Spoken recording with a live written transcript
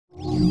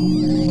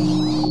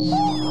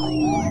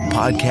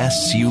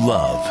podcasts you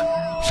love.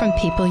 From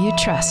people you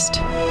trust.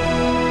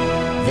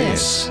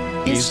 This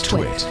is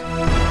TWiT.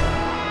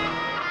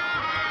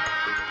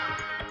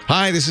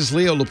 Hi, this is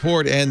Leo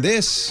Laporte, and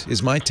this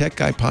is my Tech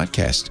Guy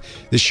podcast.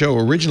 This show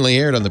originally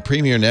aired on the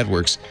Premier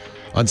Networks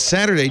on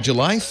Saturday,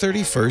 July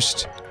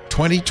 31st,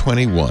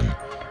 2021.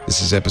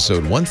 This is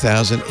episode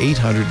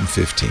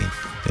 1815.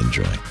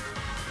 Enjoy.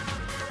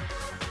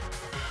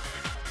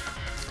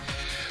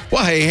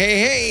 Well,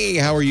 hey,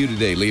 how are you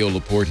today? Leo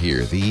Laporte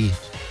here, the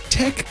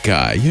Tech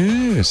Guy.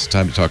 Yes,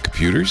 time to talk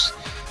computers,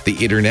 the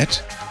internet,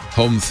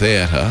 home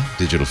theater,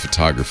 digital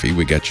photography.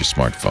 We got your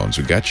smartphones.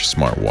 We got your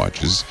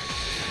smartwatches.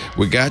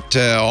 We got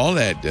all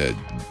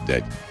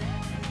that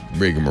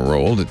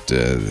rigmarole that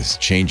is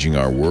changing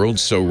our world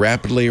so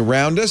rapidly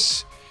around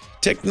us.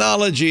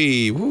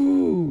 Technology.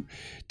 Woo.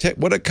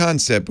 What a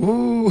concept.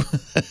 Woo.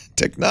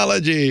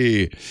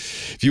 Technology.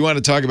 If you want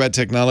to talk about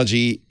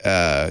technology,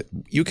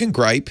 you can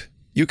gripe.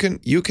 You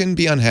can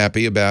be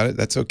unhappy about it.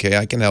 That's okay.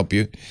 I can help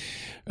you.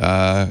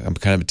 I'm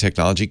kind of a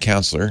technology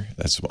counselor.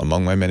 That's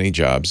among my many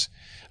jobs.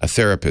 A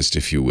therapist,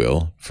 if you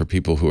will, for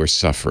people who are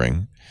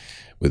suffering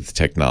with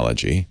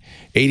technology.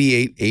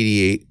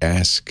 8888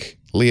 Ask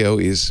Leo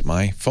is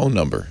my phone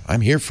number.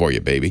 I'm here for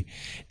you, baby.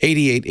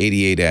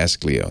 8888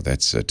 Ask Leo.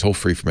 That's toll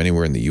free from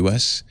anywhere in the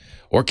U.S.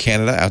 or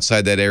Canada.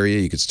 Outside that area,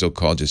 you could still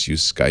call. Just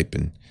use Skype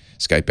and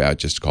Skype out.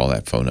 Just call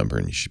that phone number,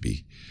 and you should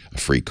be a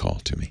free call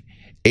to me.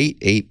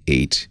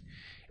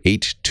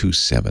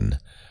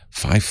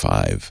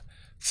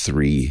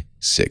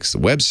 888-827-5536. The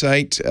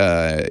website,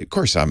 of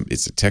course,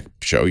 it's a tech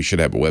show. You should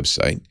have a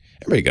website.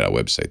 Everybody got a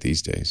website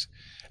these days.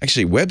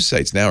 Actually,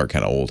 websites now are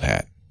kind of old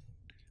hat.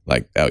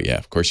 Like, oh yeah,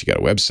 of course you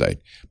got a website.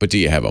 But do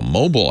you have a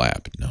mobile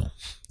app? No,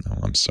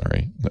 I'm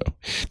sorry. No.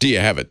 Do you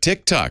have a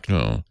TikTok?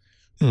 No.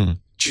 Did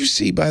you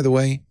see, by the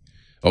way?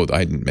 Oh,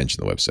 I didn't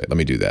mention the website. Let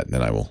me do that, and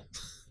then I will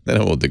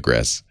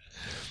digress.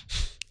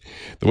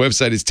 The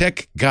website is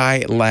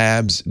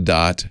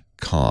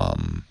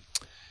techguylabs.com.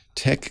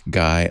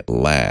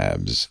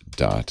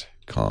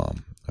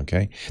 techguylabs.com.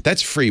 Okay?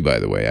 That's free, by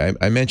the way.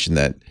 I mentioned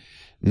that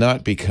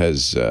not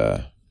because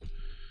I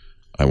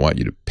want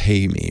you to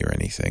pay me or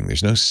anything.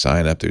 There's no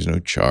sign up. There's no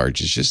charge.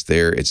 It's just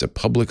there. It's a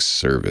public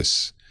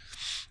service.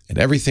 And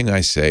everything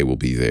I say will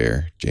be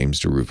there.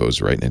 James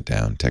DeRuvo's writing it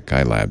down.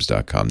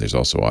 techguylabs.com. There's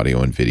also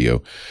audio and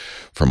video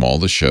from all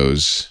the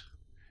shows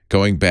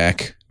going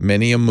back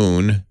many a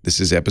moon.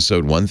 This is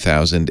episode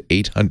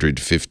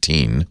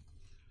 1815.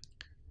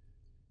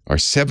 Our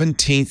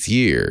 17th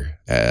year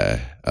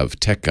of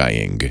tech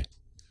guying.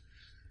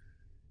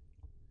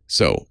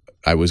 So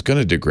I was going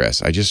to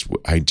digress. I just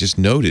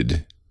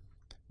noted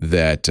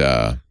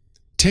that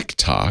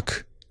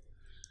TikTok,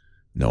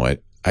 no,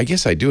 I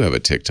guess I do have a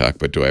TikTok,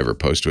 but do I ever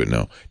post to it?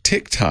 No.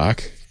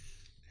 TikTok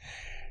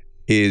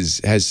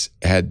has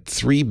had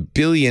 3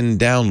 billion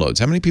downloads.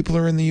 How many people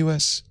are in the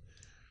U.S.?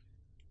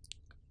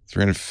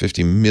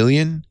 350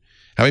 million?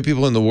 How many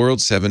people in the world?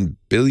 7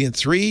 billion?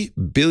 3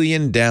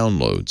 billion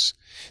downloads.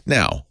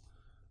 Now,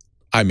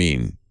 I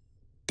mean,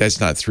 that's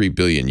not 3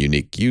 billion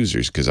unique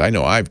users, because I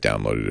know I've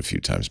downloaded a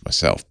few times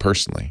myself,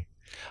 personally.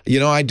 You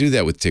know, I do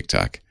that with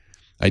TikTok.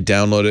 I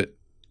download it,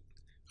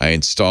 I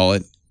install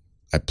it,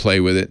 I play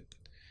with it.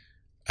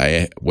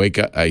 I wake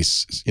up, I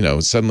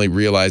suddenly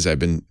realize I've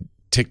been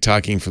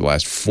TikToking for the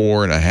last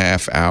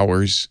 4.5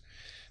 hours.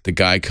 The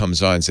guy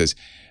comes on and says,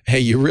 hey,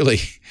 you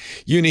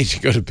need to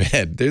go to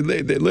bed. They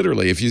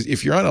literally,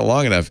 if you're on it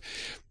long enough,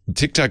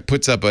 TikTok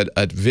puts up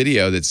a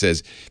video that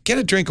says, get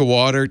a drink of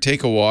water,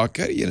 take a walk.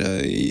 You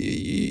know,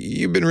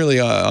 you've been really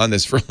on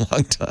this for a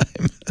long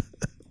time.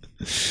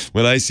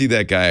 When I see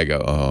that guy, I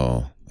go,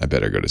 oh, I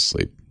better go to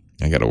sleep.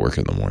 I got to work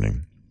in the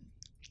morning.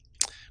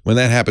 When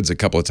that happens a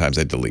couple of times,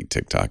 I delete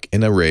TikTok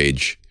in a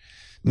rage.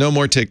 No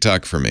more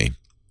TikTok for me.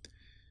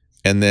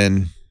 And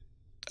then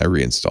I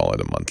reinstall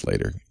it a month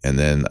later. And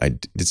then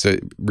it's a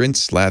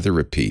rinse, slather,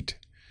 repeat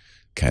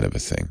kind of a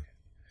thing.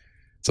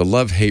 It's a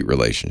love-hate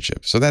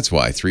relationship. So that's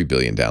why 3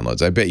 billion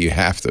downloads. I bet you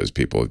half those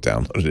people have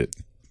downloaded it,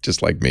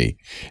 just like me,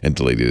 and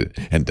deleted it,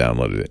 and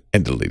downloaded it,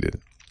 and deleted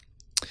it.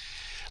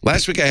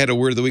 Last week I had a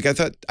word of the week. I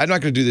thought, I'm not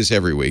going to do this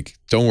every week.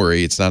 Don't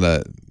worry, it's not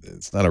a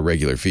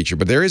regular feature.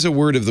 But there is a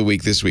word of the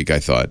week this week, I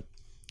thought,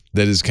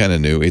 that is kind of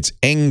new. It's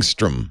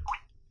Angstrom.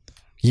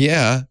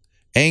 Yeah,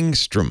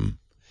 Angstrom.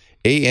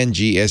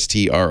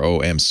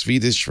 A-N-G-S-T-R-O-M,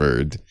 Swedish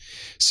word.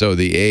 So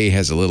the A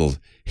has a little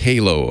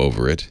halo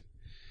over it,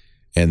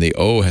 and the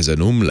O has an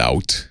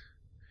umlaut.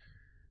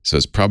 So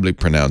it's probably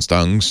pronounced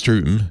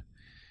Angstrom.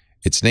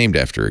 It's named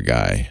after a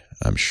guy,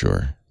 I'm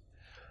sure.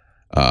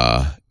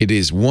 It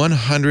is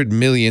 100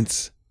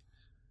 millionth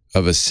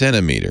of a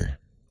centimeter,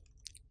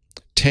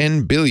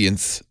 10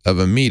 billionth of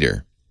a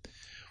meter.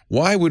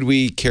 Why would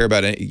we care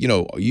about it? You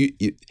know,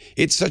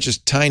 it's such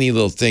a tiny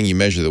little thing. You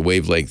measure the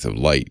wavelength of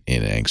light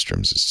in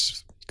angstroms.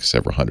 It's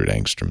several hundred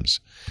angstroms.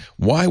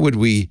 What would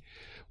we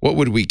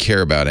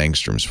care about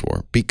angstroms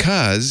for?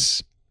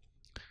 Because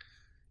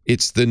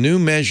it's the new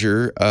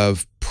measure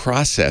of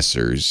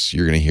processors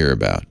you're going to hear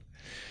about.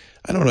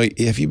 I don't know,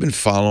 have you been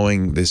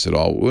following this at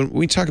all? When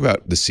we talk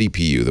about the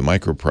CPU, the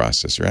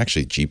microprocessor,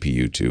 actually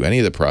GPU too, any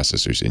of the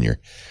processors in your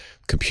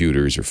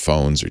computers or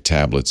phones or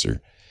tablets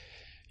or,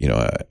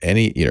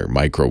 any,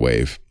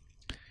 microwave,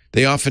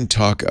 they often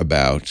talk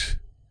about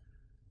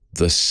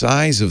the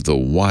size of the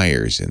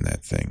wires in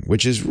that thing,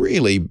 which is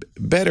really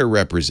better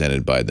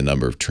represented by the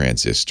number of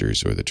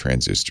transistors or the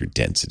transistor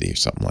density or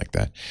something like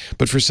that.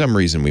 But for some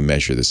reason, we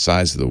measure the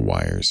size of the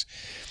wires,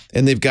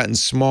 and they've gotten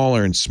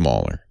smaller and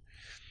smaller.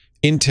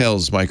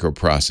 Intel's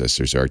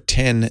microprocessors are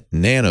 10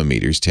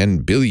 nanometers,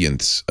 10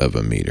 billionths of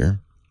a meter.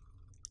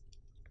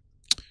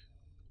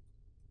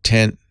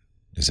 10,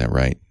 is that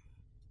right?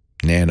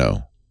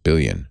 Nano,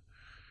 billion.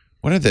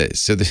 What are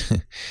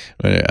the,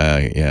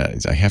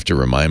 I have to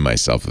remind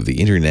myself of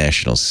the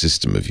International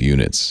System of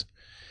Units.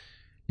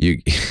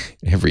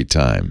 Every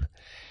time.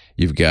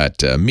 You've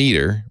got a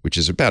meter, which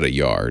is about a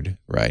yard,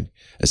 right?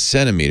 A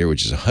centimeter,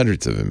 which is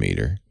 1/100th of a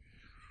meter.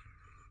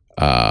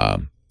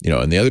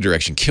 In the other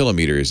direction,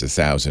 kilometer is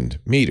 1,000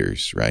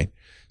 meters, right?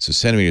 So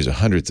centimeter is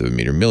 1/100th of a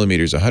meter.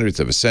 Millimeter is 1/100th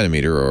of a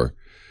centimeter, or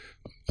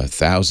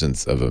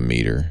 1,000th of a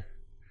meter.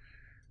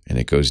 And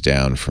it goes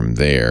down from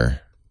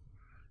there.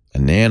 A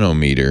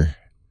nanometer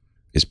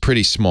is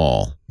pretty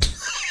small.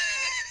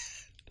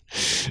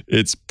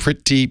 It's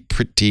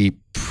pretty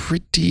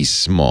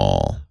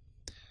small.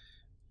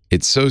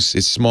 It's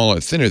smaller,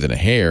 thinner than a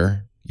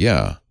hair.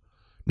 Yeah.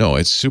 No,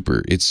 it's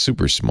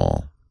super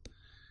small.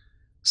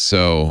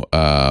 So,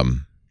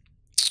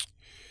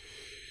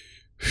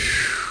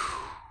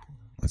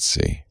 let's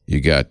see.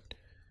 You got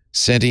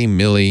centi,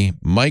 milli,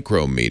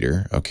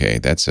 micrometer. Okay,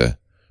 that's a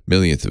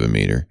millionth of a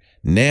meter.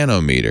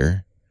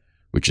 Nanometer,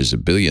 which is a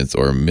billionth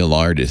or a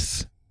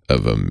millardth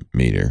of a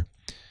meter.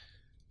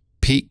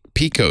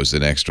 Pico's the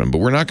next one, but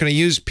we're not going to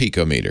use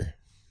picometer.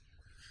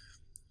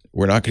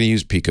 We're not going to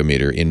use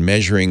picometer in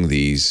measuring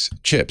these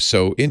chips.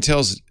 So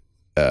Intel's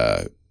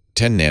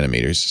 10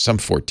 nanometers, some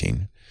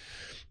 14.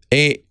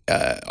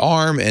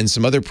 ARM and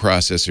some other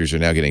processors are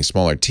now getting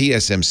smaller.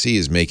 TSMC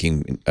is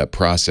making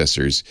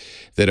processors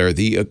that are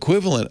the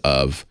equivalent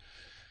of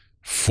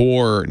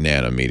 4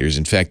 nanometers.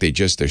 In fact, they're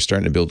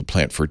starting to build a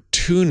plant for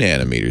 2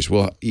 nanometers.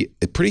 Well,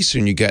 pretty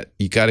soon you got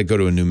to go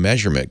to a new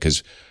measurement,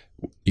 because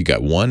you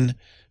got one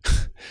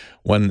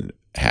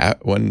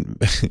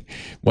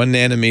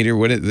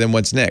nanometer. Then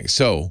what's next?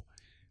 So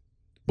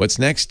what's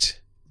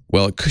next?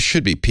 Well, it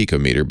should be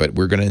picometer, but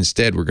we're going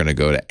to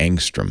go to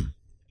Angstrom.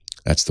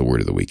 That's the word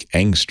of the week,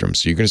 Angstrom.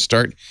 So you're going to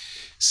start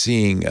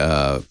seeing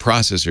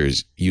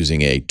processors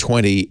using a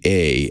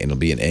 20A, and it'll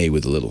be an A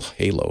with a little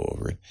halo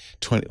over it.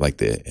 20, like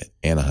the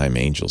Anaheim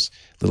Angels,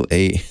 little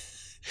A,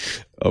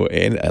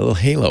 and a little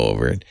halo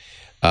over it.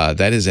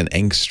 That is an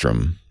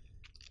Angstrom.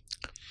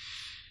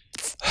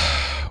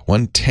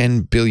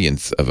 1/10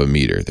 billionth of a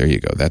meter. There you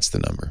go. That's the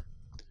number.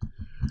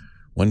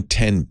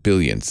 1/10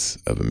 billionth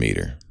of a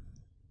meter.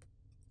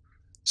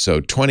 So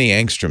 20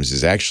 angstroms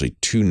is actually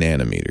 2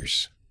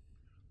 nanometers.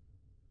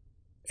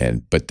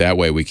 But that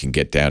way we can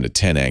get down to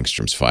 10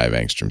 angstroms, 5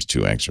 angstroms,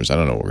 2 angstroms. I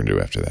don't know what we're going to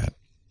do after that.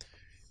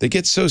 They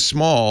get so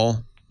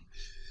small,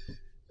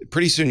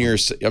 pretty soon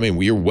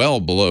you're well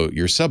below,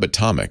 you're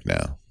subatomic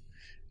now.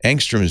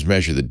 Angstroms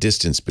measure the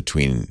distance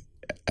between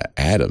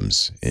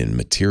atoms in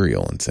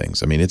material and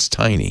things. I mean, it's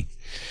tiny.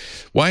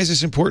 Why is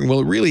this important?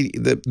 Well, really,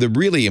 the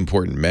really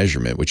important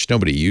measurement, which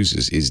nobody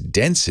uses, is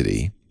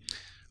density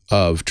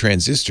of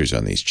transistors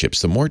on these chips.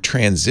 The more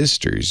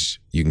transistors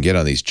you can get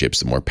on these chips,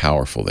 the more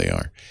powerful they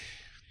are.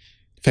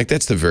 In fact,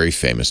 that's the very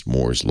famous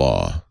Moore's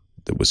Law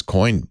that was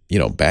coined,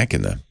 back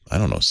in the,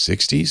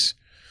 60s.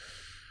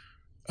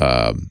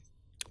 Gordon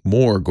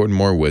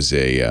Moore was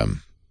a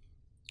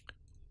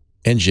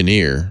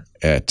engineer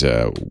at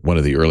one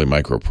of the early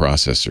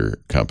microprocessor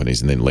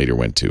companies, and then later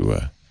went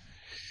to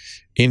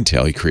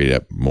Intel. He created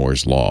up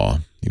Moore's Law.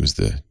 He was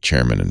the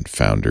chairman and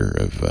founder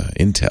of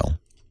Intel.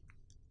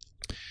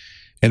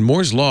 And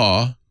Moore's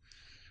Law,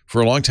 for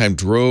a long time,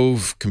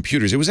 drove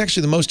computers. It was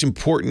actually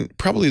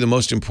probably the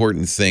most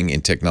important thing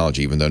in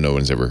technology, even though no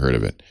one's ever heard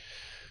of it.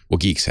 Well,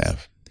 geeks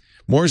have.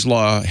 Moore's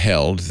Law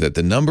held that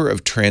the number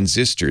of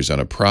transistors on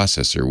a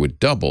processor would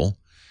double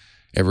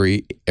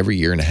every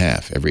year and a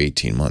half, every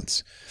 18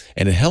 months.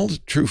 And it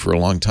held true for a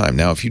long time.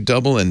 Now, if you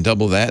double and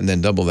double that and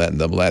then double that and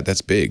double that,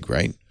 that's big,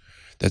 right?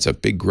 That's a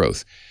big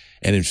growth.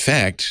 And in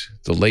fact,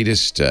 the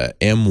latest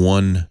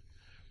M1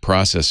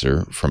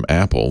 processor from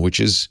Apple, which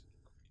is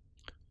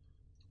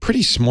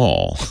pretty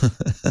small.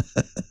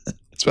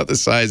 It's about the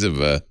size of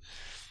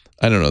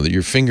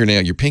your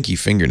fingernail, your pinky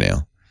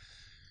fingernail.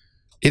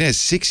 It has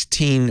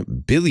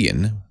 16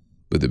 billion,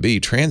 with a B,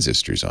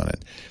 transistors on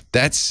it.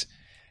 That's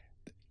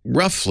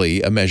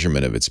roughly a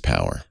measurement of its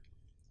power.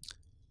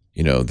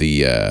 The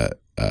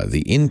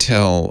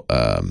Intel,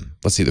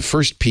 let's see, the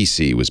first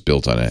PC was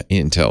built on an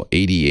Intel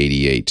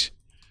 8088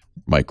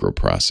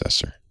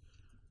 microprocessor.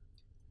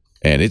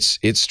 And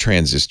its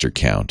transistor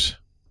count,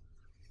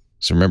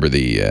 so remember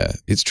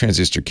its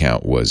transistor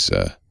count was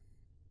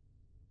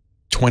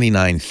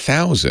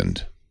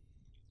 29,000.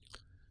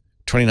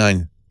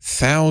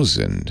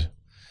 29,000.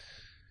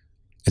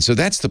 And so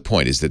that's the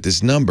point, is that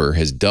this number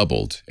has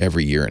doubled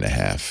every year and a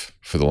half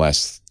for the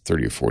last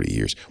 30 or 40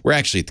 years. We're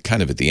actually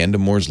kind of at the end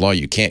of Moore's Law.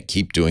 You can't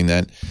keep doing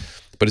that.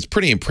 But it's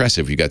pretty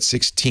impressive. You got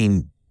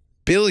 16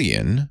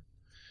 billion.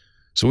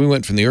 So we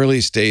went from the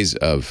earliest days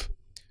of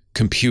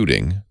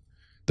computing.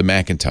 The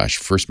Macintosh,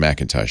 first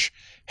Macintosh,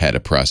 had a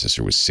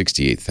processor with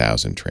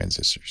 68,000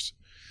 transistors.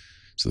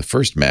 So the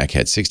first Mac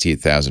had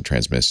 68,000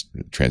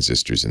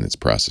 transistors in its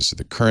processor.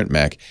 The current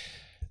Mac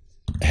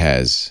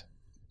has,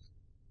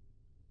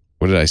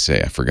 what did I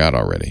say? I forgot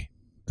already.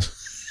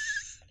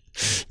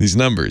 These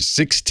numbers,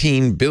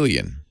 16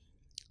 billion.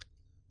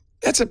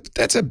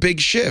 That's a big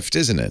shift,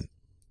 isn't it?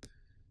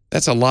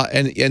 That's a lot,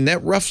 and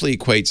that roughly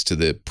equates to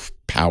the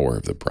power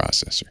of the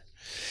processor.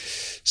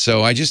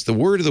 So the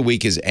word of the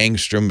week is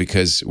Angstrom,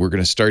 because we're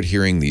going to start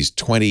hearing these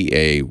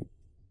 20A,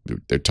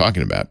 they're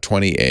talking about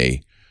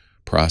 20A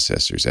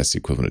processors. That's the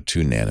equivalent of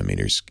 2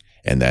 nanometers.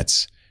 And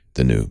that's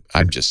the new,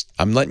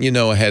 I'm letting you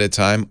know ahead of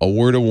time, a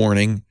word of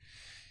warning.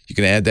 You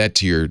can add that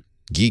to your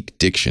geek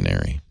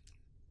dictionary.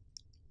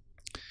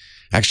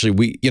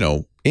 Actually,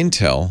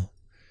 Intel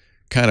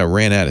kind of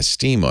ran out of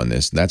steam on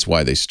this. And that's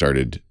why they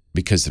started,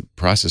 because the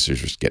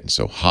processors were getting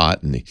so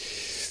hot, and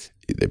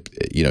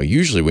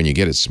usually when you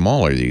get it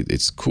smaller,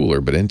 it's cooler,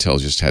 but Intel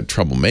just had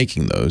trouble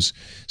making those.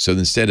 So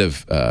instead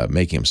of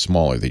making them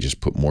smaller, they just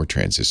put more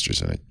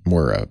transistors in it,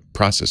 more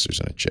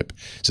processors in a chip.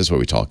 So that's what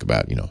we talk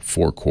about,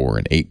 4-core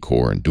and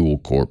 8-core and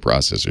dual-core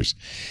processors.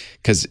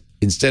 Because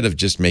instead of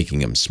just making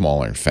them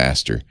smaller and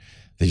faster,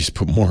 they just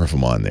put more of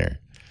them on there,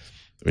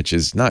 which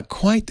is not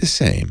quite the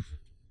same.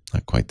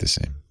 Not quite the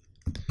same.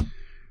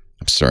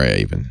 I'm sorry I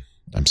even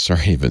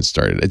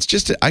started. It's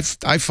just, I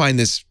find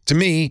this, to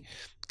me,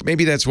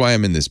 maybe that's why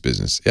I'm in this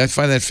business. I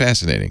find that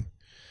fascinating,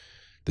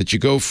 that you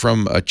go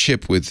from a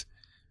chip with,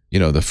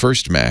 the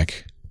first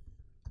Mac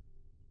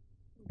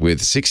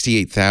with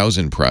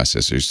 68,000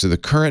 processors to the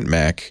current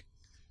Mac,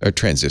 or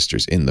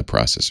transistors in the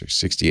processor,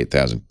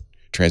 68,000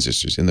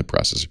 transistors in the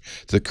processor,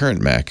 to the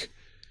current Mac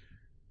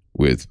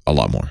with a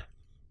lot more.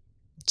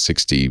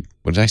 60,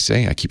 what did I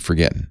say? I keep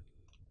forgetting.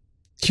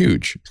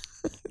 Huge.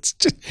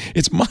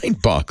 It's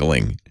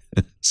mind-boggling.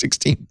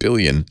 16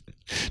 billion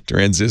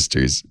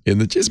transistors in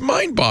the, just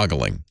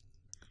mind-boggling.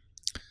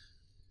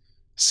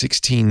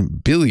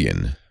 16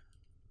 billion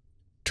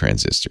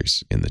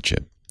transistors in the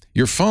chip.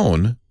 Your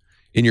phone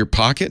in your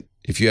pocket,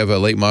 if you have a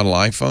late model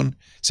iPhone,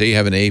 say you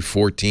have an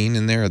A14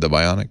 in there, or the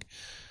Bionic,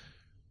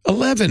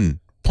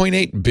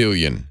 11.8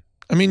 billion.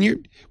 I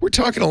mean, we're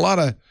talking a lot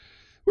of,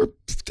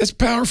 that's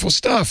powerful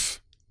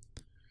stuff.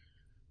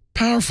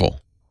 Powerful.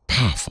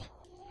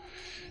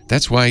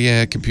 That's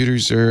why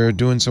computers are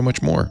doing so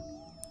much more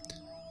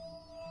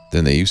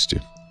than they used to.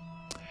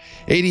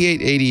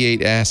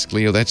 8888 Ask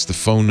Leo. That's the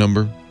phone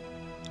number.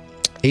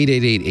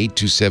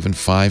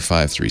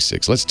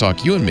 888-827-5536. Let's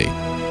talk, you and me.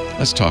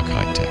 Let's talk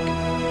high tech.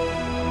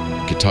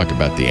 We could talk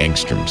about the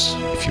Angstroms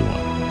if you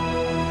want.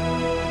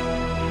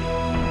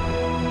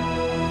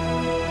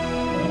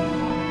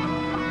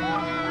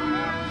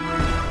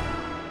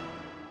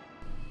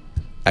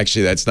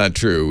 Actually, that's not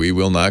true. We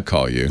will not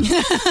call you.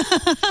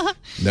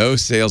 No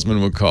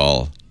salesman will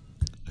call.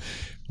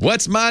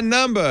 What's my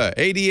number?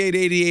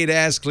 8888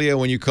 Ask Leo.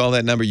 When you call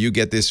that number, you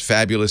get this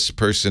fabulous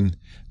person,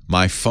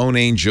 my phone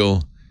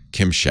angel,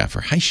 Kim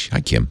Schaffer. Hi,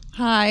 Kim.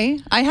 Hi.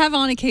 I have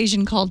on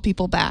occasion called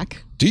people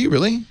back. Do you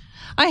really?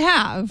 I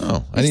have.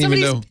 Oh, I didn't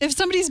even know. If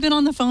somebody's been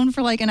on the phone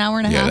for like an hour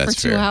and a half or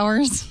 2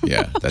 hours.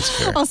 Yeah, that's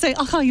fair. I'll say,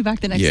 I'll call you back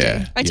the next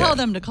day. I tell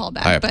them to call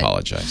back. I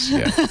apologize.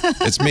 Yeah.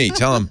 It's me.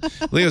 Tell him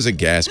Leo's a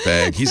gas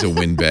bag. He's a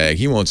windbag.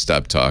 He won't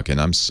stop talking.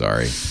 I'm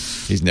sorry.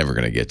 He's never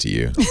going to get to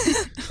you.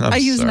 I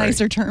use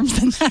nicer terms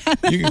than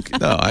that.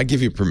 No, I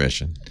give you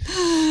permission.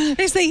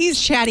 They say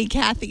he's Chatty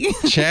Cathy.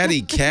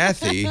 Chatty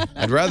Cathy?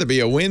 I'd rather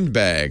be a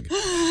windbag.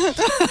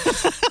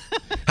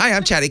 Hi,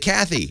 I'm Chatty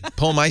Cathy.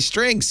 Pull my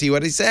string. See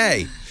what I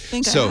say. I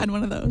think I had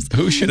one of those.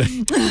 Who should I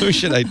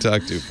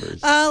talk to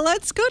first?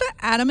 Let's go to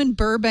Adam in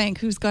Burbank,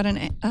 who's got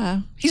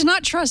he's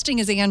not trusting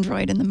his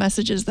Android in the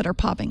messages that are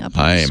popping up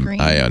on the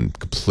screen. I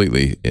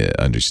completely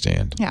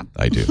understand. Yeah.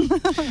 I do.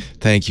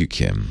 Thank you,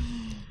 Kim.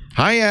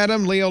 Hi,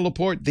 Adam. Leo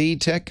Laporte, the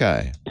tech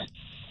guy.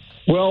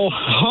 Well,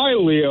 hi,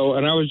 Leo.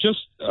 And I was just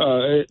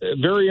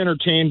very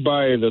entertained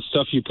by the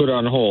stuff you put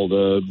on hold.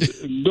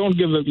 Don't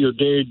give up your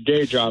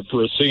day job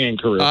for a singing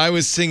career. I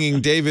was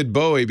singing David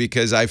Bowie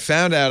because I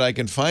found out I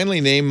can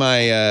finally name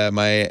my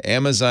my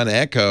Amazon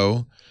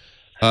Echo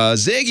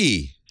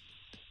Ziggy.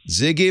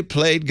 Ziggy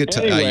played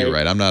guitar. Anyway, you're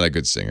right. I'm not a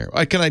good singer.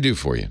 What can I do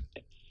for you?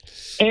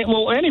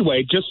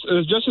 Anyway, just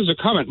as a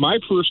comment, my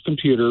first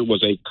computer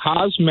was a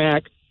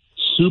Cosmac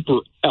Super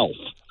Elf.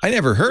 I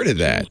never heard of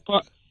that.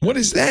 What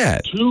is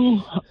that?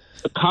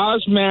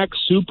 Cosmac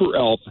Super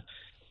Elf.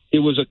 It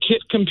was a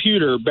kit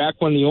computer back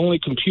when the only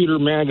computer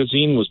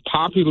magazine was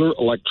Popular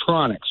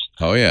Electronics.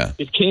 Oh, yeah.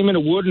 It came in a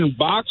wooden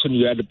box, and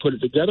you had to put it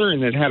together,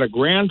 and it had a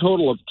grand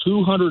total of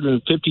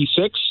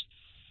 256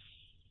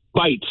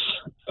 bytes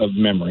of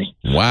memory.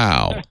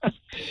 Wow.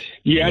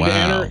 You had to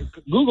enter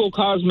Google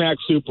Cosmac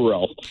Super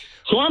Elf.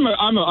 So I'm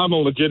a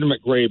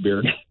legitimate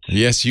graybeard.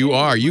 Yes, you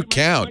are. You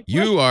count.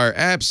 You are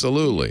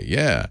absolutely.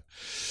 Yeah.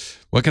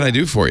 What can I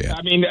do for you?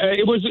 I mean,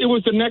 it was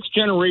the next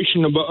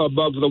generation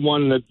above the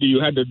one that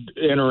you had to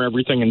enter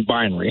everything in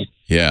binary.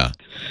 Yeah.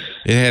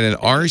 It had an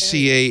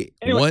RCA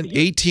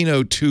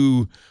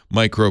 1802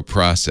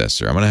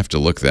 microprocessor. I'm going to have to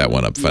look that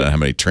one up, find out how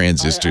many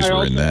transistors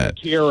were in that.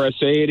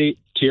 TRS-80,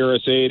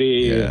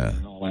 yeah.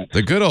 and all that.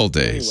 The good old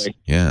days.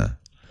 Anyway.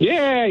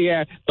 Yeah.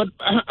 Yeah. But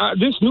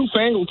this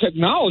newfangled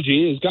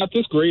technology has got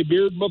this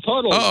graybeard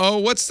befuddled. Uh-oh,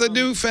 what's the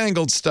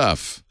newfangled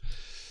stuff?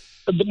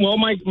 Well,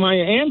 my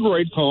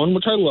Android phone,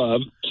 which I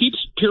love, keeps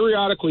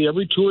periodically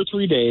every 2 or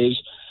 3 days,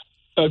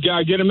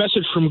 I get a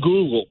message from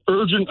Google,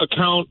 urgent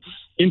account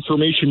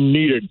information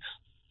needed,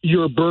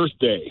 your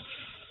birthday.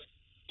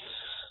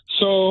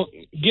 So,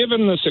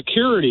 given the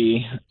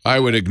security... I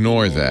would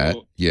ignore that,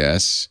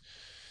 yes.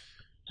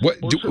 Or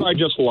should I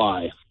just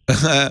lie?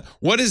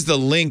 What is the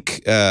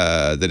link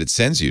that it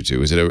sends you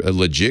to? Is it a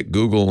legit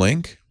Google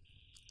link?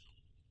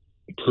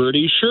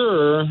 Pretty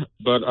sure,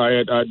 but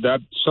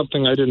that's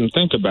something I didn't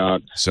think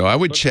about. So I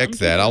would check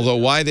that. Although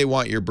why they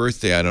want your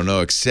birthday, I don't know.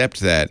 Except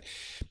that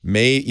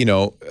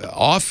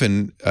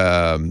often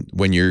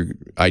when you're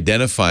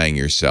identifying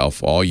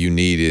yourself, all you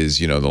need is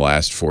the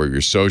last 4 of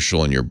your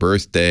social and your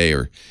birthday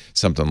or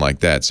something like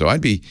that. So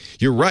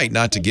you're right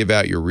not to give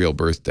out your real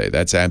birthday.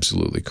 That's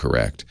absolutely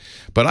correct.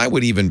 But I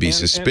would even be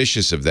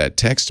suspicious of that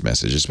text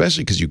message,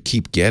 especially because you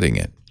keep getting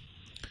it.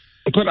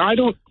 But I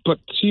don't. But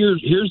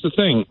here's the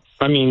thing.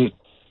 I mean.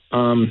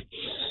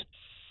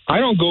 I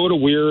don't go to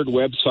weird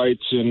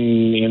websites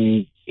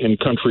in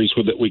countries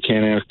that we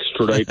can't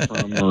extradite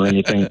from or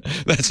anything.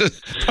 That's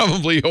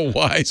probably a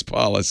wise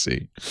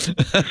policy.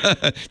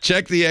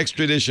 Check the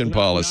extradition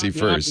policy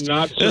first.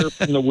 Not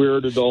surfing the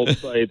weird adult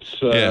sites.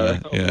 Yeah.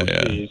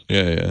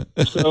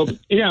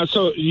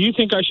 So you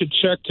think I should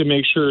check to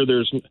make sure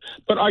there's?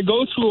 But I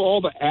go through all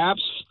the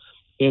apps.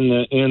 In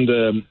the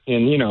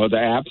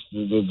apps,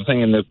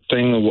 the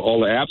thing, all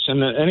the apps,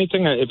 and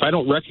anything. If I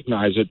don't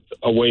recognize it,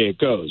 away it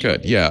goes.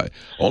 Good, yeah.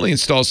 Only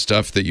install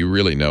stuff that you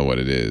really know what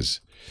it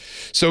is.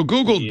 So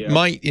Google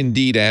might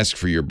indeed ask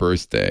for your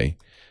birthday,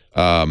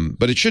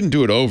 but it shouldn't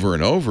do it over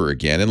and over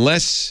again,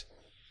 unless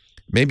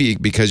maybe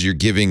because you're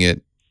giving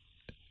it.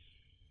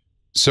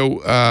 So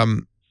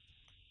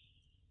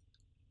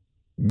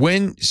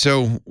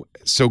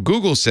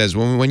Google says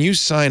when you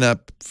sign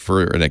up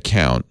for an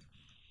account.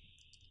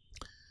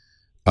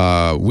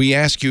 We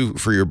ask you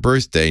for your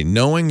birthday.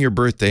 Knowing your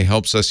birthday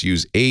helps us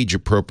use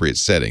age-appropriate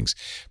settings.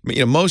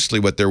 Mostly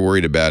what they're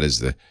worried about is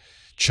the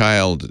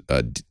Child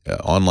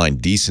Online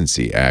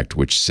Decency Act,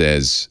 which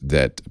says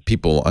that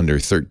people under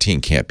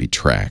 13 can't be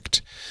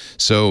tracked.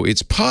 So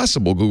it's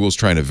possible Google's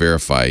trying to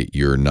verify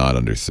you're not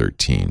under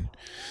 13.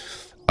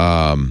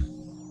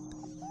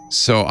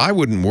 So I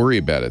wouldn't worry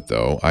about it,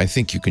 though. I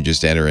think you can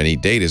just enter any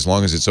date as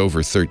long as it's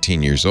over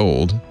 13 years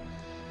old.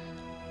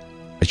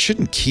 I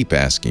shouldn't keep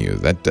asking you.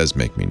 That does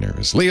make me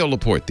nervous. Leo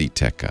Laporte, the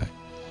tech guy.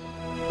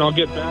 I'll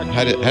get back to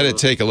you. Had to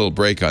take a little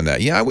break on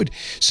that. Yeah, I would.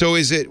 So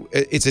it's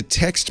a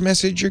text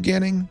message you're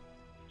getting?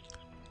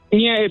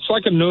 Yeah, it's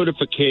like a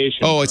notification.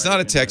 Oh, it's not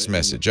a text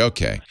message.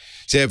 Okay.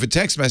 See, if a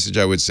text message,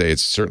 I would say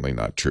it's certainly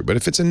not true. But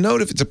if it's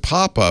a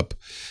pop-up,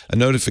 a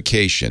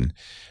notification,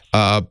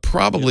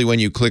 probably when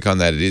you click on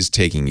that, it is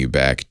taking you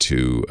back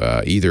to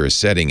either a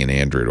setting in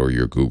Android or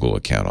your Google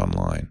account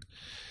online.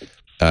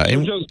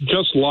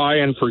 Just lie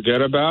and forget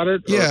about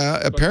it. Yeah,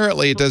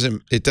 apparently it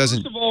doesn't.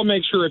 First of all,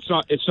 make sure it's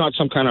not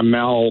some kind of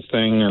mal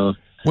thing or.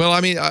 Well,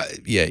 I mean,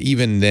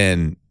 even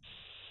then,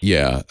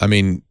 yeah. I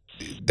mean,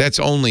 that's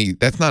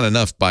not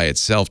enough by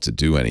itself to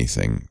do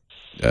anything,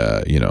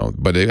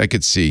 But I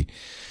could see.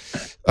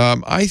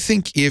 I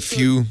think if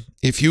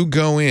you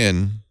go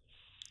in,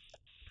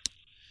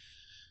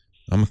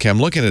 I'm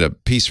looking at a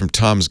piece from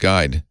Tom's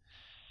Guide.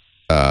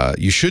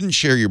 You shouldn't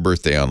share your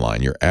birthday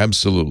online. You're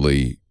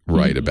absolutely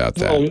right about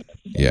that. Well,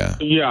 yeah.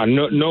 Yeah.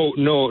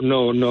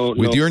 No.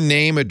 With your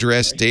name,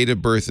 address, date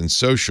of birth, and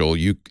social,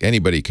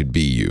 anybody could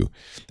be you,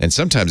 and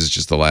sometimes it's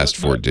just the last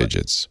 4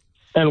 digits.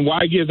 And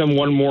why give them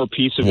one more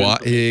piece of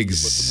information?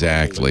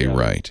 Exactly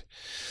right.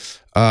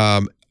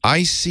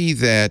 I see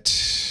that.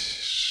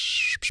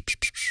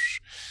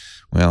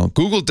 Well,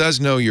 Google does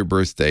know your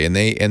birthday, and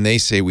they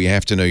say we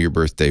have to know your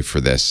birthday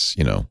for this,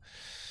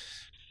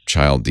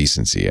 Child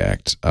Decency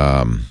Act.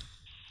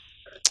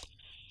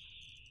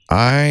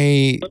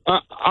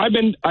 I've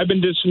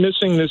been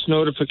dismissing this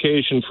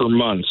notification for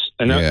months,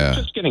 and it's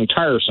just getting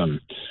tiresome.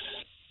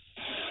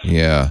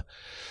 Yeah,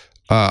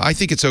 I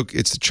think it's okay.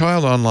 It's the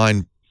Child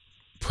Online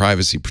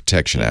Privacy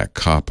Protection Act,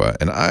 COPPA,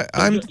 and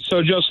I'm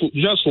so just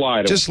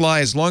lie to just them. Lie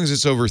as long as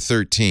it's over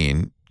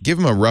 13. Give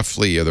them a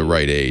roughly the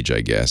right age, I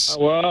guess.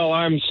 Well,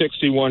 I'm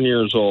 61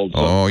 years old. So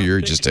oh,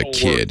 you're just a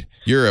kid.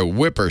 You're a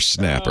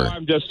whippersnapper.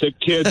 I'm just a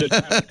kid that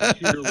has a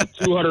computer with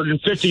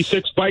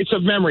 256 bytes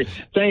of memory.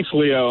 Thanks,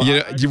 Leo.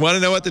 You want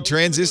to know what the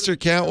transistor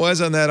count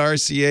was on that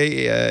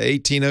RCA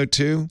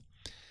 1802?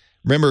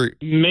 Remember?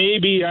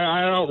 Maybe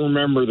I don't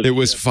remember the. It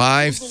was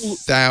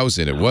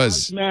 5,000. It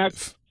was.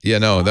 Yeah,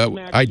 no,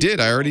 I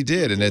already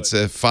did, and it's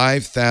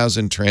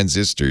 5,000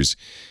 transistors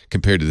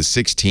compared to the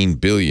 16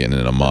 billion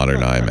in a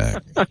modern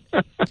iMac.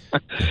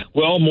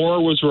 Well,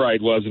 Moore was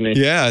right, wasn't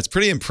he? Yeah, it's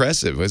pretty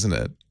impressive, isn't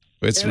it?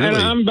 It's and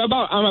really. I'm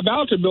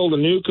about to build a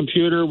new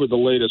computer with the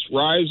latest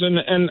Ryzen,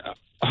 and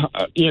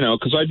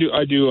because I do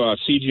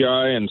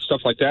CGI and stuff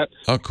like that.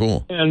 Oh,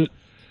 cool. And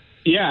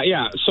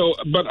yeah. So,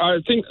 but I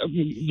think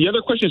the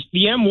other question is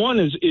the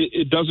M1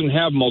 it doesn't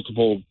have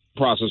multiple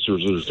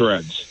processors or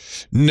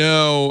threads.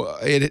 No,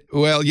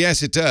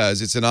 yes, it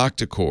does. It's an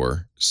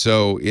octa-core,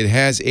 so it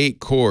has 8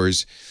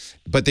 cores,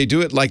 but they do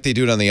it like they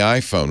do it on the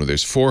iPhone, where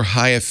there's 4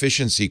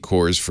 high-efficiency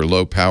cores for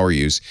low power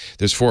use.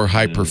 There's 4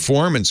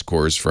 high-performance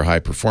cores for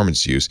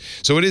high-performance use.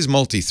 So it is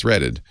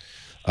multi-threaded.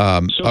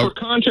 So for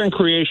content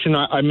creation,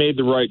 I made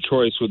the right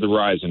choice with the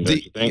Ryzen,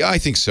 don't you think? I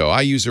think so. I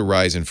use a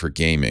Ryzen for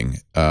gaming.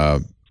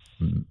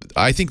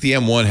 I think the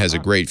M1 has a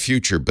great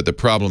future, but the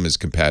problem is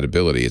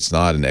compatibility. It's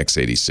not an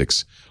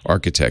x86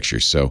 architecture,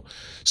 so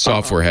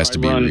software has to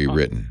be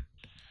rewritten.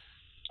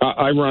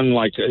 I run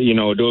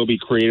Adobe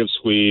Creative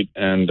Suite,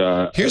 and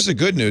here's the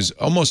good news: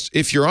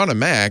 if you're on a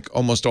Mac,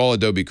 almost all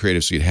Adobe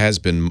Creative Suite has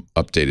been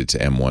updated to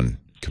M1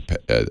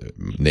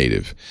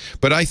 native.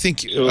 But I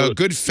think a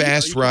good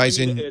fast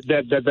Ryzen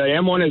that the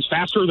M1 is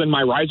faster than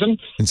my Ryzen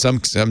in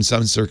some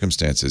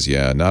circumstances.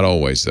 Yeah, not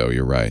always though.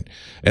 You're right.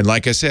 And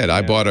like I said,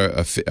 I bought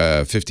a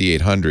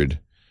 5800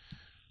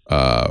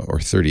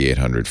 or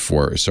 3800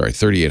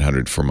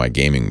 3800 for my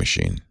gaming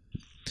machine.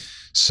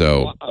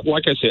 So,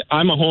 like I said,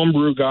 I'm a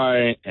homebrew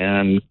guy,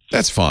 and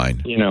that's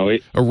fine.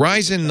 A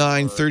Ryzen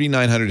 9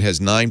 3900 has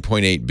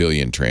 9.8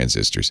 billion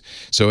transistors,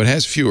 so it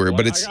has fewer.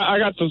 But it's I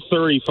got the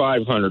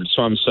 3500,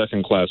 so I'm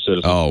second-class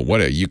citizen. Oh, what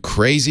are you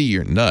crazy?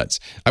 You're nuts.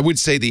 I would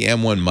say the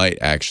M1 might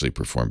actually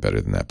perform better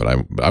than that, but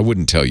I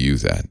wouldn't tell you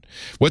that.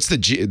 What's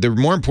the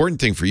more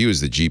important thing for you is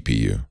the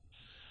GPU.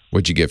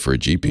 What'd you get for a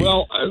GPU?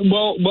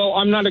 Well,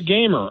 I'm not a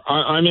gamer.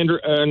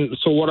 And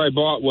so what I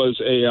bought was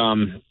a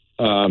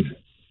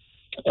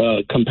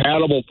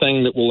compatible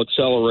thing that will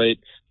accelerate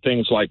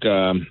things like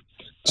so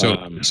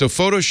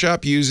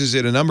Photoshop uses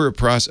it. A number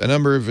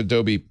of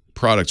Adobe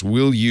products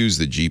will use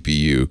the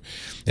GPU.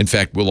 In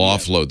fact, will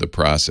offload the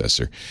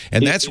processor,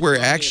 and that's where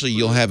actually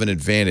you'll have an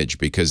advantage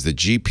because the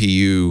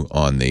GPU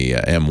on the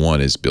M1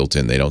 is built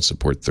in. They don't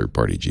support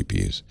third-party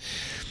GPUs.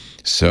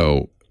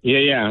 So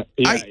yeah.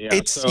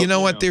 You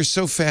know what? They're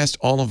so fast,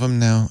 all of them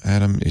now,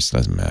 Adam. It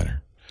doesn't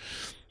matter.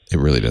 It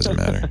really doesn't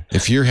matter.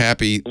 If you're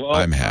happy,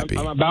 I'm happy.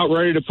 I'm about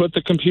ready to put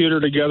the computer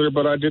together,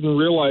 but I didn't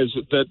realize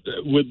that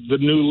with the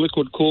new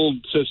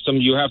liquid-cooled system,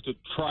 you have to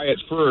try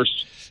it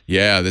first.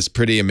 Yeah, that's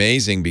pretty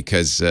amazing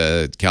because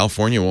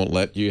California won't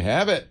let you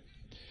have it.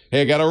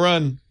 Hey, I got to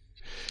run.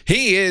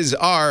 He is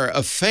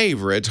our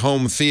favorite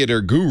home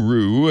theater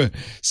guru,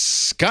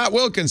 Scott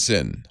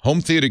Wilkinson,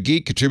 home theater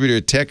geek, contributor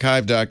at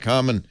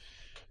TechHive.com, and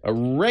a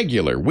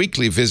regular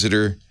weekly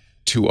visitor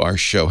to our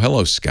show.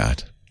 Hello,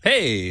 Scott.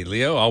 Hey,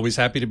 Leo. Always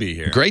happy to be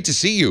here. Great to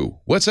see you.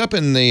 What's up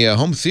in the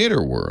home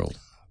theater world?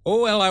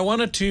 Oh, well, I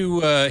wanted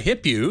to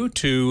hip you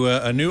to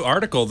a new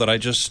article that I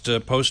just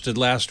posted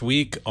last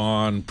week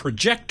on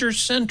Projector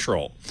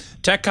Central.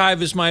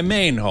 TechHive is my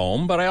main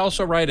home, but I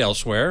also write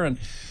elsewhere, and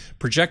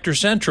Projector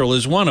Central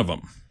is one of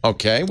them.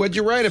 Okay. What'd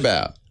you write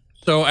about?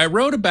 So I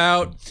wrote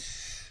about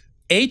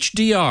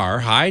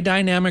HDR, high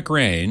dynamic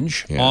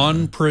range,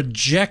 on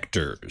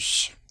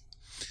projectors.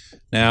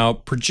 Now,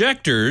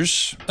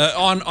 projectors,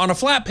 on a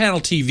flat panel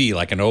TV,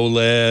 like an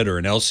OLED or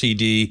an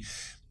LCD,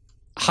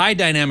 high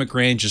dynamic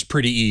range is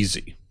pretty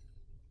easy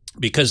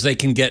because they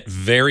can get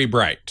very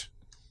bright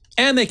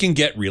and they can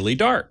get really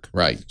dark.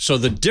 Right. So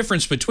the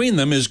difference between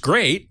them is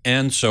great,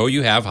 and so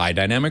you have high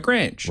dynamic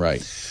range.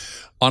 Right.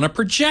 On a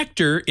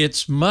projector,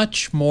 it's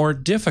much more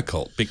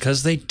difficult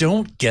because they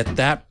don't get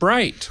that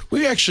bright.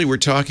 We actually were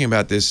talking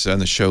about this on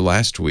the show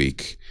last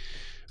week.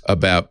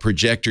 About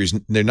projectors.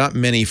 There are not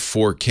many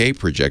 4K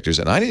projectors,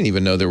 and I didn't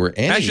even know there were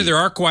any. Actually, there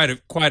are quite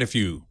a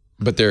few.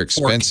 But they're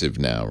expensive 4K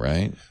now,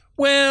 right?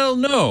 Well,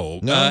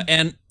 no.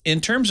 And in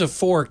terms of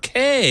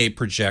 4K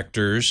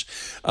projectors,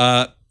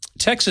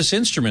 Texas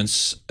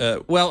Instruments,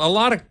 a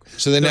lot of...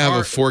 So they now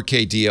have a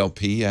 4K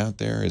DLP out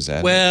there? Is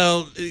that...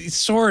 Well,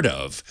 sort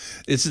of.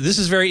 This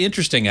is very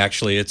interesting,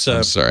 actually.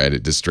 I'm sorry, I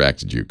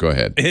distracted you. Go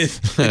ahead.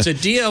 It's a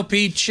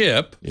DLP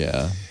chip.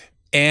 Yeah.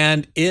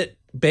 And it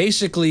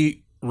basically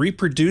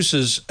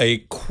reproduces a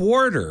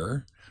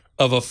quarter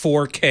of a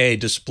 4K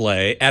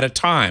display at a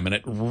time, and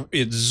it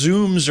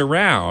zooms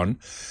around,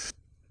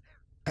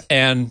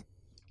 and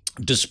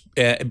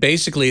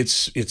basically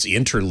it's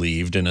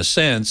interleaved in a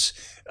sense.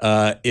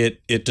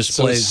 It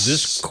displays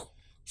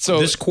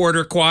this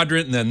quarter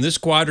quadrant, and then this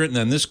quadrant, and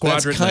then this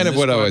quadrant. That's kind of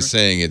what I was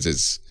saying.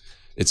 It's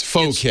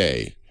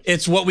 4K.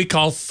 It's what we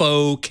call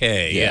faux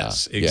K. Yeah,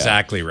 yes,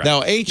 exactly right.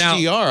 Now,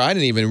 HDR, I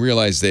didn't even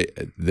realize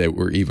they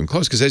were even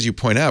close because, as you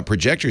point out,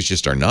 projectors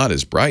just are not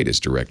as bright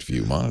as direct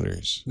view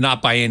monitors.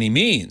 Not by any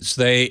means.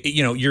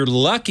 You're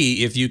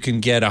lucky if you can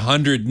get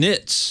 100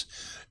 nits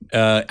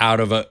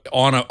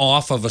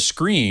off of a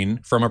screen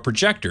from a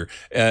projector.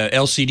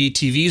 LCD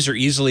TVs are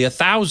easily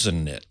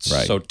 1,000 nits,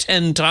 Right. so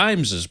 10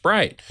 times as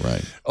bright.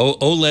 Right.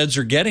 OLEDs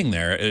are getting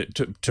there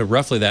to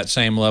roughly that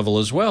same level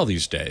as well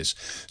these days.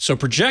 So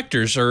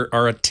projectors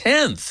are a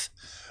tenth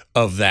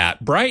of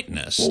that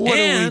brightness. Well, what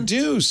do we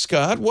do,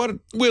 Scott? What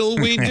will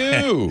we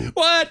do?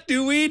 What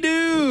do we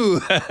do?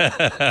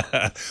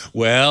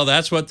 Well,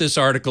 that's what this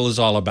article is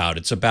all about.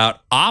 It's about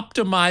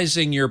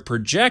optimizing your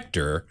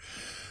projector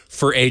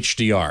for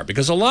HDR,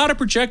 because a lot of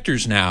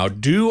projectors now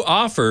do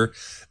offer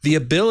the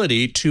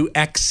ability to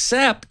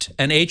accept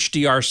an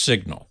HDR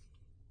signal.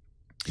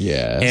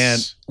 Yes.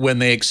 And when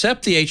they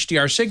accept the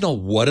HDR signal,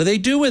 what do they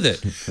do with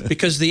it?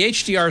 Because the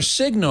HDR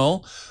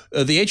signal,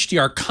 the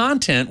HDR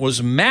content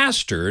was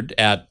mastered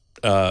at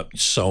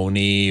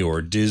Sony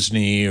or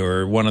Disney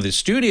or one of the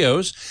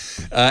studios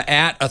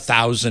at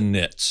 1,000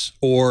 nits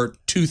or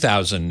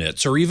 2,000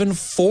 nits or even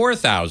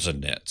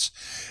 4,000 nits.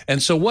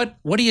 And so what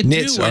do you do?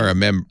 Nits are a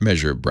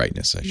measure of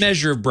brightness.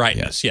 Measure of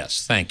brightness.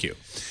 Yes. Thank you.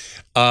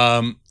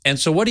 And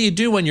so what do you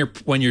do when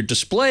your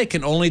display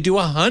can only do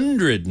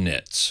 100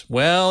 nits?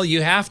 Well,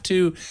 you have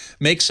to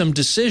make some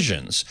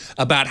decisions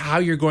about how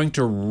you're going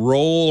to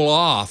roll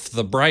off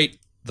the bright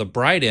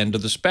end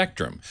of the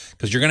spectrum,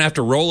 because you're going to have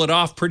to roll it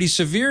off pretty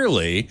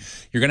severely.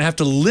 You're going to have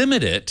to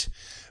limit it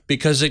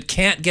because it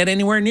can't get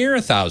anywhere near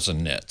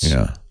 1,000 nits.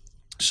 Yeah.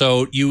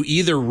 So you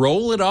either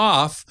roll it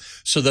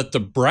off so that the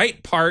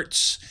bright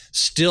parts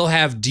still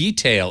have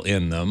detail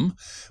in them,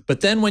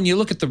 but then when you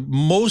look at the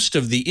most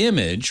of the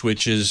image,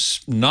 which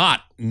is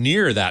not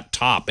near that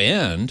top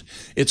end,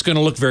 it's going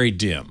to look very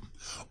dim.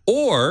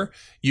 Or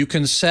you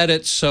can set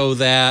it so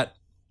that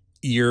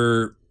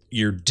your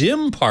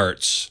dim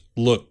parts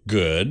look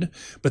good,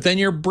 but then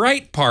your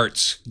bright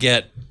parts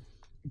get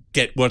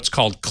what's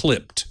called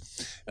clipped,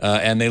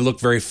 and they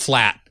look very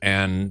flat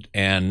and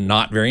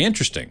not very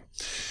interesting.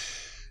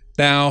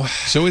 Now,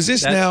 so is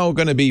this now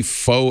going to be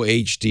faux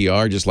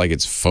HDR, just like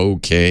it's faux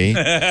K? You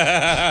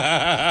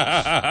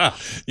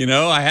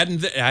know, I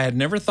had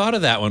never thought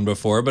of that one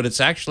before, but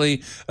it's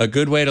actually a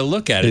good way to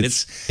look at it.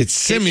 It's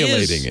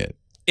simulating it.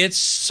 It's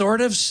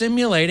sort of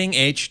simulating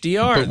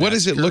HDR. But what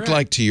does it look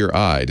like to your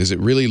eye? Does it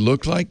really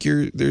look like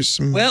there's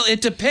some... Well,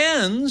 it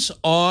depends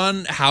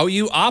on how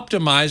you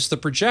optimize the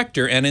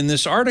projector. And in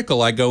this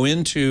article, I go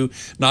into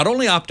not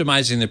only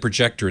optimizing the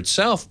projector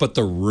itself, but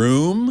the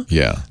room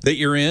that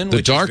you're in.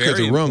 The darker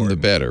the room, the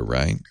better,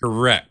 right?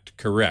 Correct.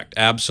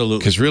 Absolutely.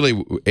 Because really,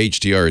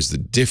 HDR is the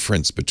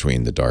difference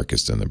between the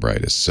darkest and the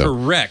brightest. So.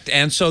 Correct.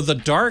 And so the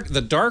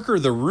darker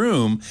the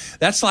room,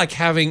 that's like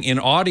having, in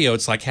audio,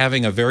 it's like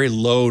having a very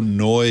low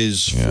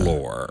noise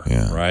floor,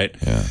 right?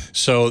 Yeah.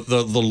 So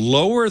the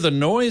lower the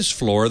noise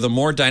floor, the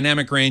more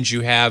dynamic range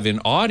you have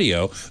in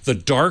audio. The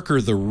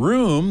darker the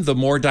room, the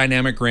more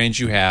dynamic range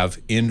you have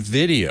in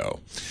video.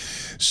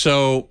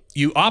 So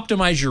you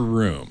optimize your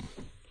room.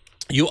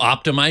 You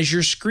optimize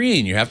your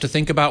screen. You have to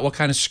think about what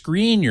kind of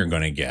screen you're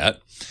going to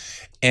get.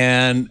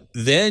 And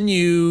then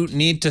you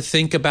need to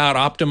think about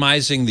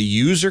optimizing the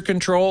user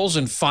controls.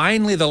 And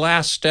finally, the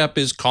last step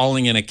is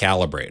calling in a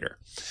calibrator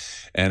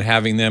and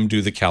having them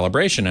do the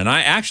calibration.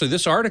 And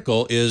this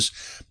article is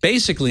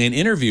basically an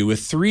interview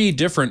with 3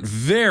 different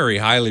very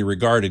highly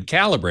regarded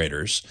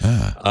calibrators,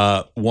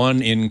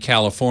 one in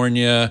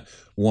California,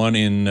 one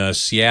in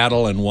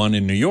Seattle, and one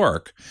in New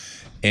York.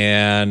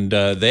 And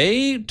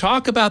they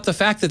talk about the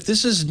fact that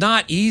this is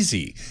not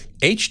easy.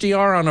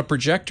 HDR on a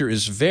projector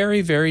is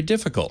very, very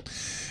difficult.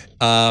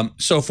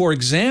 So, for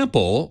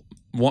example,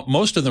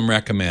 most of them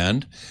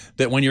recommend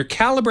that when you're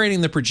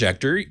calibrating the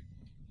projector,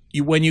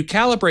 when you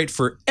calibrate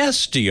for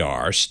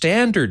SDR,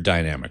 standard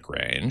dynamic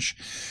range,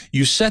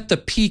 you set the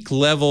peak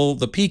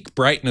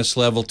brightness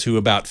level to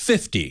about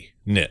 50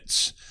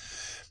 nits.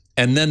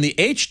 And then the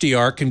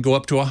HDR can go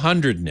up to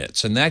 100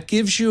 nits, and that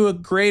gives you a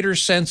greater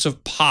sense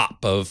of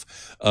pop.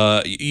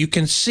 You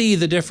can see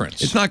the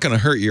difference. It's not going to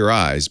hurt your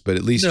eyes, but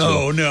at least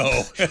no.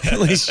 At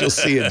least you'll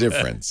see a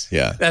difference.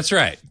 Yeah, that's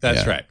right.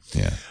 That's right.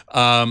 Yeah.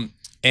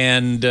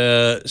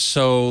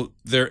 So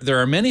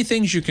there are many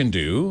things you can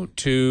do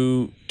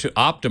to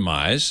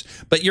optimize,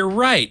 but you're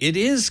right. It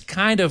is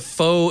kind of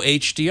faux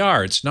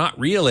HDR. It's not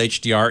real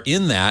HDR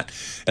in that,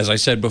 as I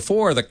said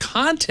before, the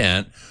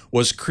content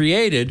was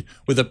created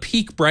with a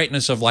peak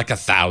brightness of like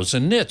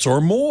 1,000 nits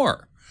or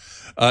more.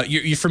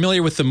 You're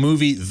familiar with the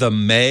movie The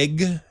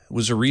Meg? It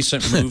was a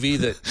recent movie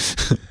that...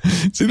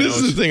 See, this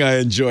is the thing I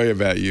enjoy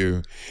about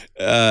you.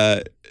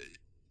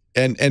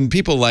 And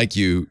people like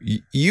you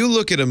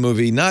look at a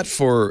movie not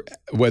for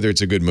whether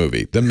it's a good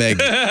movie. The Meg,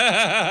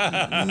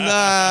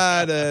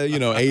 not a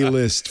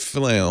A-list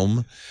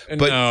film,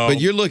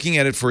 but you're looking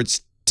at it for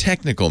its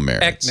technical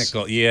merits.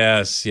 Technical,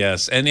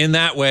 yes. And in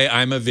that way,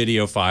 I'm a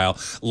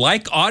videophile,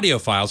 like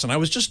audiophiles. And I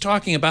was just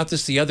talking about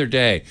this the other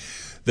day,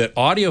 that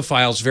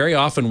audiophiles very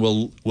often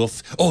will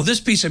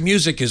this piece of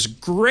music is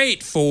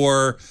great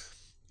for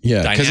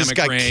Yeah, because dynamic it's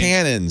got range.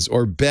 cannons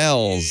or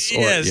bells.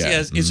 Yes, or, yeah.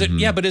 yes. Is it?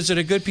 Yeah, but is it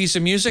a good piece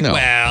of music? No,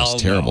 well,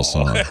 it's a terrible no.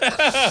 song.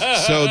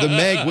 So the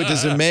Meg,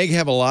 does the Meg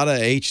have a lot of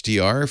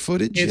HDR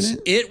footage in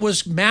it? It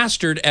was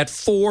mastered at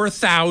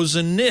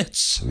 4,000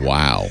 nits.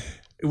 Wow.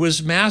 It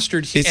was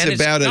mastered. It's and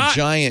about not, a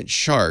giant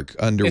shark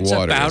underwater. It's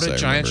about as a I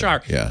giant remember.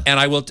 shark. Yeah. And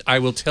I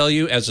will tell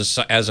you as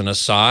an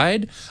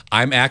aside,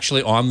 I'm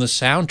actually on the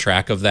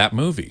soundtrack of that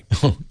movie.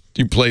 Do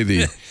you play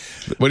the?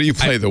 What do you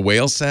play? The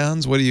whale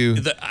sounds? What do you?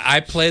 I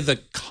play the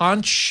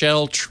conch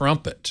shell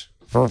trumpet.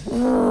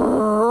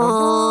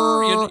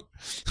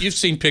 You've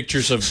seen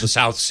pictures of the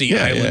South Sea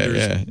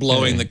Islanders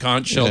blowing the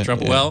conch shell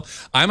trumpet. Well,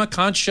 I'm a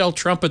conch shell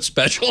trumpet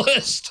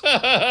specialist.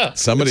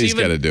 Somebody's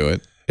got to do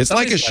it. It's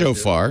like a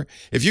shofar.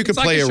 If you can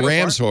play a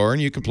ram's horn,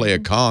 you can play a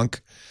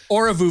conch.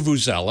 Or a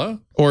vuvuzela.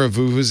 Or a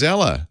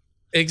vuvuzela.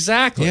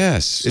 Exactly.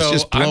 Yes. So it's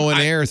just blowing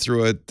air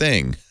through a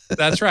thing.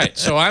 That's right.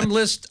 So I'm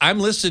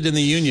listed in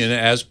the union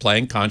as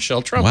playing conch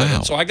shell trumpet. Wow.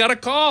 And so I got a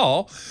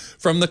call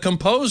from the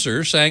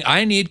composer saying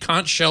I need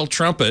conch shell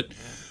trumpet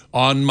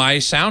on my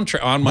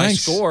soundtrack, on my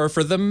score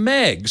for the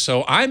Meg.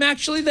 So I'm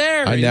actually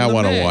there. I now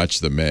want to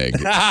watch the Meg.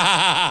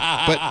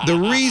 But the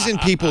reason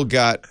people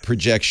got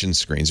projection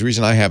screens, the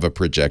reason I have a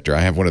projector,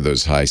 I have one of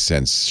those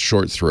high-sense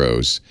short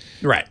throws,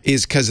 right,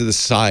 is because of the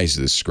size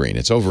of the screen.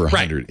 It's over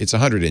 100. Right. It's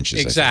 100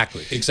 inches.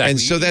 Exactly. Exactly. And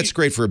so that's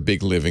great for a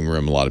big living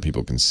room. A lot of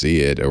people can see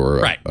it,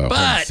 or a home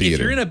but theater.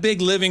 if you're in a big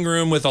living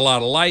room with a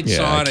lot of lights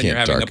on and you're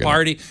having a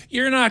party,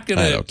 you're not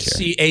going to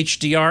see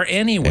HDR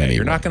anyway.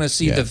 You're not going to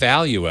see the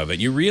value of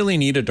it. You really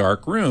need a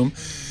dark room.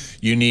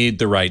 You need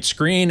the right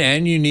screen,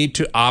 and you need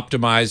to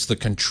optimize the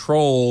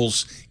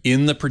controls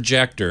in the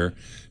projector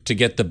to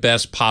get the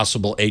best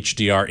possible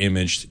HDR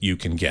image you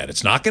can get.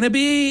 It's not going to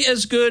be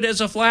as good as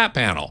a flat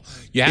panel.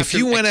 If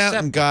you went out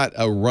and got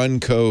a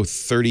Runco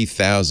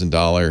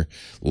 $30,000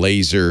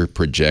 laser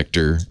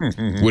projector,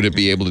 would it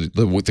be able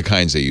to, with the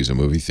kinds they use in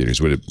movie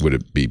theaters, would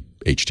it be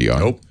HDR?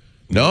 Nope.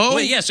 No? Well,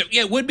 yes,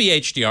 it would be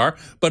HDR,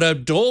 but a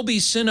Dolby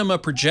Cinema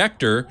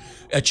projector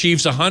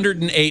achieves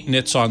 108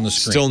 nits on the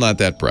screen. Still not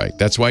that bright.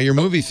 That's why your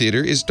movie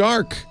theater is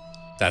dark.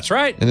 That's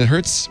right. And it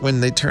hurts when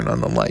they turn on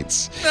the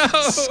lights. No.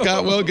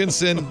 Scott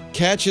Wilkinson,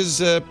 catch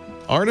his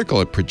article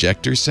at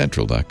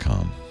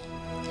projectorcentral.com.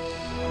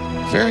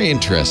 Very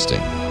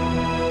interesting.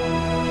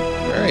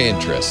 Very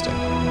interesting.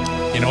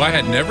 You know, I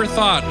had never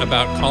thought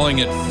about calling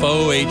it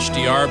faux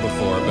HDR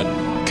before, but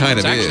kind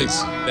of actually, is.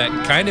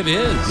 That kind of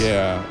is.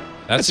 Yeah.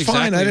 That's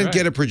exactly fine. I didn't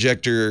get a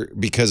projector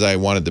because I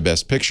wanted the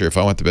best picture. If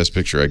I want the best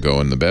picture, I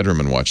go in the bedroom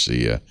and watch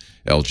the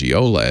LG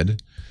OLED.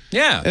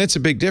 Yeah. And it's a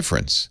big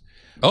difference.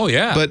 Oh,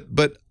 yeah.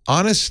 But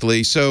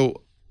honestly,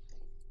 so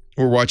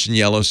we're watching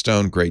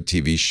Yellowstone, great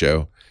TV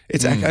show.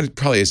 It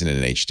probably isn't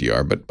in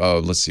HDR, but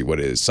let's see what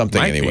it is.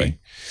 Something anyway.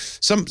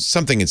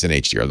 Something it's in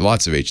HDR.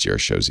 Lots of HDR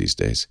shows these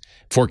days.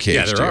 4K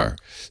HDR. There are.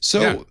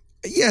 So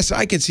yes,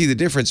 I can see the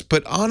difference.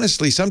 But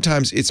honestly,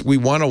 sometimes we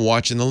want to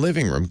watch in the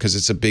living room because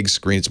it's a big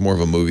screen. It's more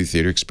of a movie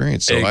theater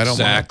experience. So I don't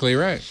mind. Exactly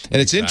right.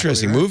 And it's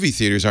interesting. Right. Movie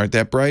theaters aren't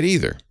that bright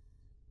either.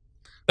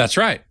 That's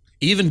right.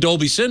 Even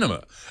Dolby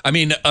Cinema. I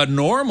mean,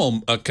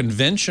 a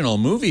conventional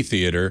movie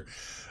theater,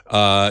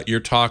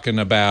 you're talking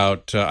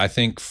about, I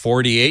think,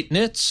 48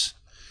 nits.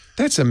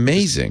 That's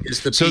amazing.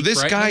 So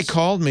this guy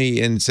called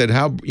me and said,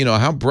 how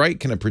bright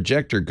can a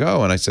projector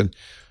go? And I said,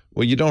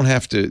 well, you don't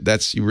have to.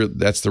 That's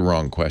the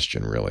wrong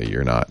question, really.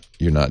 You're not.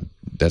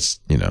 That's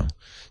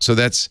So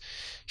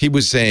he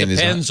was saying it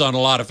depends on a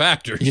lot of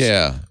factors.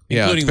 Yeah,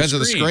 it depends on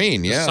the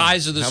screen. Yeah, the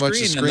size of the screen, how much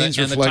the screen's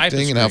and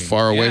reflecting, and how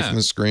far away from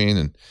the screen,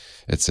 and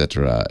et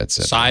cetera, et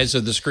cetera. Size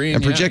of the screen.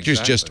 And projectors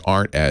just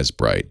aren't as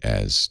bright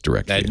as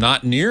direct theater.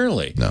 Not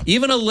nearly. No.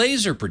 Even a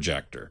laser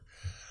projector.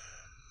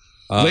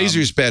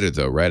 Laser's better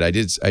though, right? I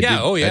did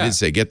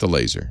say get the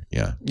laser.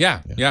 Yeah,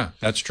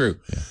 that's true.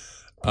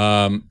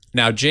 Yeah.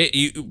 Now,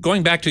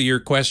 going back to your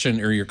question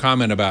or your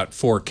comment about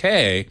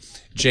 4K,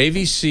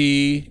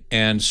 JVC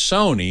and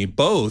Sony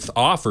both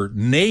offer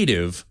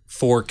native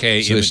 4K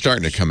images. So they're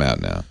starting to come out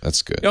now.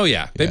 That's good. Oh,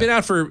 yeah. They've been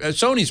out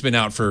Sony's been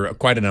out for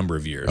quite a number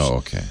of years. Oh,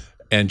 okay.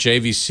 And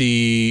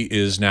JVC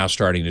is now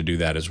starting to do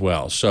that as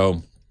well.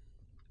 So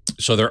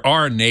there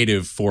are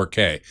native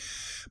 4K.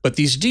 But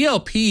these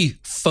DLP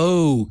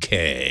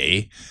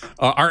 4K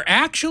are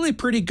actually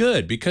pretty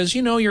good because,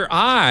 your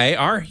eye,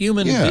 our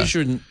human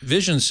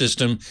vision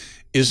system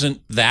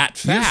isn't that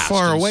fast. You're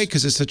far away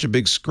because it's such a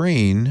big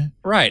screen.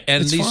 Right.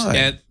 And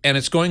fine. And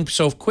it's going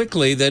so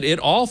quickly that it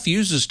all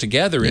fuses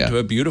together into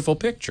a beautiful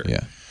picture.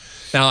 Yeah.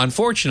 Now,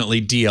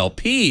 unfortunately,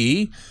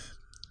 DLP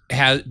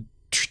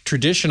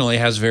traditionally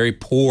has very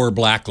poor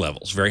black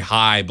levels, very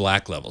high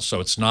black levels. So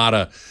it's not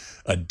a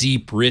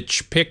deep,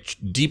 rich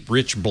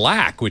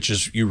black, which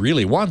is, you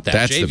really want that.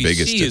 That's JVC the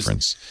biggest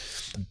difference.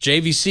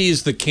 JVC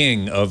is the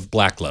king of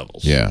black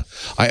levels. Yeah.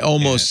 I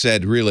almost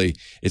said, really,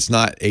 it's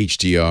not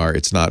HDR,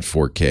 it's not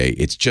 4K.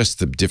 It's just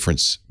the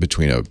difference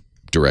between a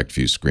direct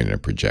view screen and a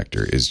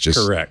projector is just,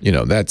 correct.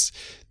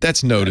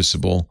 That's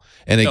noticeable.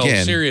 And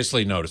again,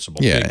 seriously noticeable.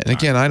 Yeah. And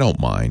again, I don't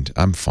mind.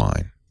 I'm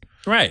fine.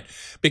 Right.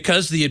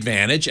 Because the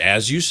advantage,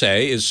 as you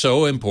say, is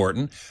so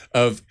important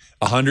of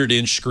a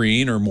 100-inch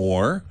screen or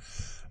more.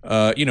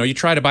 You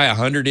try to buy a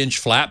 100-inch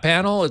flat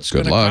panel, it's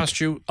going to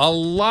cost you a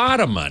lot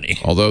of money.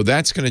 Although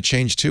that's going to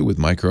change too with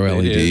micro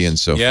LED and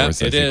so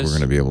forth. I think we're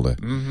going to be able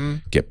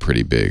to get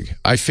pretty big.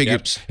 I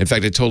figured, in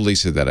fact, I told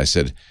Lisa that. I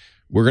said,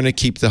 we're going to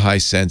keep the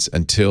Hisense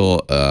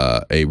until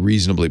a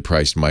reasonably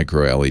priced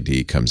micro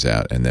LED comes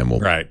out, and then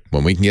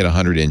when we can get a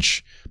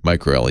 100-inch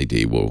micro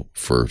LED,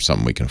 for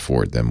something we can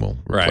afford, then we'll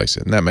replace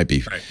it. And that might be,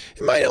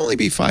 it might only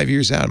be 5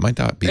 years out. It might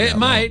not be that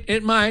long.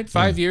 It might,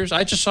 5 years.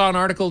 I just saw an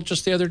article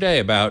just the other day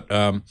about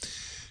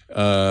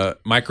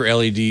micro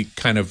LED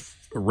kind of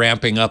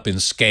ramping up in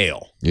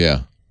scale.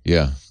 Yeah.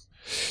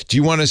 Do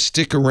you want to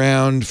stick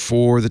around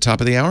for the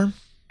top of the hour?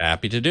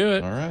 Happy to do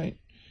it. All right.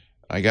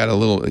 I got a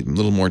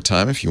little more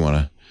time if you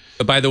want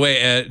to. By the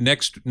way,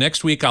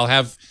 next week I'll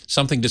have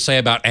something to say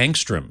about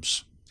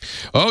Angstroms.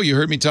 Oh, you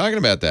heard me talking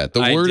about that. The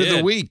word of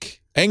the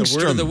week. Angstrom. The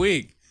word of the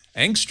week.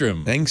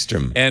 Angstrom.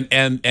 Angstrom.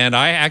 And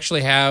I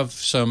actually have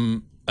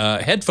some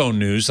headphone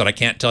news that I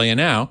can't tell you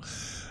now,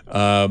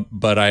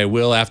 but I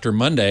will after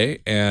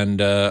Monday.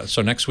 And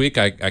so next week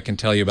I can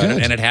tell you about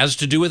it. And it has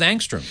to do with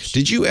Angstroms.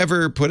 Did you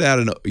ever put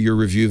out your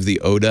review of the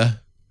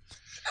Oda?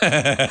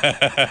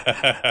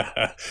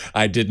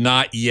 I did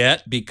not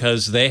yet,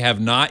 because they have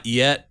not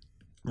yet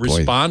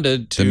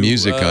responded to the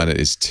music on it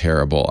is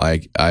terrible.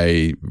 I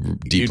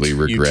deeply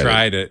regret you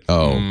tried it.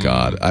 Oh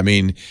God. I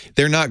mean,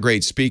 they're not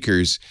great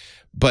speakers,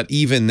 but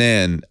even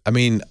then, I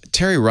mean,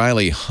 Terry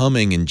Riley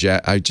humming and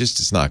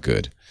it's not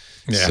good.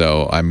 Yeah.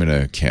 So I'm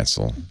going to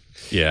cancel.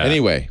 Yeah.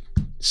 Anyway,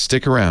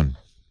 stick around.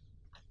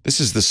 This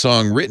is the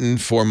song written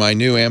for my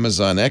new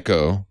Amazon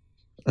Echo.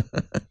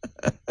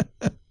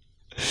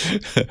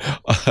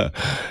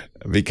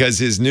 Because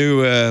his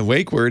new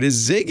wake word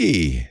is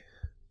Ziggy.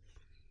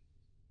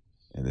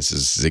 And this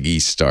is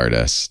Ziggy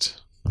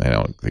Stardust. I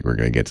don't think we're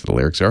going to get to the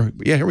lyrics.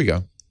 Yeah, here we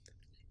go.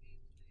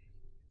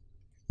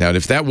 Now,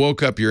 if that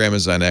woke up your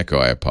Amazon Echo,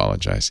 I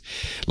apologize.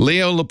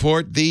 Leo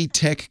Laporte, the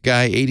tech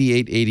guy,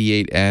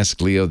 8888, ask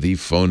Leo the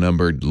phone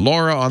number.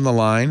 Laura on the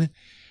line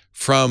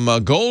from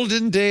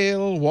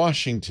Goldendale,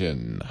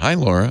 Washington. Hi,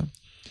 Laura.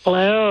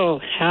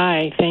 Hello.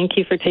 Hi. Thank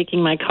you for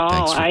taking my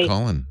call. Thanks for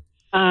calling.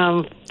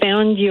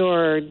 Found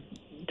your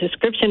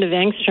description of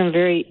Angstrom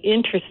very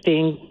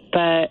interesting,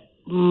 but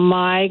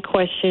my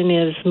question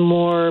is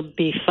more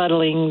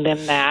befuddling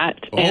than that.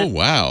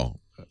 Wow.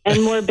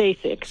 And more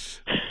basic.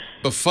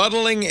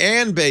 Befuddling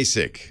and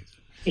basic.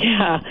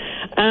 Yeah.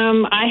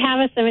 I have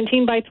a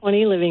 17 by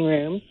 20 living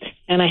room,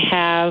 and I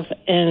have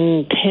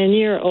a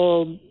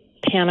 10-year-old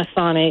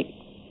Panasonic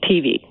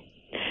TV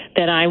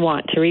that I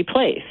want to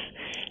replace.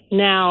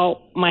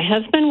 Now, my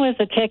husband was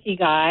a techie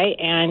guy,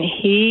 and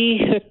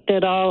he hooked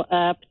it all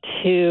up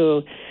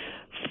to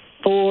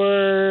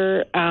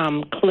 4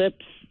 clip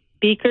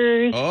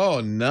speakers. Oh,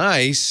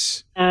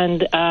 nice.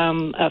 And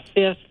a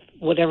 5th,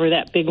 whatever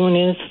that big one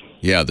is.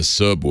 Yeah, the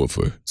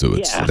subwoofer. So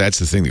that's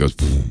the thing that goes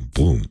boom,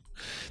 boom,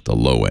 the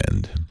low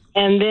end.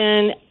 And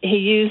then he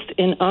used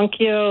an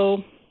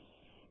Onkyo,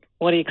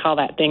 what do you call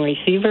that thing,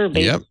 receiver?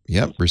 Yep,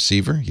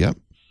 receiver, yep.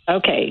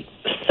 Okay,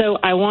 so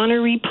I want to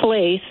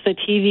replace the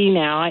TV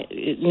now.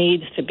 It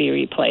needs to be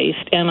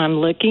replaced. And I'm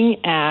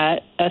looking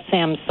at a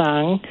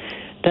Samsung,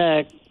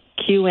 the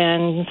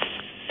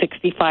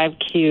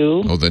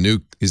QN65Q. Oh,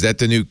 is that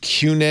the new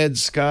QNED,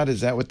 Scott?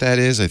 Is that what that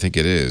is? I think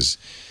it is.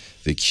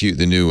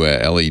 The new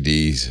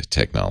LED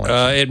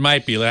technology. It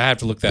might be. I have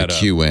to look that up.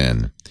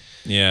 QN.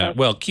 Yeah.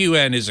 Well,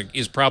 QN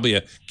is probably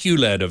a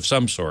QLED of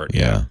some sort.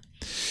 Yeah.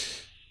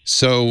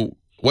 So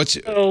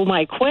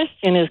my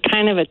question is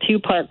kind of a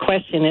 2-part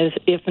question. Is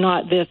if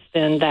not this,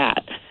 then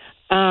that.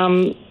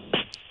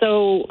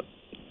 So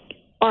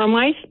are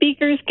my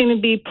speakers going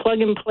to be plug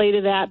and play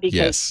to that?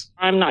 Because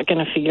I'm not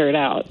going to figure it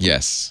out.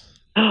 Yes.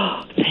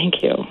 Oh,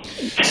 thank you.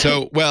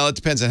 So, well, it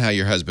depends on how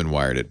your husband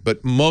wired it,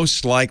 but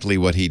most likely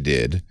what he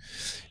did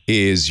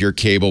is your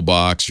cable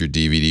box, your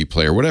DVD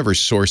player, whatever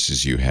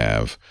sources you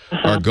have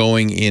are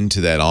going into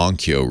that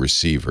Onkyo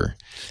receiver.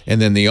 And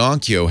then the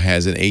Onkyo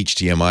has an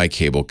HDMI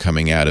cable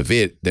coming out of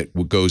it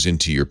that goes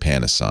into your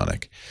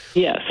Panasonic.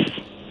 Yes.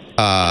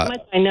 How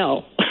much I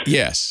know.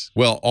 Yes.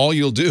 Well, all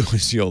you'll do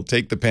is you'll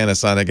take the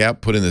Panasonic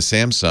out, put in the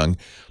Samsung,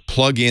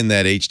 plug in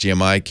that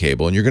HDMI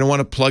cable, and you're going to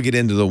want to plug it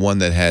into the one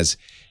that has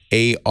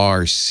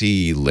ARC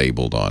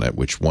labeled on it,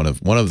 which one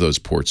of those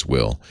ports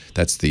will.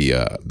 That's the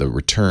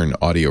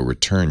audio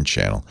return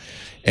channel.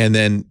 And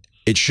then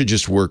it should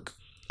just work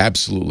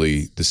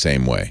absolutely the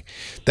same way.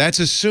 That's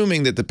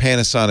assuming that the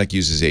Panasonic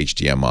uses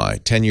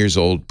HDMI. 10 years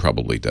old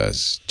probably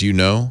does. Do you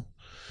know?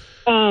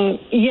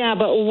 Yeah,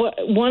 but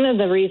one of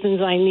the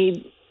reasons I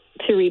need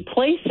to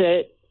replace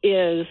it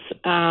is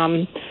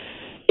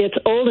it's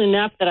old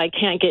enough that I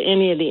can't get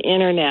any of the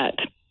internet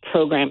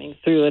programming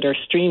through it or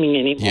streaming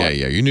anymore.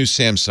 Yeah. Your new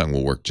Samsung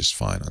will work just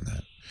fine on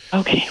that.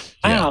 Okay.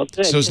 Wow,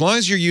 good. So as long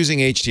as you're using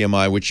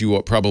HDMI, which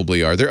you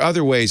probably are, there are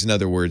other ways, in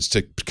other words,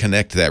 to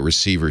connect that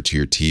receiver to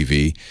your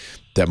TV.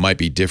 that might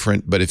be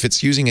different. But if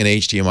it's using an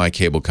HDMI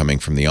cable coming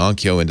from the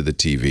Onkyo into the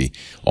TV,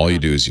 all you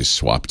do is just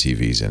swap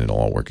TVs and it'll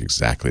all work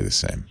exactly the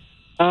same.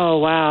 Oh,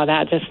 wow.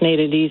 That just made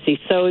it easy.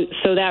 So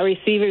that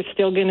receiver's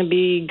still going to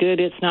be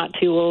good. It's not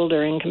too old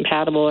or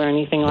incompatible or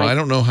anything like that. Well, I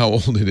don't know how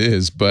old it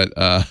is, but...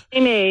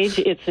 same age.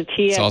 It's a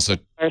TX also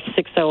or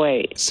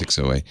 608.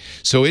 608.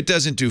 So it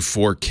doesn't do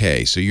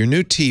 4K. So your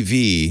new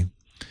TV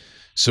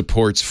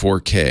supports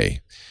 4K,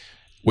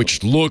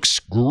 which looks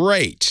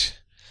great.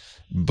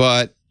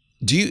 But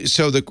do you...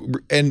 So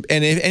and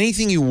if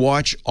anything you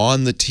watch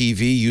on the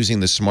TV using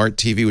the smart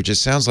TV, which it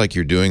sounds like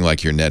you're doing,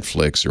 like your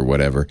Netflix or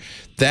whatever,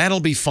 that'll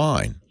be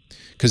fine.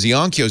 Because the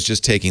Onkyo is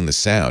just taking the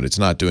sound. It's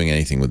not doing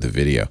anything with the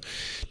video.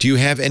 Do you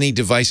have any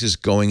devices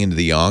going into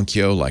the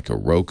Onkyo, like a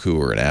Roku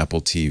or an Apple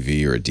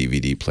TV or a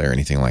DVD player,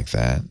 anything like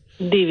that?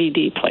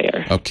 DVD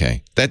player.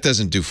 Okay. That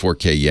doesn't do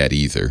 4K yet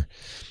either.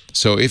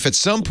 So if at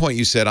some point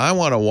you said, I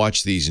want to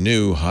watch these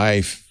new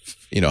high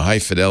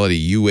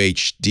fidelity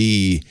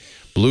UHD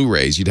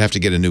Blu-rays, you'd have to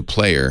get a new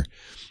player,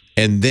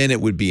 and then it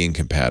would be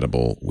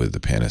incompatible with the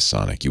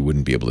Panasonic. You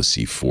wouldn't be able to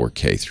see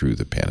 4K through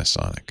the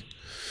Panasonic.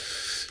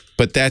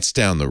 But that's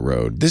down the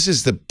road. This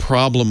is the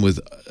problem with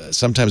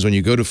sometimes when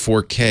you go to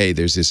 4K,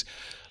 there's this,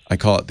 I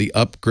call it the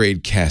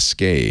upgrade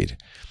cascade.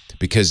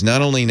 Because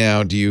not only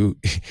now do you,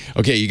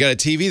 okay, you got a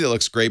TV that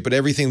looks great, but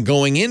everything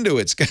going into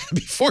it's got to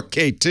be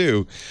 4K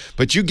too.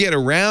 But you get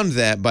around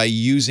that by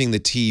using the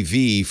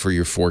TV for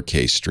your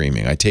 4K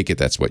streaming. I take it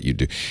that's what you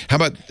do.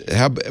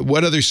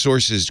 What other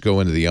sources go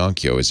into the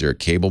Onkyo? Is there a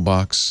cable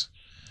box?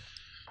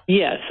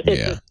 Yes,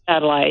 it's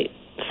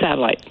a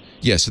satellite.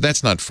 Yeah, so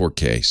that's not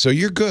 4K. So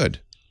you're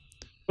good.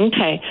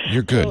 Okay.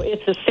 You're good. So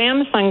it's a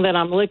Samsung that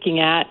I'm looking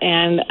at,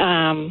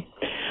 and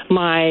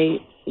my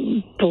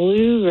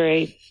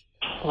Blu-ray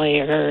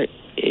player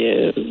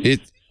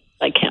is...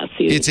 I can't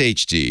see it. It's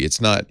HD.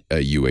 It's not a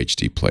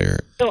UHD player.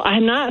 So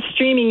I'm not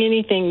streaming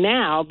anything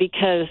now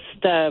because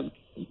the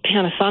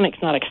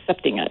Panasonic's not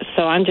accepting it.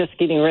 So I'm just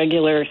getting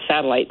regular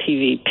satellite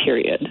TV,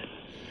 period.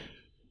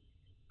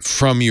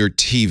 From your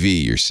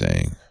TV, you're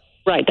saying?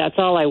 Right. That's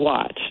all I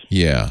watch.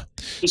 Yeah.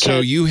 Because so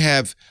you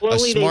have a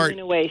smart... They went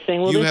away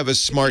saying, well, you have a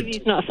smart... Your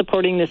TV's not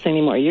supporting this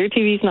anymore. Your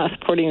TV's not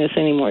supporting this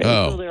anymore.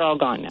 Oh. So they're all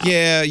gone now.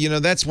 Yeah,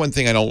 that's one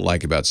thing I don't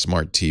like about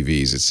smart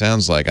TVs. It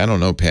sounds like, I don't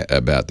know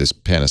about this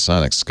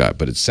Panasonic, Scott,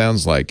 but it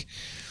sounds like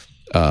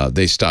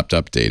they stopped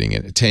updating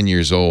it. 10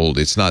 years old,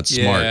 it's not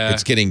smart. Yeah.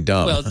 It's getting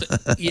dumb. Well,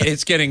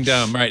 it's getting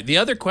dumb, right? The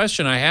other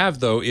question I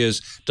have, though,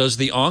 is does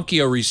the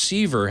Onkyo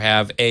receiver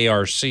have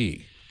ARC?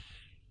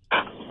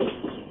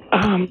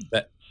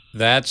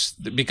 That's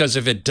because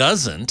if it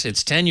doesn't,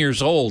 it's 10 years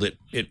old.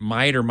 It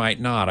might or might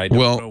not. I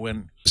don't know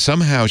when.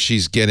 Somehow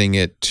she's getting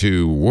it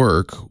to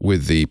work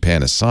with the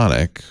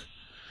Panasonic.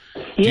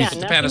 Yeah,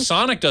 the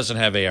Panasonic doesn't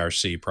have ARC,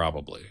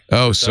 probably.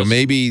 Oh, so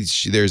maybe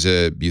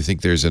you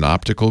think there's an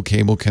optical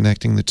cable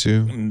connecting the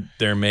two?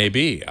 There may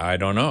be. I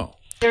don't know.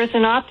 There's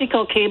an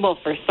optical cable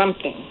for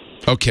something.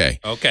 Okay.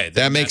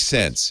 That makes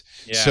sense.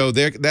 Yeah. So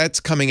that's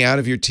coming out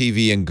of your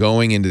TV and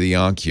going into the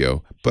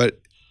Onkyo.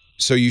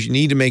 So you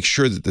need to make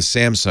sure that the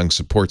Samsung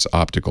supports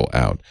optical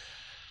out.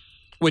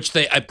 Which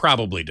it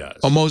probably does.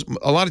 A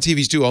lot of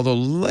TVs do, although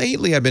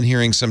lately I've been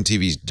hearing some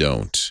TVs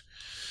don't.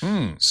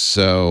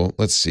 So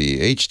let's see.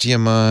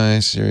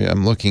 HDMI,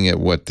 I'm looking at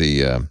what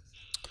the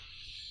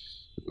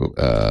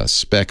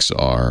specs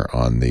are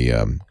on the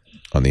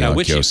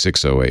Onkyo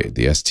 608,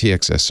 the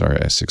STX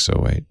SRS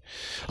 608.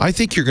 I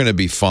think you're going to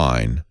be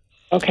fine.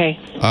 Okay.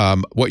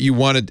 What you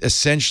want to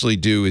essentially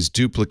do is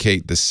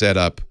duplicate the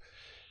setup.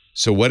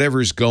 So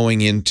whatever's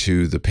going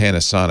into the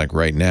Panasonic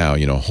right now,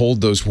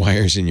 hold those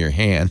wires in your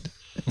hand.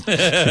 You're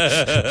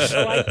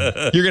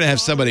going to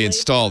have somebody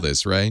install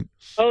this, right?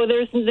 Oh,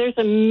 there's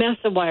a mess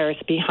of wires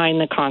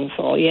behind the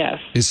console. Yes.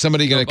 Is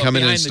somebody going to come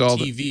in and install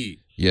the TV?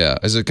 Yeah.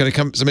 Is it going to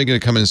come? Somebody going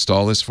to come and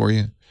install this for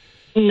you?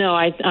 No,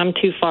 I'm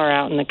too far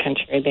out in the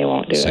country. They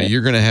won't do it. So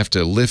you're going to have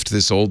to lift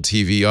this old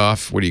TV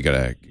off. What are you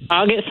going to?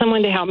 I'll get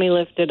someone to help me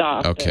lift it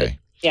off. Okay.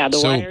 Yeah, the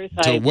wires.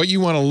 So what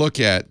you want to look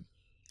at,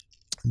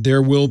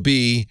 there will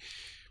be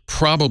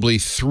probably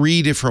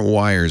 3 different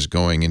wires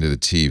going into the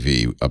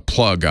TV. A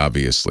plug,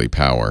 obviously,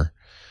 power.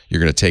 You're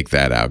going to take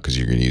that out because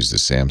you're going to use the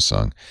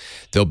Samsung.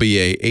 There'll be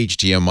a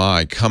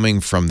HDMI coming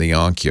from the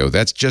Onkyo.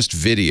 That's just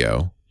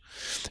video.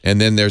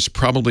 And then there's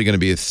probably going to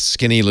be a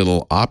skinny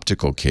little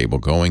optical cable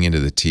going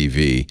into the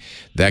TV.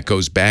 That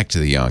goes back to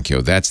the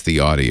Onkyo. That's the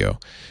audio.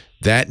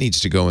 That needs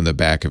to go in the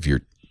back of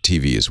your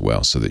TV as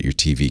well so that your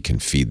TV can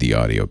feed the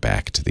audio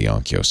back to the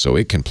Onkyo so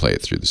it can play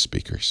it through the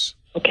speakers.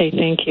 Okay,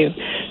 thank you.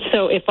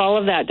 So if all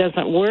of that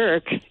doesn't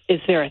work, is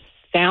there a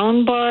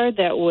sound bar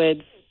that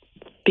would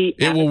be...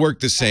 It will work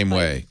the same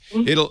way.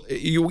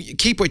 You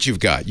keep what you've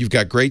got. You've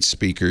got great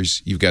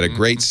speakers. You've got a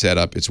great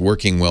setup. It's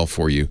working well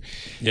for you.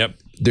 Yep.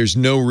 There's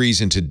no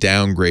reason to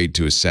downgrade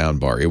to a sound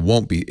bar. It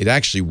won't be. It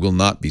actually will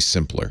not be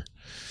simpler.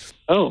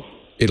 Oh.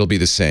 It'll be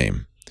the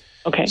same.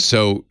 Okay.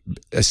 So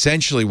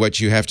essentially what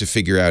you have to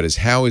figure out is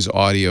how is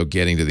audio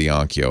getting to the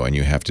Onkyo, and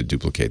you have to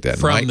duplicate that.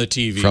 From the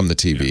TV. From the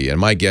TV. Yeah.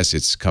 And my guess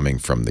it's coming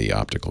from the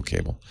optical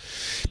cable.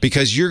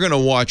 Because you're going to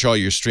watch all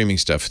your streaming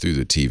stuff through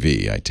the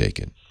TV, I take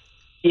it.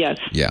 Yes.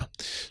 Yeah.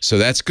 So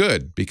that's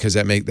good because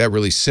that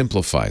really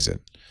simplifies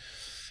it.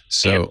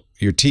 So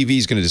your TV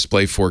is going to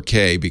display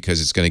 4K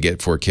because it's going to get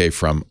 4K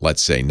from,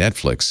 let's say,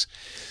 Netflix.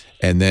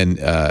 And then,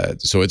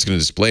 so it's going to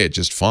display it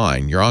just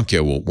fine. Your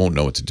Onkyo won't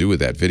know what to do with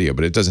that video,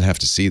 but it doesn't have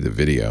to see the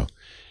video.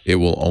 It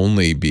will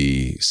only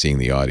be seeing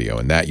the audio,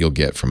 and that you'll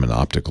get from an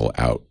optical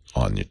out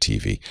on your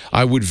TV.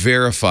 I would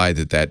verify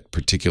that that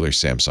particular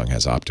Samsung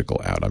has optical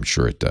out. I'm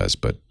sure it does,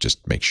 but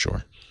just make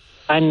sure.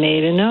 I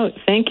made a note.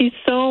 Thank you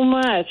so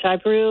much.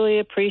 I really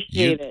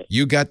appreciate it.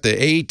 You got the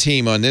A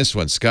team on this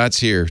one.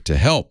 Scott's here to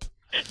help.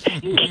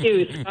 Thank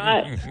you,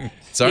 Scott.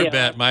 It's our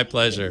bet. My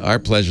pleasure. Our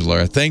pleasure,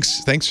 Laura.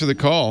 Thanks for the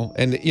call.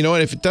 And you know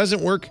what? If it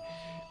doesn't work,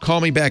 call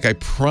me back. I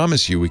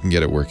promise you we can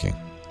get it working.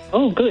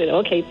 Oh, good.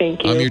 Okay,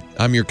 thank you.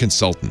 I'm your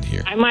consultant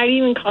here. I might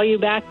even call you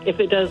back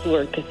if it does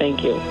work to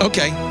thank you.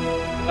 Okay.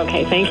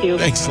 Okay, thank you.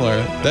 Thanks,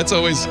 Laura.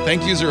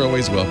 Thank yous are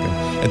always welcome.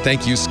 And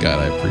thank you, Scott.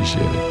 I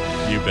appreciate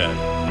it. You bet.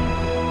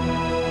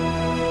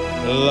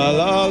 La,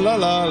 la, la,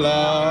 la,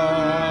 la.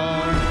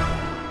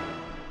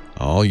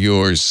 All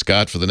yours,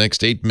 Scott, for the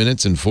next 8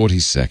 minutes and 40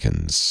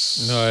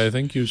 seconds. No, I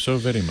thank you so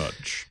very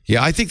much.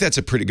 Yeah, I think that's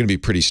going to be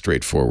pretty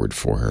straightforward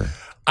for her.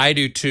 I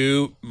do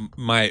too.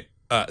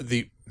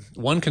 The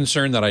one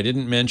concern that I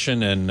didn't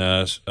mention, and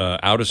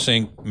Out of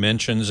Sync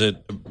mentions it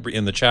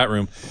in the chat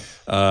room,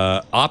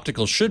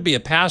 optical should be a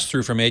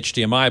pass-through from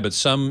HDMI, but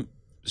some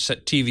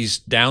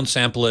TVs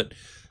downsample it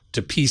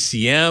to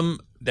PCM.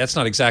 That's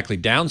not exactly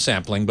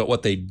downsampling, but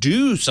what they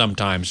do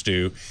sometimes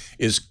do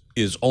is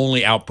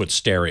only output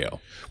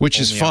stereo. Which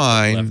is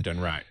fine. Left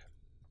and right.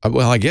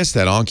 Well, I guess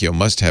that Onkyo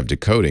must have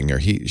decoding, or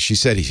she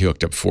said he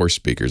hooked up 4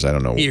 speakers. I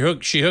don't know. He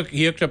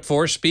hooked up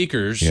 4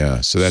 speakers.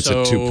 Yeah, so that's a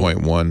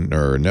 2.1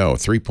 or no,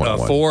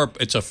 3.1.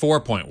 It's a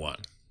 4.1.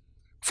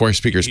 4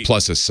 speakers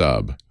plus a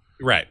sub.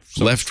 Right.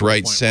 So left,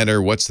 right,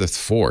 center. What's the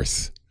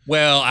 4th?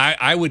 Well,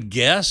 I would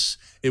guess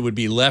it would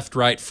be left,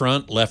 right,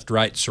 front, left,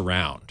 right,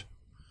 surround.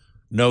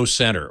 No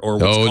center, or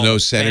what's called no a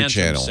center phantom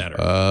channel. Center.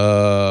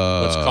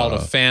 What's called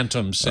a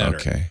phantom center.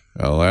 Okay.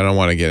 Well, I don't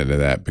want to get into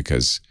that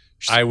because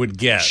I would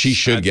guess she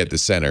should get the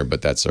center,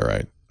 but that's all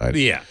right.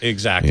 Yeah,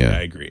 exactly. Yeah.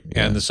 I agree.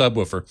 Yeah. And the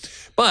subwoofer.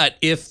 But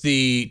if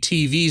the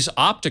TV's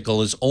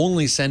optical is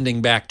only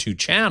sending back to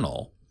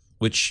channel,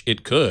 which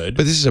it could.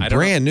 But this is a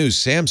brand new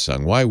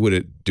Samsung. Why would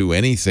it do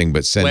anything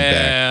but send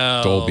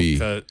back Dolby?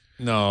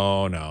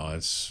 No.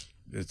 It's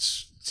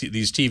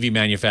these TV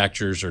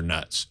manufacturers are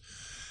nuts.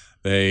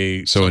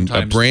 A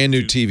brand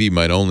new TV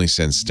might only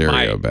send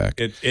stereo back.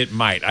 It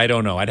might. I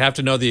don't know. I'd have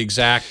to know the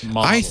exact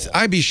model.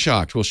 I'd be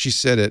shocked. Well, she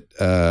said it.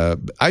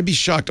 I'd be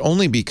shocked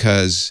only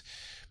because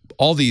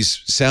all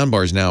these sound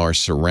bars now are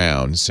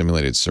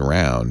simulated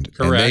surround. Correct.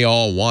 And they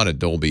all want a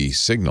Dolby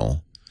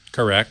signal.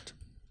 Correct.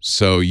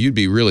 So you'd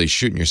be really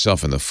shooting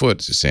yourself in the foot,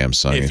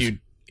 Samsung,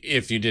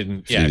 if you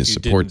didn't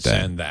support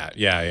send that.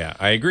 Yeah.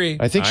 I agree.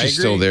 I think she's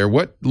still there.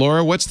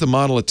 Laura, what's the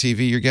model of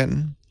TV you're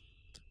getting?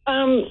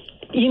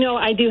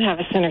 I do have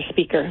a center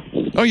speaker.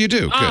 Oh, you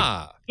do?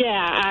 Good.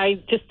 Yeah,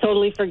 I just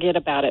totally forget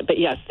about it. But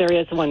yes, there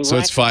is one. So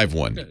it's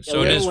 5.1.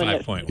 So it is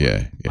 5.1.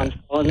 Yeah. And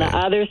the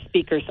other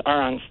speakers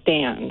are on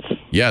stands.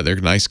 Yeah, they're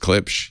nice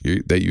clips.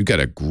 You got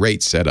a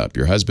great setup.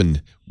 Your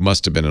husband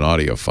must have been an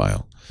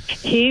audiophile.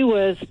 He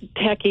was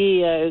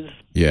techie as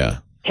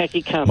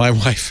techie comes. My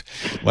wife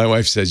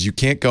says you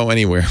can't go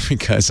anywhere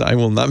because I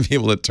will not be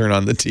able to turn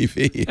on the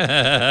TV.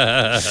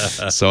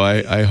 So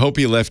I hope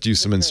he left you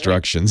some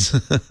instructions.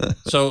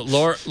 So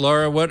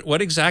Laura,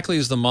 what exactly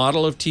is the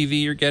model of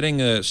TV you're getting?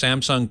 A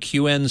Samsung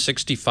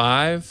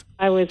QN65?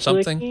 I was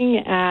looking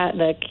at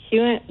the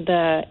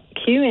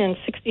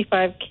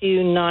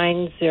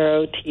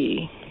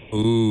QN65Q90T.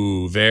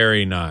 Ooh,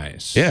 very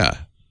nice. Yeah,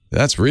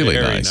 that's really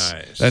very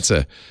nice. That's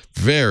a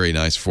very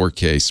nice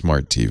 4K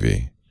smart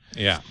TV.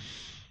 Yeah.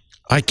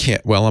 I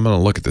can't. Well, I'm going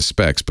to look at the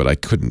specs, but I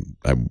couldn't.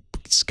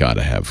 It's got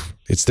to have.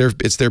 It's their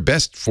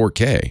best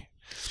 4K.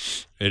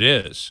 It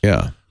is.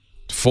 Yeah,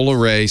 full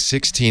array,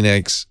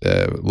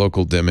 16x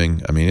local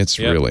dimming. I mean, it's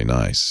really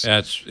nice.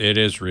 It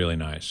is really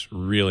nice.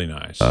 Really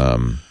nice.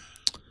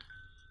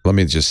 Let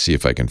me just see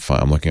if I can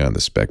find. I'm looking on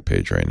the spec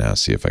page right now.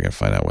 See if I can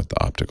find out what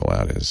the optical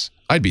out is.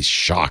 I'd be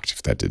shocked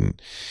if that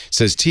didn't. It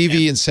says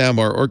TV and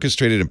soundbar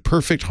orchestrated in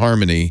perfect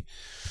harmony.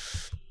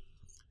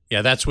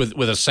 Yeah, that's with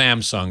a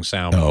Samsung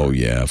soundbar. Oh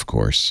yeah, of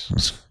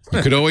course.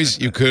 You could always,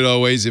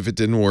 if it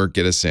didn't work,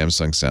 get a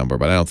Samsung soundbar.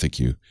 But I don't think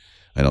you're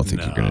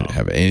going to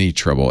have any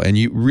trouble. And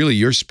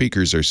your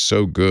speakers are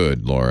so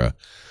good, Laura,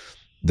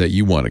 that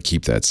you want to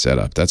keep that set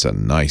up. That's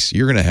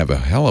you're going to have a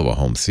hell of a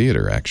home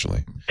theater,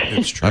 actually.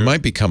 It's true. I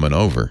might be coming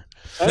over.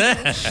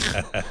 I'm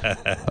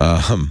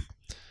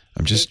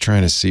just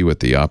trying to see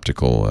what the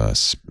optical.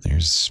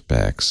 Here's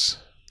specs.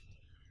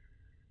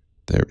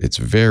 There, it's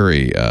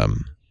very.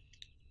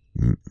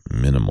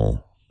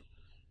 Minimal,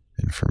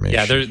 information.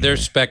 Yeah, their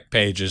spec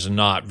page is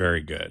not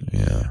very good.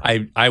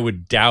 Yeah. I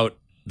would doubt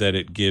that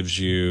it gives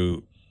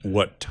you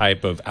what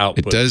type of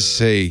output. It does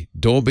say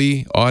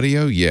Dolby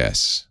audio,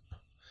 yes.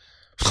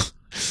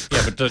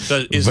 Yeah, but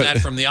is that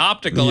from the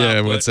optical output?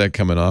 Yeah, what's that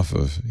coming off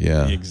of?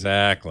 Yeah.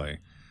 Exactly.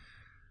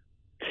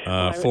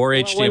 4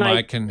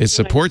 HDMI It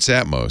supports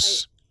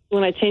Atmos.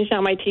 When I changed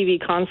out my TV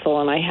console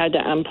and I had to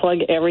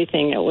unplug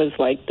everything, it was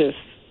like this.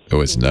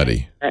 Oh, it's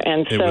nutty.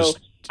 And so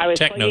I was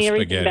plugging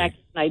everything back.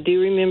 I do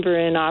remember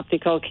an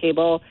optical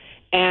cable.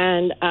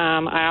 And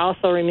I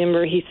also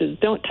remember he says,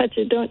 don't touch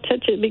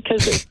it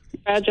because it's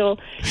fragile.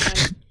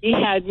 And he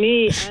had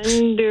me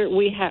under,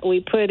 we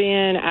put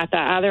in at the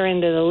other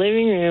end of the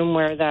living room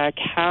where the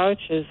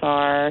couches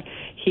are,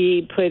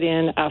 he put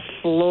in a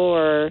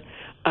floor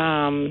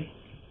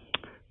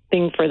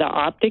thing for the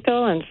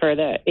optical and for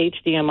the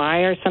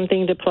HDMI or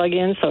something to plug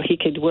in so he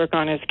could work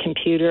on his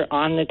computer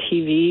on the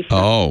TV.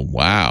 Oh,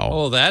 wow.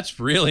 Oh, that's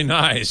really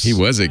nice. He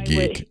was a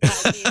geek.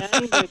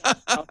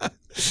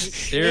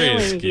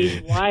 Serious geek.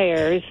 These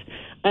wires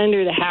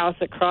under the house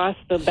across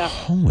the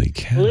Holy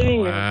cow.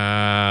 living room.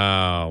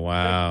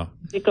 Wow.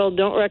 Optical,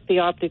 don't wreck the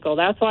optical.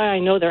 That's why I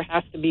know there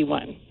has to be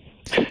one.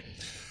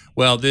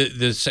 Well, the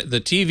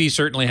TV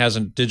certainly has a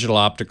digital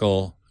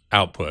optical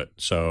output,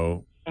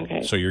 so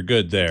so you're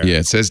good there. Yeah,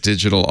 it says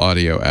digital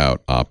audio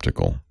out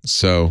optical.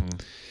 So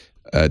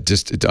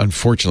it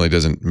unfortunately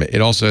doesn't.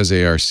 It also has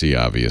ARC,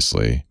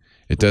 obviously.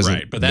 It doesn't.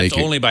 Right, but that's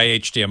only by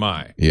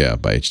HDMI. Yeah,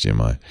 by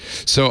HDMI.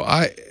 So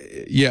I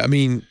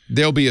mean,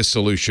 there'll be a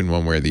solution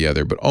one way or the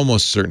other, but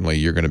almost certainly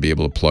you're going to be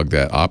able to plug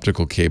that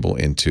optical cable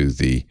into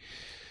the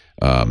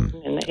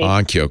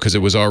Onkyo because it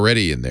was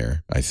already in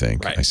there. I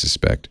think. Right. I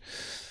suspect.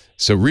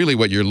 So really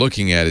what you're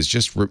looking at is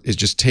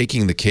just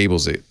taking the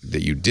cables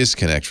that you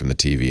disconnect from the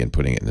TV and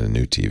putting it in the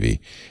new TV.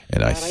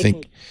 And I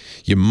think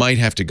you might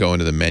have to go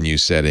into the menu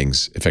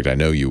settings. In fact, I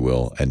know you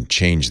will, and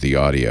change the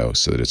audio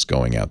so that it's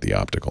going out the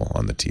optical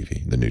on the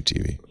TV, the new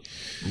TV.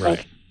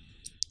 Right.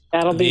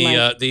 That'll be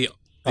the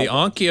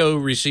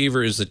Onkyo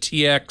receiver is the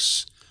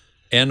TX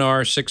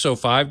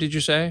NR605, did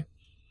you say?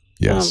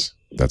 Yes,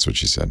 that's what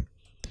she said.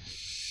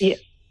 Yeah.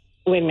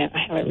 Wait a minute. I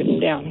have it written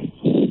down.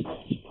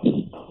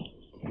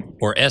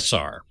 Or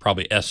SR,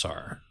 probably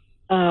SR.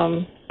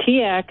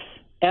 TX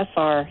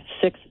SR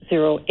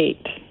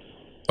 608.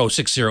 Oh,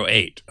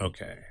 608.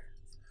 Okay.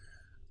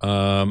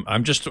 I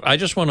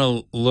just want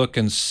to look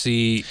and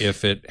see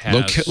if it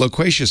has.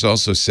 Loquacious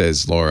also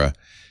says, Laura,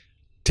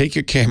 take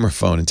your camera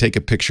phone and take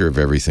a picture of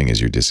everything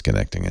as you're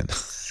disconnecting it.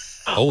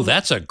 Oh,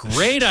 that's a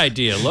great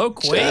idea.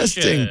 Loquacious.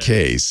 Just in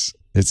case.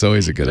 It's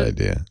always a good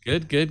idea.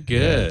 Good.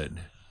 Yeah.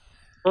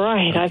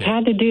 Right. Okay. I've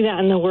had to do that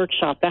in the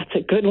workshop. That's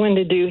a good one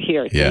to do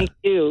here. Yeah. Thank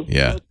you.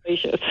 Yeah.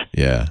 Loquacious.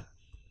 Yeah.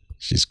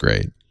 She's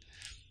great.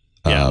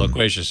 Yeah,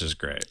 Loquacious is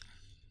great.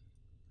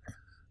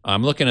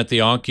 I'm looking at the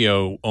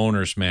Onkyo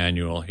owner's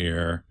manual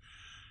here,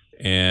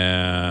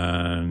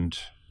 and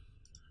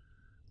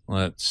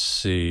let's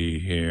see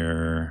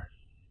here.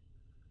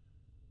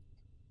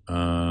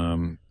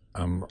 I'm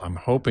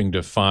hoping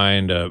to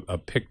find a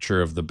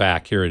picture of the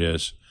back. Here it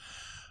is.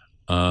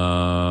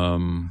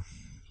 I'm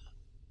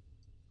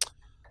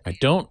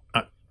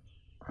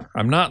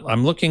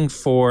looking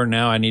for,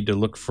 now I need to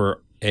look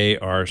for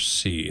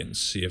ARC and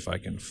see if I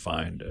can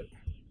find it.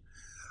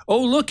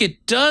 Oh, look,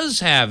 it does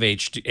have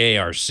ARC.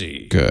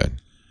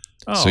 Good.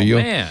 Oh,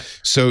 man.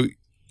 So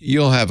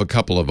you'll have a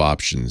couple of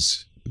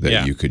options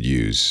that you could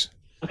use.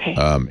 Okay.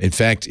 In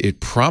fact, it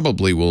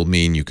probably will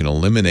mean you can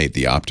eliminate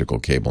the optical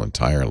cable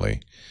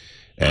entirely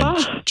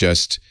and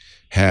just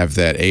have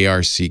that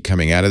ARC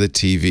coming out of the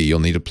TV. You'll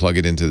need to plug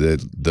it into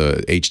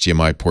the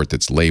HDMI port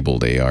that's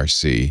labeled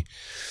ARC,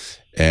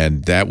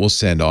 and that will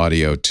send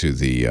audio to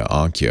the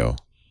Onkyo.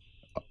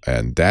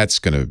 And that's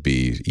going to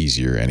be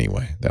easier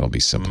anyway. That'll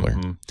be simpler.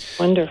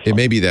 Wonderful. It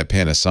may be that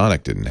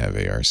Panasonic didn't have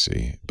ARC,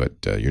 but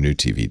your new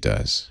TV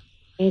does.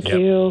 Thank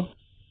you.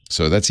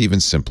 So that's even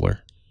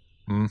simpler.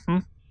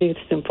 It's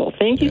simple.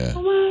 Thank you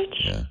so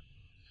much. Yeah.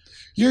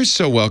 You're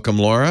so welcome,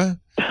 Laura.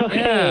 Okay.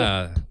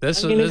 Yeah,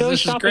 this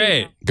is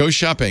great. Go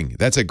shopping.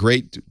 That's a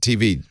great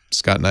TV.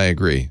 Scott and I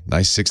agree.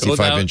 Nice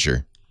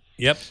 65-incher.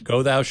 Yep,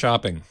 go thou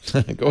shopping.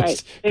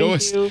 Goest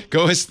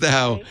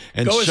thou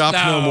and Goest shop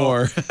thou. no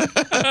more.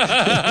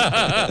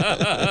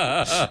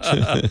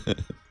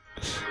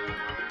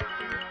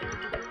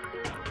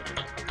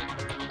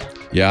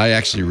 Yeah, I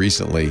actually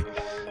recently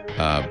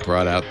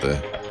brought out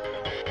the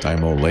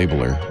Dymo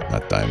labeler.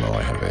 Not Dymo,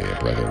 I have a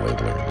Brother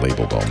labeler.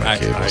 Labeled all my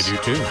cables. I do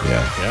too.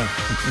 Yeah.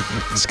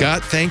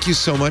 Scott, thank you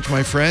so much,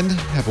 my friend.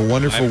 Have a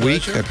wonderful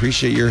week. I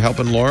appreciate your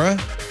helping Laura.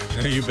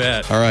 You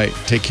bet. All right,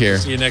 take care.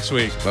 See you next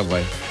week.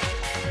 Bye-bye.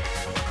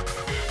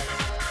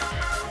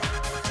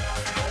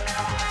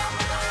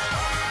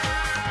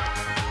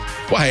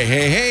 Why,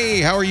 hey,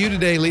 how are you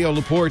today, Leo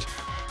Laporte,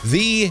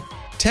 the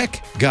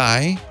tech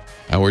guy?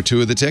 Hour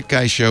 2 of the Tech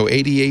Guy Show,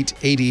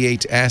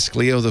 8888 Ask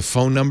Leo, the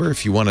phone number.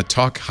 If you want to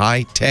talk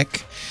high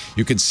tech,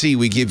 you can see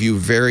we give you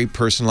very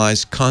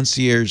personalized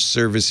concierge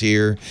service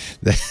here.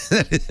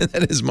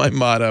 That is my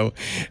motto.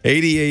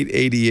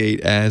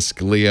 8888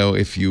 Ask Leo.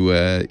 If you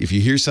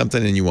hear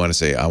something and you want to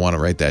say, I want to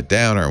write that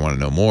down or I want to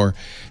know more,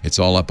 it's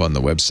all up on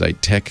the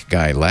website,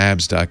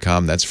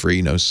 techguylabs.com. That's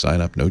free, no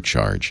sign up, no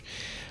charge.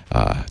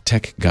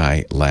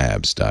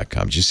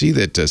 Techguylabs.com. Did you see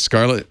that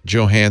Scarlett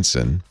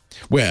Johansson,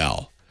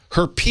 well,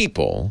 her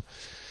people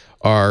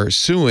are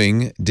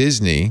suing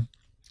Disney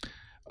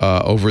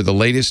over the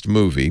latest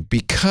movie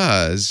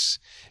because,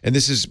 and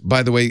this is,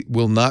 by the way,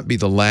 will not be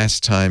the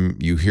last time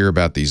you hear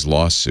about these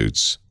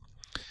lawsuits.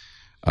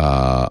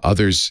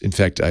 Others, in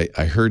fact,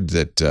 I heard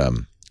that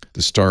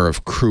the star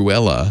of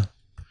Cruella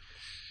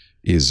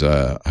is,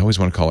 I always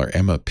want to call her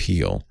Emma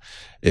Peel,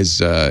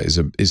 is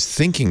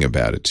thinking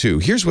about it too.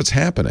 Here's what's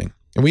happening,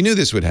 and we knew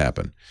this would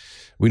happen.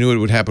 We knew it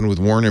would happen with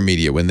Warner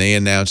Media when they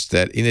announced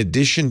that in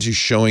addition to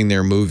showing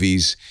their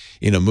movies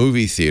in a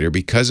movie theater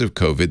because of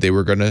COVID, they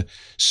were going to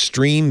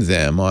stream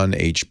them on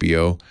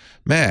HBO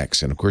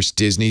Max. And of course,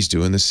 Disney's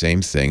doing the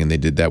same thing, and they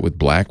did that with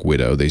Black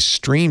Widow. They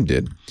streamed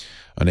it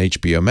on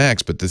HBO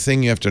Max. But the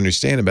thing you have to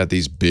understand about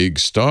these big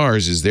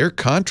stars is their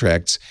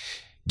contracts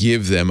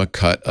give them a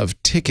cut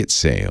of ticket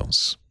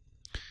sales.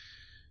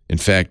 In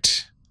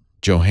fact,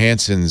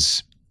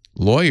 Johansson's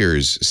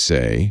lawyers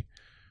say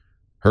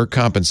her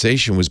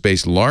compensation was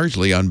based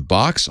largely on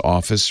box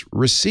office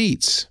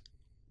receipts.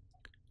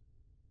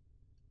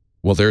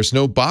 Well, there's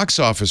no box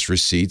office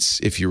receipts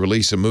if you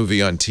release a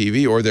movie on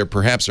TV, or there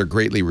perhaps are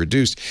greatly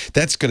reduced.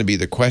 That's going to be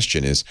the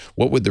question, is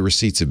what would the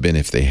receipts have been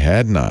if they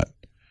had not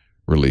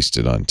released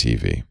it on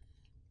TV?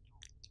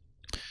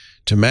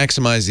 To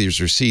maximize these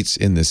receipts,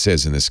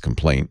 says in this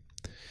complaint,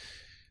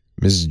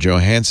 Ms.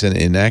 Johansson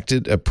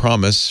extracted a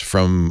promise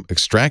from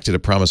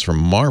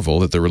Marvel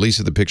that the release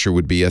of the picture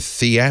would be a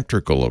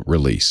theatrical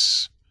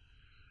release.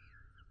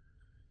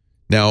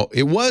 Now,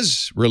 it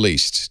was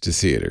released to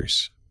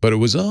theaters, but it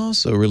was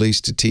also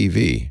released to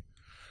TV.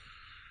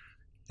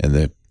 And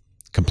the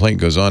complaint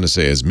goes on to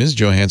say, as Ms.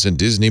 Johansson,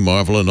 Disney,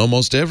 Marvel, and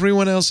almost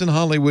everyone else in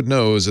Hollywood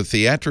knows, a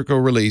theatrical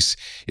release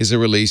is a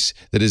release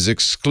that is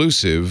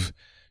exclusive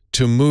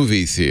to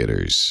movie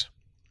theaters.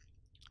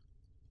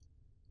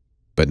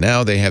 But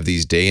now they have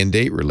these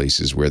day-and-date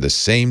releases where the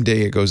same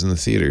day it goes in the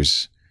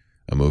theaters,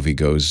 a movie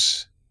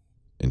goes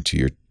into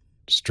your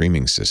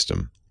streaming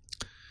system.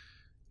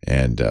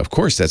 And, of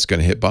course, that's going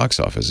to hit box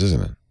office,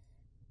 isn't it?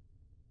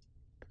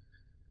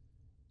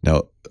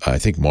 Now, I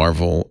think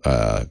Marvel,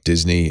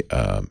 Disney,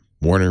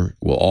 Warner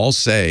will all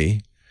say,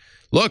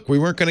 look, we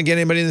weren't going to get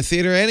anybody in the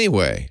theater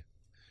anyway.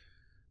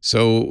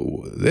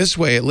 So this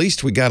way, at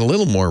least we got a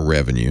little more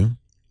revenue.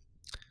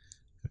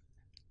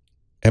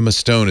 Emma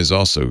Stone is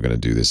also going to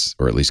do this,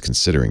 or at least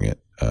considering it,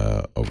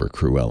 over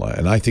Cruella.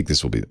 And I think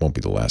this won't be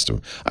the last of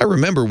them. I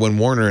remember when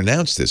Warner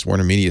announced this,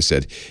 Warner Media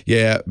said,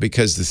 yeah,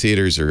 because the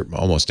theaters are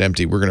almost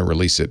empty, we're going to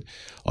release it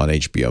on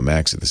HBO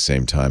Max at the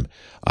same time.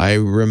 I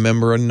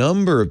remember a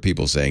number of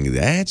people saying,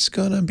 that's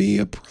going to be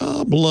a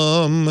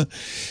problem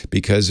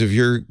because of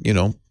your,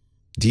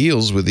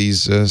 deals with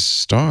these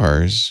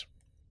stars.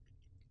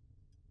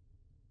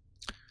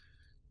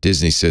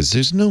 Disney says,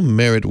 there's no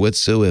merit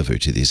whatsoever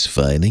to this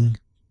filing.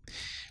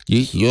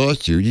 This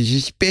lawsuit is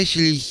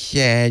especially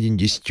sad and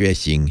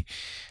distressing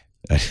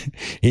in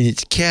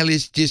its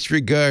callous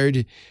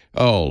disregard.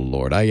 Oh,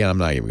 Lord, I'm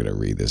not even going to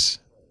read this.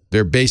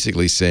 They're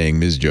basically saying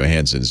Ms.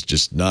 Johansson's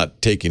just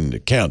not taking into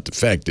account the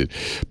fact that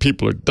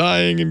people are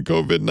dying in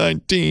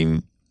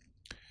COVID-19.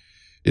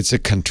 It's a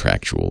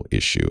contractual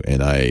issue,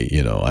 and I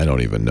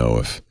don't even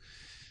know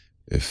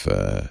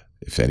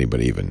if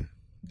anybody even.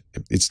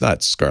 It's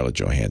not Scarlett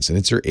Johansson.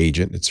 It's her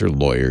agent. It's her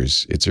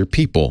lawyers. It's her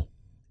people.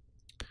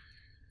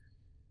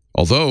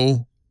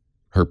 Although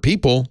her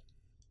people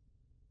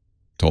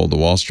told the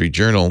Wall Street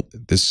Journal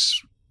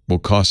this will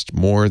cost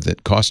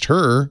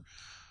her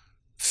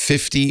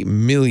 $50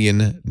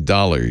 million.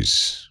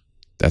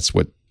 That's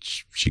what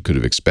she could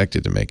have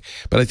expected to make.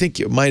 But I think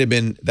it might have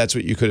been that's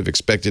what you could have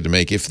expected to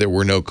make if there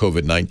were no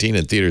COVID-19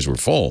 and theaters were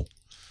full.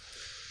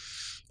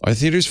 Are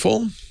theaters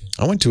full?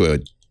 I went to a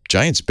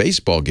Giants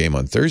baseball game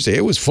on Thursday.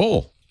 It was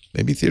full.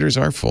 Maybe theaters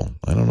are full.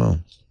 I don't know.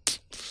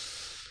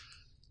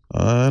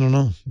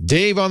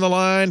 Dave on the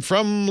line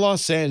from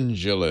Los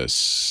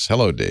Angeles.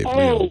 Hello, Dave.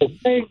 Oh,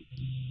 hey,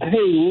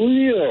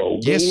 Leo.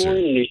 Yes, Good sir.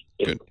 morning.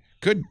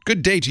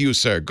 Good day to you,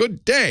 sir.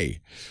 Good day.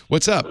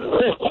 What's up?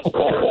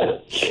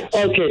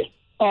 Okay.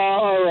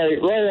 All right.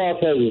 Right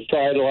off as a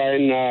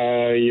sideline,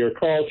 your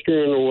call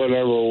screen or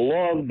whatever.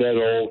 Love that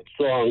old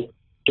song.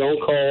 Don't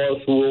call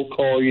us, we'll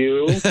call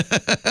you.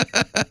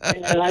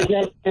 and I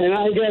got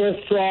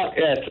a song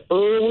that's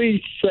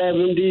early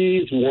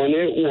 70s, One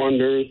Hit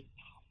Wonders.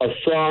 A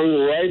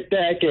song right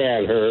back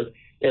at her.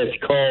 It's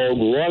called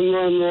Run,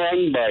 Run,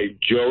 Run by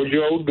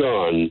JoJo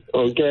Gunn.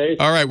 Okay?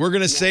 All right, we're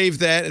going to save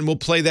that, and we'll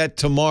play that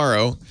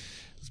tomorrow.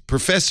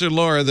 Professor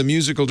Laura, the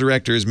musical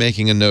director, is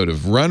making a note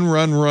of Run,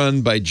 Run,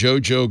 Run by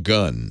JoJo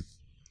Gunn.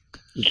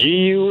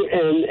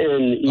 Gunn.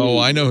 in. Oh,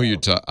 I know who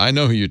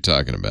you're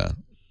talking about.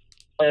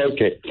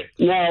 Okay.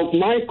 Now,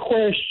 my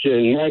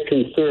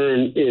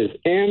concern is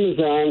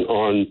Amazon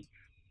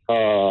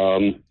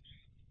on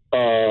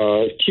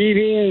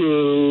TV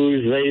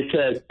news. They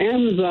said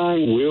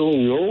Amazon will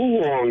no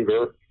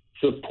longer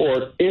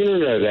support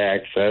internet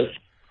access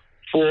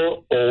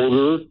for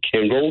older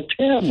Kindle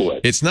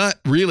tablets. It's not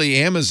really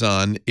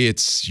Amazon,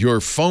 it's your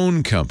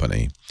phone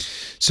company.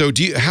 So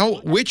do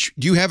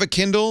you have a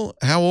Kindle?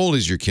 How old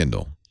is your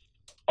Kindle?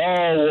 Oh,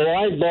 well,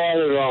 I bought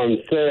it on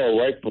sale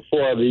right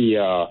before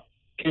the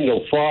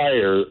Kindle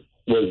Fire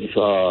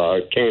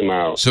came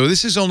out. So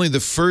this is only the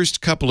first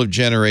couple of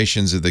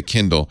generations of the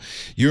Kindle.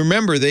 You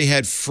remember they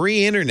had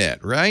free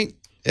internet, right?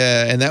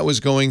 And that was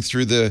going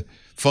through the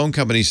phone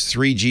company's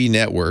 3G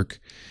network.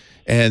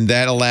 And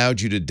that allowed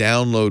you to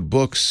download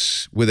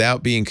books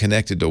without being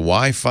connected to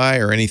Wi-Fi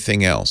or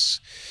anything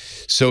else.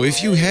 So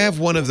if you have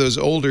one of those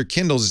older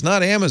Kindles, it's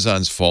not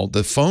Amazon's fault.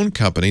 The phone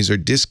companies are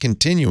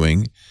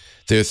discontinuing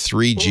their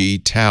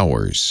 3G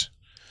towers.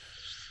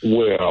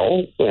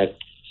 Well, that's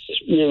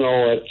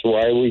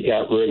why we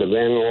got rid of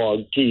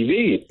analog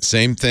TV.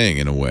 Same thing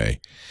in a way.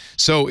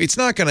 So it's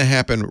not going to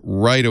happen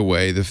right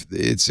away.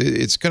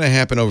 It's going to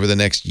happen over the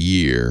next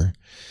year.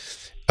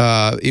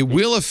 It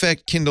will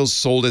affect Kindles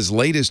sold as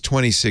late as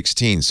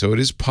 2016, so it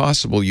is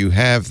possible you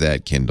have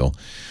that Kindle.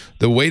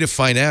 The way to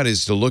find out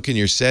is to look in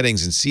your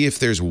settings and see if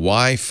there's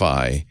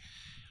Wi-Fi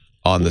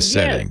on the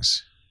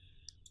settings.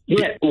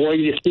 Yeah, well,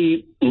 you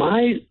see,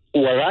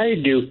 what I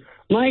do,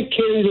 my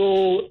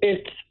Kindle,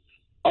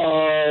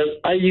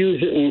 I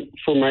use it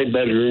for my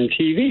bedroom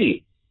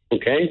TV,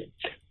 okay?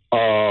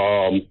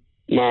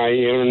 My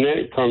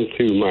internet comes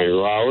through my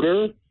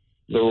router.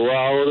 The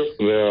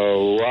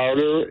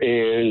router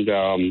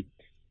and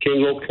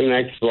Kindle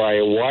connects via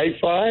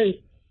Wi-Fi.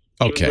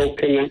 Okay. Kindle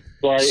connects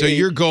via so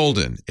you're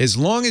golden. As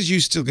long as you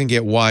still can get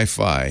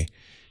Wi-Fi,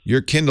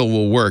 your Kindle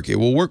will work. It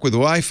will work with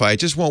Wi-Fi. It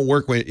just won't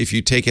work if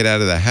you take it out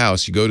of the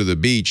house, you go to the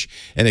beach,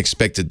 and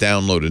expect to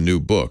download a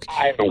new book.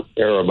 I don't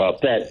care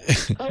about that.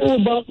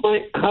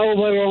 How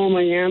about all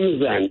my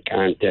Amazon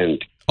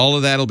content? All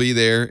of that will be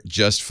there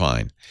just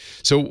fine.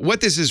 So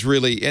what this is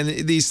really, and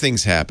these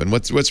things happen,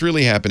 what's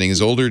really happening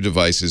is older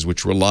devices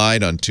which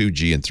relied on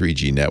 2G and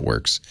 3G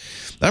networks.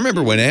 I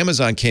remember when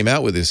Amazon came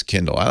out with this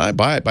Kindle, and I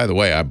bought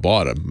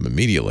them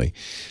immediately.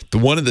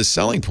 One of the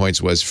selling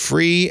points was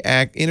free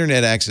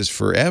internet access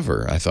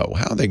forever. I thought,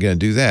 well, how are they going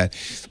to do that?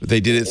 But they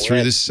did it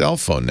through the cell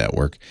phone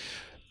network.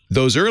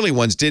 Those early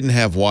ones didn't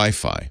have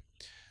Wi-Fi.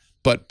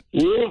 But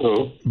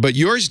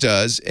yours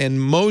does,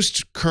 and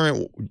most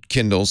current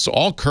Kindles, so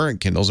all current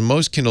Kindles, and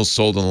most Kindles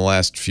sold in the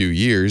last few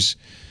years,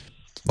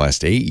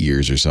 last 8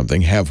 years or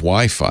something, have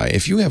Wi-Fi.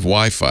 If you have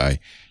Wi-Fi,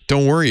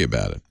 don't worry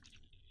about it.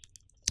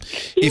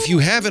 If you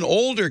have an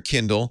older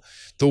Kindle,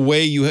 the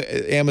way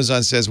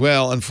Amazon says,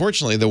 well,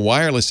 unfortunately, the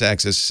wireless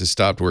access has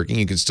stopped working.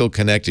 You can still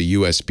connect a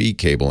USB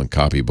cable and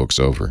copy books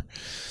over.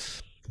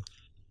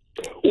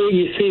 Well,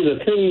 you see,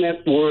 the thing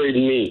that worried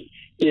me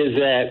is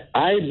that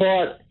I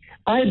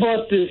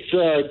bought this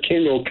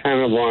Kindle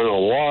kind of on a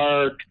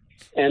lark,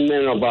 and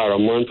then about a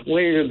month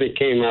later they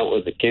came out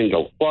with the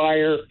Kindle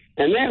Fire,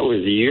 and that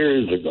was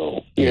years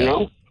ago, you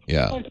know?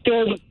 Yeah. But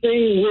the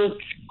thing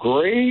works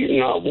great, and,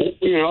 if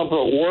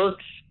it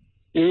works,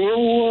 and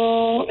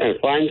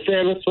if I'm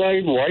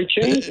satisfied, why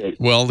change it?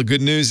 Well, the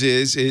good news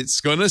is it's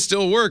going to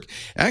still work.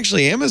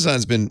 Actually,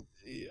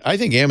 I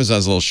think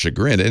Amazon's a little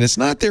chagrined, and it's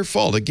not their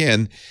fault.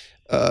 Again,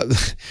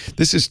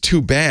 this is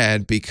too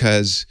bad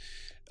because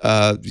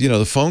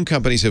the phone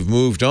companies have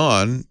moved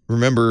on.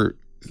 Remember,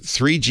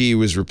 3G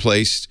was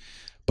replaced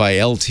by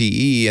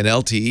LTE, and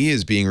LTE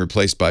is being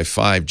replaced by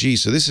 5G.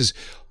 So this is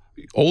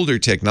older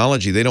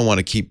technology. They don't want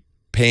to keep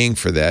paying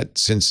for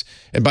that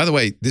and by the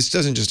way, this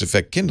doesn't just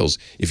affect Kindles.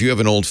 If you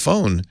have an old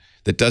phone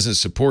that doesn't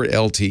support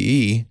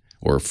LTE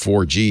or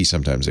 4G,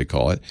 sometimes they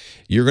call it,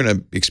 you're going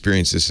to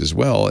experience this as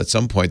well. At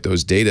some point,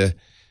 those data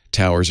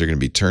towers are going to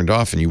be turned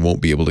off and you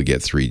won't be able to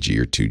get 3G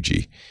or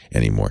 2G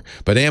anymore.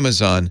 But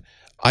Amazon,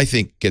 I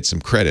think, gets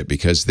some credit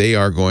because they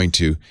are going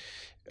to,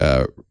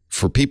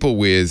 for people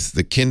with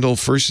the Kindle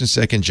first and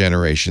second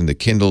generation, the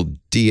Kindle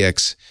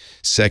DX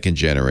second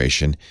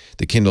generation,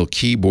 the Kindle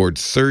Keyboard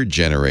third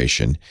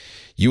generation,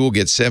 you will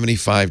get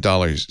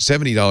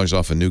 $70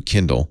 off a new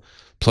Kindle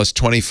plus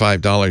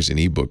 $25 in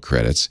ebook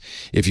credits.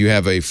 If you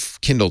have a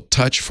Kindle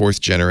Touch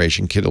fourth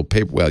generation, Kindle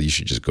Paper, well, you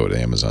should just go to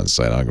Amazon's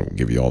site. I'm going to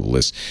give you all the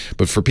lists.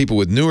 But for people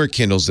with newer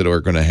Kindles that are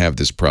going to have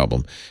this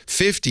problem,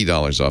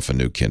 $50 off a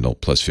new Kindle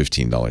plus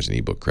 $15 in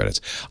ebook credits.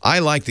 I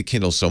like the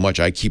Kindle so much,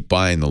 I keep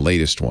buying the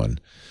latest one.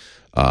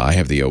 I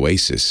have the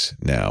Oasis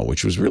now,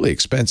 which was really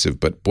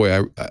expensive, but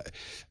boy,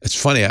 it's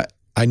funny.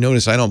 I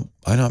notice I'm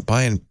not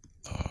buying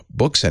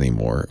books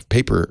anymore,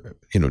 paper,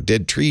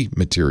 dead tree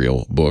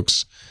material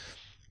books.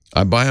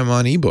 I buy them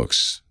on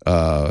ebooks.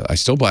 I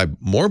still buy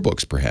more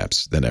books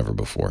perhaps than ever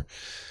before,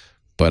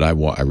 but I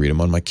read them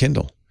on my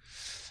Kindle.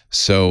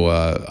 So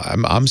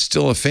I'm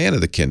still a fan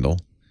of the Kindle,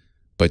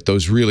 but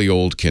those really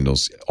old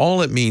Kindles,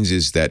 all it means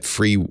is that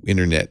free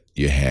internet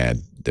you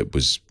had that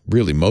was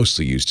really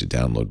mostly used to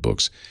download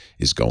books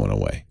is going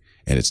away.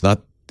 And it's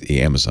not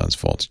the Amazon's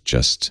fault,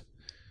 just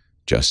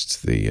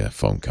the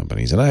phone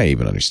companies. And I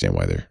even understand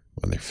why they're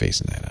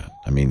phasing that out.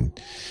 I mean,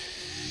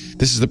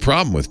 this is the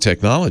problem with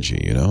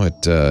technology, you know.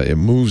 It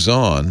moves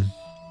on,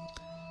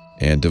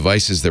 and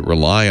devices that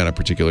rely on a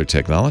particular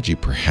technology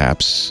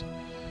perhaps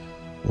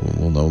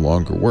will no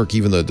longer work,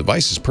 even though the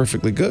device is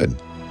perfectly good.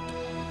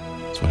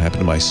 That's what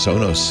happened to my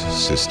Sonos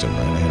system,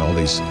 right? I had all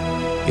these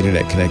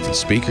internet-connected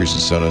speakers,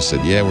 and Sonos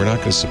said, yeah, we're not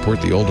going to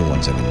support the older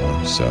ones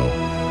anymore, so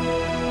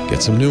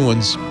get some new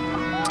ones.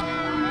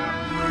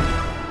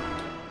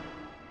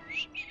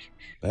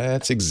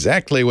 That's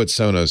exactly what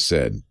Sonos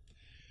said.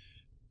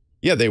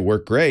 Yeah, they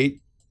work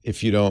great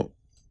if you don't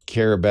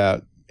care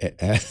about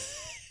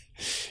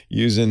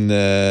using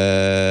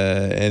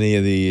any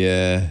of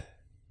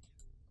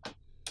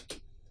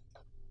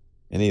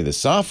the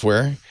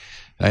software.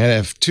 I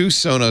have two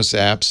Sonos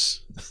apps,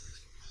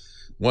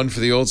 one for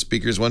the old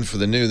speakers, one for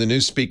the new. The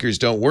new speakers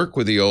don't work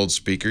with the old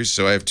speakers,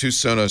 so I have two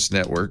Sonos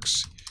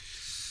networks.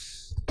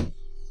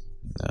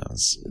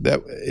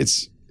 No,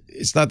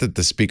 it's not that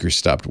the speakers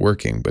stopped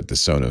working, but the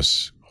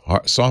Sonos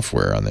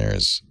software on there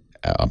is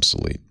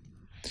obsolete.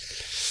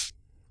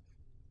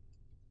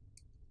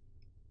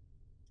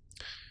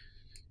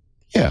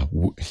 Yeah.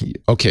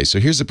 Okay, so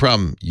here's the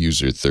problem,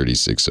 user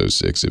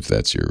 3606, if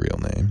that's your real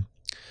name.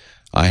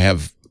 I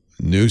have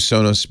new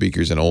Sonos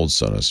speakers and old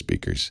Sonos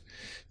speakers.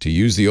 To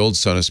use the old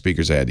Sonos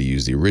speakers, I had to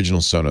use the original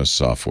Sonos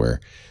software.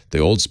 The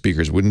old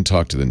speakers wouldn't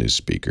talk to the new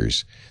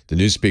speakers. The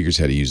new speakers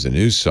had to use the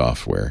new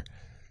software.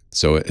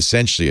 So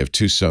essentially, I have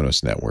two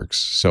Sonos networks.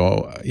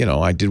 So, you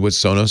know, I did what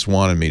Sonos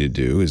wanted me to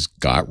do, is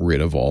got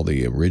rid of all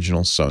the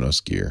original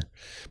Sonos gear.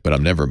 But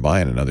I'm never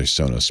buying another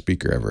Sonos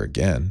speaker ever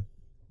again.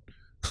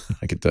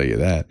 I can tell you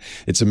that.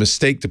 It's a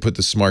mistake to put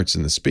the smarts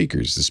in the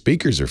speakers. The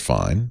speakers are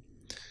fine,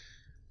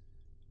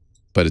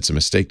 but it's a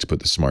mistake to put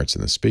the smarts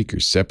in the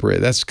speakers.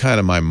 Separate. That's kind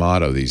of my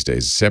motto these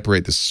days.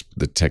 Separate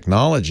the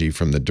technology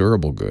from the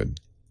durable good.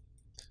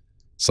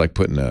 It's like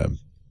putting a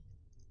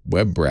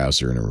web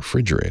browser in a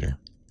refrigerator.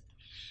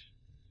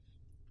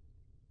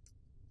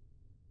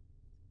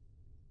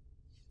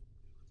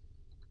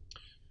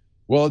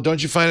 Well,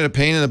 don't you find it a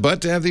pain in the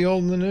butt to have the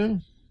old and the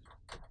new?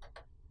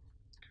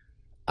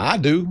 I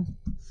do.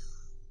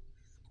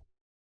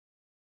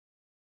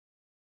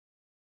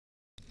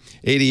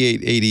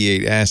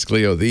 8888 Ask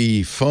Leo,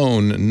 the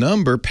phone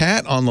number.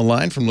 Pat on the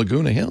line from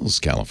Laguna Hills,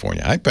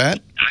 California. Hi,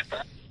 Pat.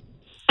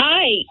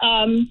 Hi.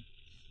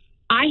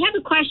 I have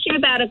a question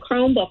about a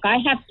Chromebook. I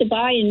have to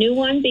buy a new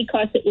one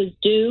because it was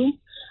due,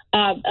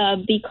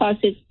 because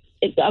it's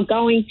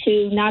going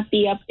to not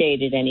be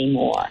updated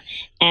anymore.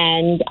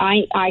 And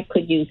I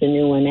could use a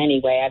new one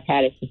anyway. I've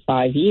had it for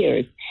 5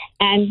 years.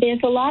 And there's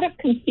a lot of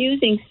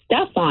confusing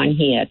stuff on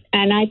here.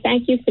 And I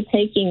thank you for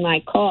taking my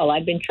call.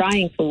 I've been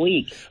trying for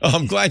weeks. Oh,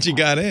 I'm glad you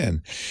got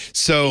in.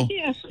 So,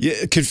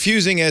 yeah,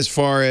 confusing as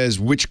far as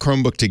which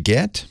Chromebook to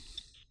get?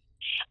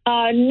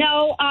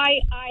 No, I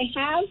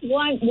have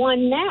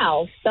one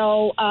now.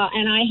 So,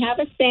 and I have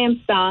a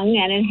Samsung,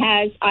 and it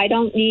has, I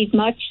don't need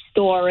much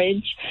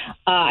storage.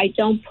 I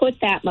don't put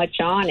that much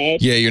on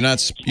it. Yeah, you're not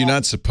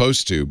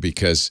supposed to,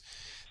 because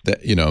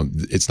that, you know,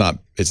 it's not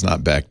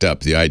backed up.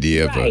 The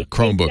idea of a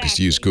Chromebook is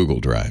to use Google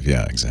Drive.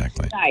 Yeah,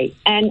 exactly. Right.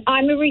 And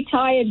I'm a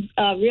retired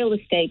real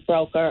estate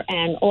broker,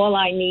 and all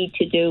I need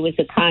to do is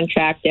a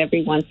contract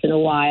every once in a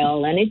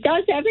while, and it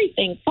does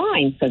everything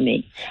fine for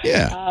me.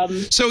 Yeah.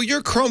 So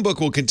your Chromebook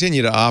will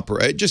continue to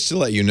operate. Just to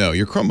let you know,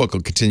 your Chromebook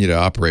will continue to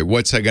operate.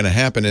 What's going to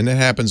happen? And it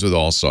happens with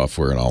all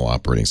software and all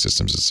operating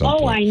systems at some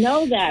point. Oh, I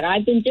know that.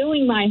 I've been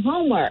doing my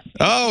homework.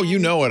 Oh, you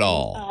know it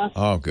all.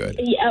 Oh, good.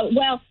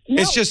 Well,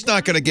 no, it's just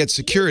not going to get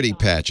security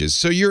patches.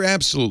 So you're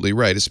absolutely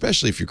right,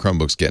 especially if your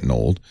Chromebook's getting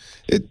old.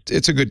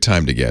 It's a good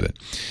time to get it.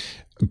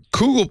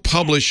 Google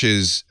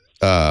publishes...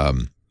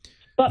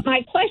 but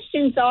my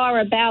questions are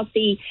about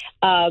the...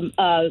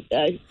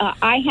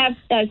 I have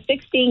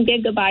 16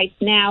 gigabytes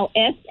now,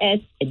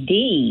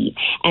 SSD,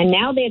 and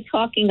now they're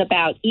talking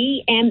about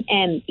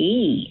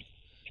eMME.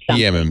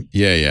 eMME,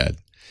 yeah.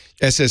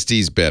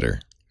 SSD's better.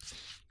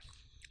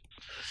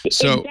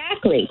 So,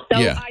 exactly. So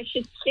yeah. I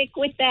should stick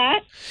with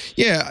that?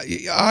 Yeah,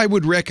 I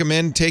would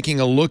recommend taking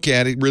a look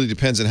at it. It really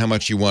depends on how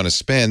much you want to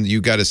spend. You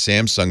got a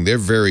Samsung. They're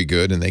very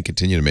good, and they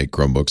continue to make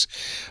Chromebooks.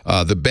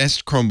 The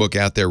best Chromebook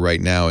out there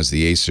right now is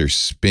the Acer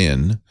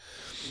Spin.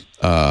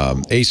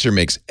 Acer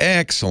makes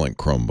excellent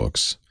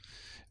Chromebooks.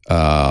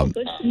 Good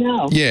to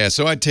know. Yeah,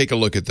 so I'd take a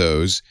look at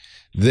those.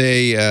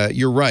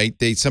 You're right.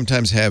 They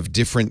sometimes have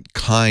different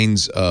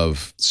kinds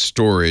of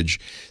storage.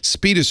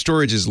 Speed of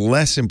storage is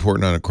less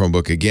important on a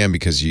Chromebook, again,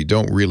 because you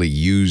don't really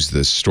use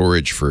the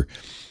storage for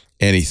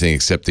anything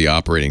except the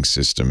operating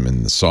system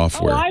and the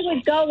software. Oh, I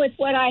would go with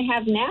what I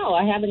have now.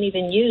 I haven't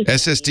even used it.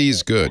 SSD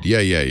is good.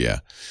 Yeah.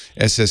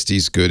 SSD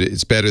is good.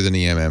 It's better than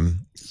eMME.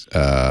 So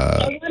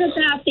what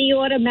about the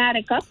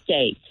automatic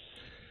update?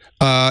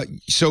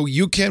 So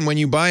you can, when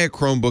you buy a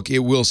Chromebook, it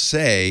will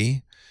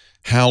say...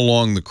 how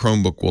long the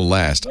Chromebook will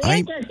last.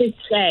 Where does it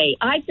say?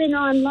 I've been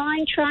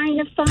online trying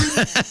to find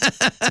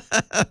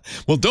it.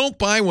 Well, don't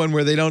buy one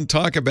where they don't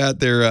talk about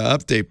their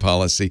update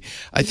policy.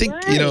 I think,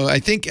 I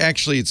think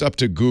actually it's up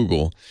to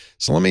Google.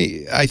 So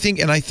I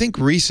think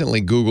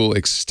recently Google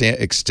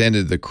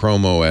extended the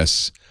Chrome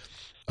OS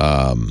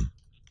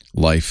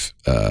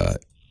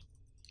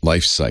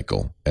life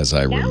cycle, as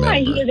I remember. Now I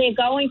hear they're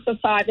going for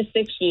 5 or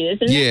 6 years.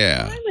 And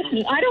yeah. that's fine with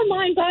me. I don't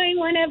mind buying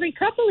one every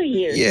couple of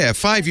years. Yeah,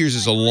 5 years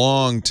is a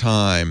long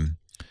time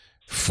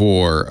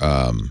for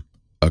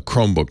a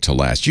Chromebook to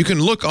last. You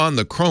can look on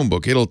the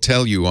Chromebook. It'll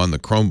tell you on the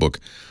Chromebook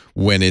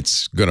when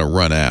it's going to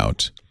run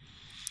out.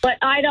 But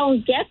I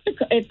don't get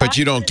the... But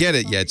you don't get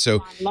it yet.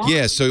 So,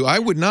 yeah, so I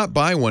would not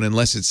buy one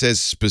unless it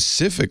says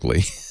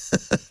specifically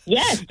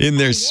yes, in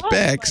their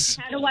specs.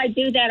 How do I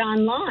do that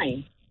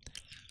online?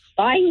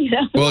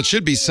 Well, it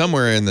should be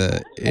somewhere in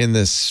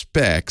the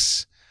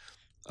specs.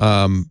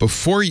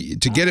 Before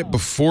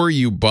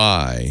you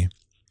buy.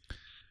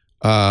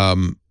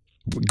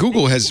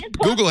 Google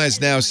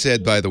has now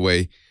said, by the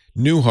way,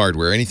 new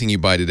hardware, anything you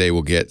buy today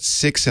will get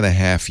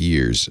 6.5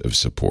 years of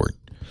support.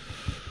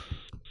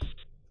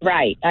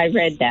 Right, I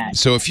read that.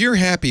 So if you're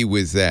happy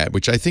with that,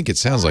 which I think it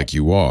sounds like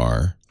you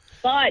are.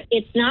 But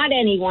it's not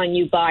any one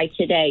you buy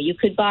today. You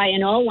could buy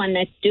an old one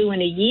that's due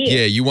in a year.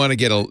 Yeah, you want to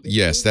get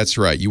yes, that's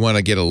right. You want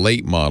to get a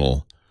late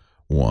model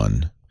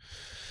one.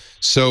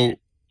 So,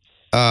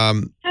 how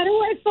do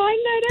I find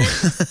that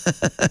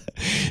out?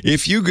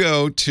 If you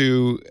go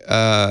to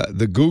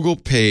the Google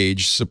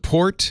page,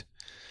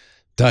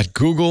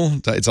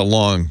 support.google, it's a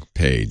long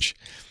page.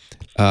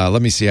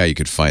 Let me see how you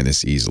could find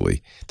this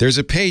easily. There's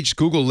a page,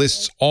 Google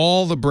lists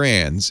all the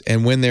brands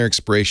and when their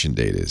expiration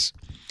date is.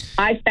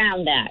 I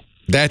found that.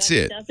 That's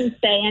it. It doesn't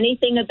say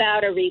anything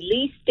about a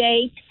release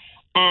date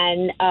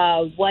and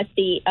what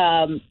the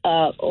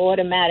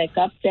automatic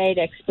update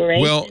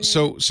expiration. Well,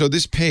 so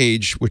this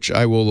page, which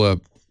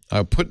I'll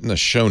put in the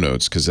show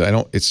notes because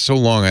it's so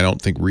long I don't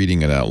think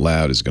reading it out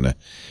loud is going to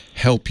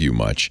help you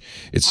much.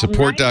 It's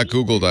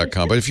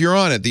support.google.com. But if you're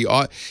on it,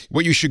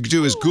 what you should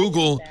do is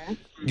Google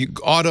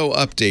auto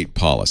update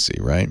policy,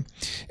 right?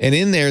 And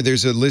in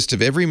there's a list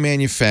of every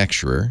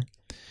manufacturer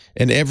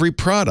and every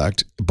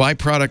product by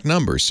product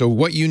number. So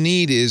what you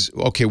need is,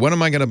 okay, what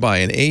am I going to buy?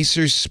 An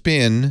Acer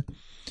Spin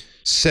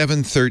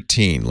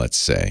 713, let's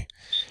say.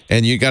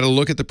 And you got to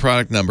look at the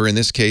product number. In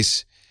this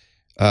case,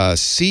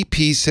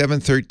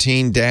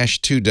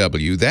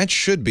 CP713-2W. That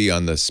should be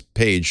on this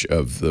page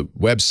of the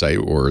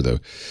website or the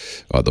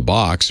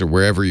box or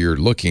wherever you're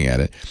looking at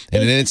it.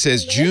 And then it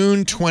says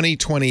June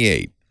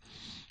 2028.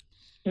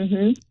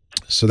 Mm-hmm.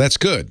 So that's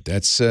good.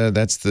 That's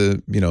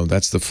the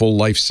full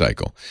life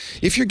cycle.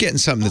 If you're getting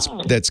something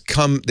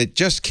that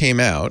just came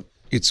out,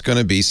 it's going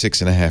to be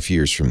 6.5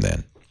 years from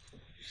then.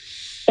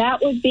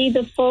 That would be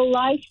the full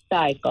life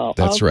cycle.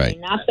 That's right.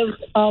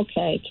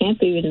 Can't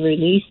be the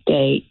release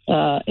date.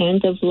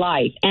 End of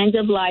life. End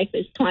of life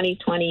is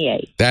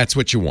 2028. That's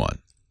what you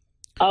want.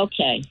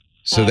 Okay.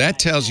 So that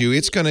tells you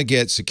it's going to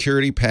get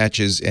security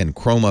patches and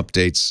Chrome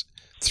updates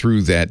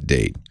through that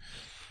date.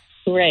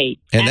 Great.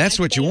 And that's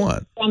what you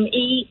want. From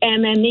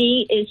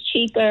eMME is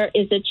cheaper.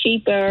 Is it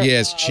cheaper? Yeah,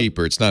 it's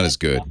cheaper. It's not as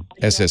good.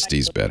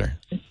 SSD's better.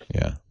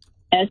 Yeah.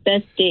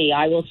 SSD.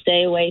 I will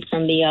stay away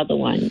from the other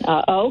one.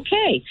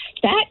 Okay.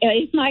 That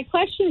is my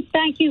question.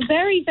 Thank you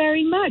very,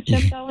 very much.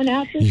 I'm going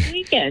out this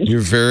weekend.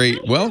 You're very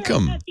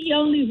welcome. I'm not the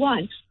only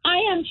one. I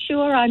am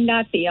sure I'm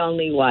not the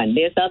only one.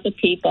 There's other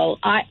people.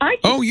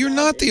 You're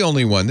not the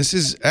only one. This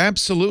is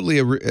absolutely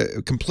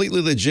a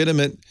completely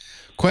legitimate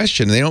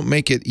question. They don't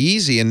make it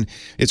easy, and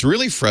it's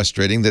really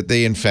frustrating that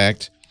they, in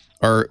fact,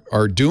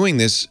 are doing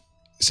this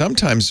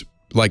sometimes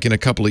like in a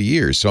couple of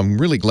years. So I'm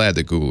really glad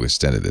that Google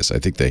extended this. I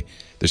think they're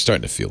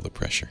starting to feel the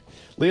pressure.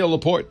 Leo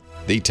Laporte,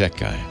 the tech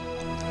guy.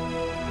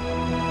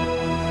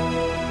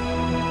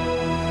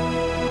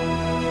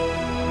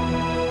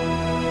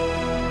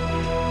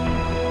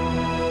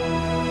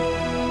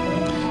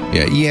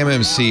 Yeah,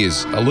 eMMC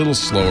is a little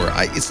slower.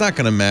 It's not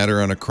going to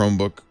matter on a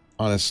Chromebook,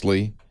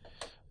 honestly.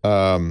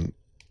 But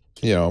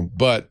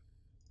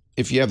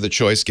if you have the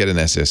choice, get an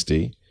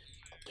SSD.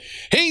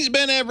 He's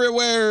been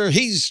everywhere.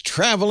 He's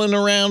traveling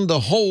around the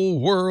whole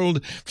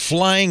world,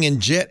 flying in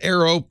jet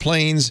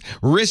aeroplanes,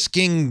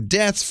 risking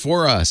death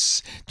for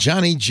us.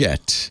 Johnny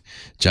Jet.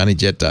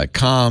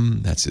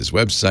 JohnnyJet.com. That's his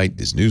website.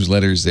 His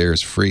newsletter's there.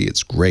 It's free.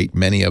 It's great.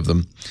 Many of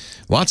them.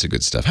 Lots of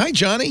good stuff. Hi,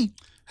 Johnny.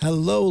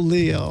 Hello,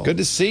 Leo. Good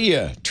to see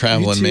you,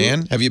 traveling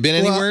man. Have you been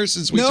anywhere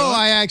since we talked? No,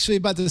 I actually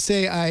about to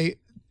say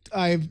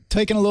I've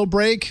taken a little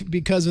break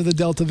because of the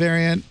Delta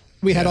variant.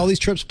 We had all these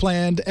trips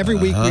planned. Every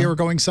week we were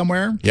going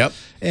somewhere. Yep.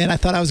 And I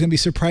thought I was going to be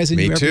surprising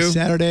you every too.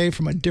 Saturday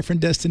from a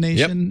different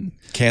destination.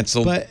 Yep.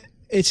 Canceled. But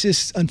it's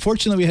just,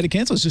 unfortunately, we had to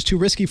cancel. It's just too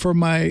risky for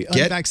my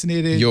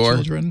unvaccinated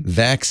children.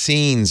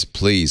 Vaccines,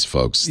 please,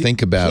 folks.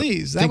 Think about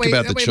think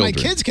about the children. My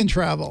kids can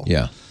travel.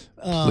 Yeah.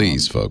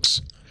 Please,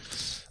 folks.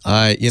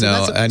 I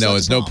know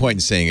there's no point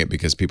in saying it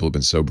because people have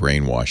been so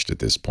brainwashed at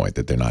this point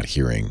that they're not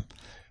hearing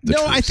the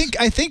truth.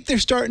 I think they're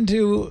starting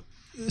to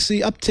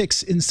see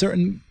upticks in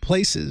certain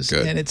places,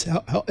 Good. and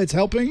it's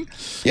helping.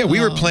 Yeah, we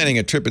were planning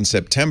a trip in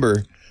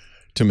September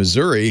to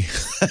Missouri.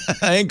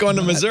 I ain't going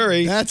to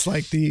Missouri. That's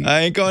like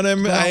I ain't going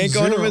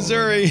to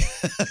Missouri.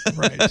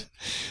 Right.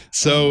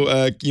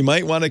 So you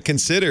might want to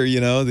consider,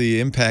 the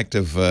impact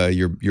of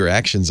your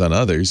actions on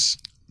others.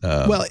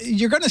 Well,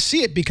 you're going to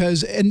see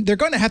it and they're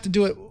going to have to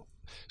do it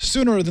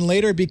sooner than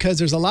later, because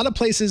there's a lot of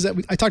places that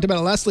I talked about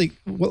it last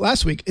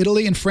week.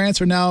 Italy and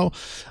France are now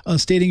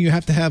stating you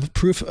have to have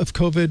proof of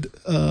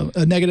COVID,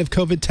 a negative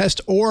COVID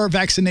test or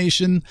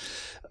vaccination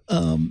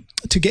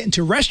to get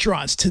into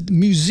restaurants, to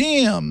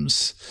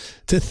museums,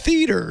 to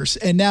theaters.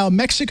 And now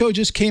Mexico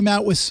just came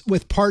out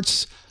with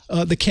parts,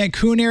 the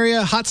Cancun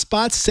area, hot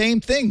spots,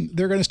 same thing.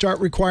 They're going to start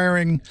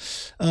requiring,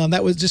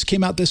 just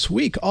came out this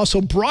week.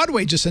 Also,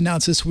 Broadway just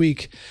announced this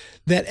week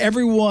that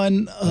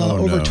everyone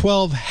over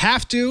 12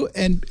 have to,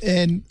 and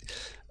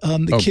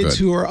the kids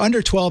who are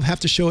under 12 have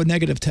to show a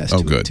negative test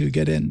to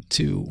get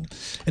into,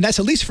 and that's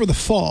at least for the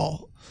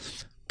fall.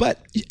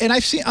 And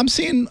I'm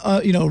seeing,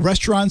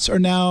 restaurants are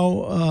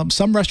now,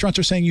 some restaurants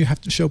are saying you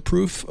have to show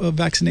proof of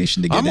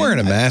vaccination to get in. I'm wearing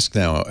a mask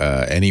now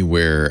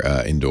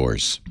anywhere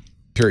indoors,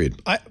 period.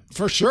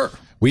 For sure.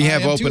 We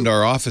have opened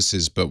our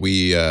offices, but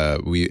we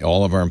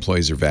all of our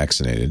employees are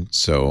vaccinated,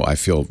 so I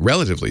feel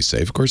relatively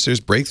safe. Of course,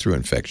 there's breakthrough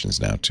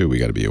infections now too. We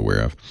got to be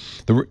aware of.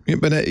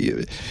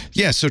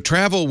 So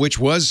travel, which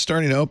was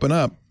starting to open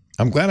up.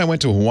 I'm glad I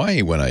went to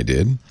Hawaii when I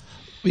did.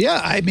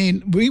 Yeah, I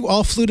mean, we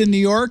all flew to New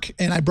York,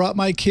 and I brought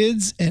my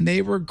kids, and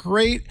they were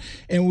great.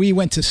 And we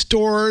went to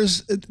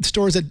stores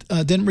that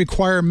didn't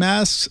require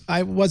masks.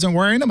 I wasn't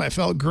wearing them. I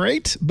felt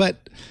great.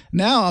 But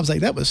now I was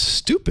like, that was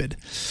stupid.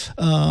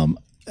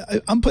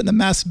 I'm putting the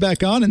mask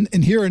back on,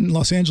 and here in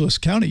Los Angeles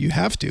County, you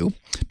have to.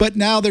 But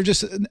now they're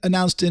just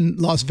announced in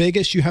Las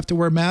Vegas, you have to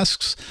wear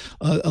masks.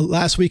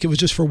 Last week, it was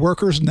just for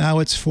workers. Now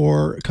it's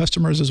for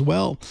customers as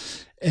well,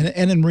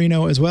 and in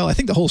Reno as well. I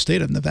think the whole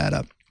state of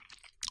Nevada.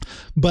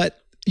 But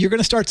you're going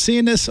to start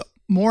seeing this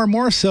more and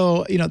more.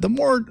 So, the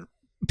more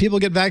people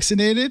get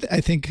vaccinated,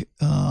 I think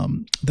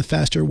the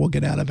faster we'll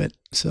get out of it.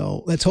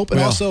 So let's hope.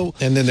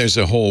 And then there's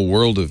a whole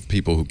world of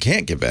people who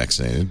can't get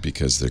vaccinated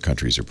because their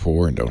countries are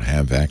poor and don't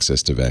have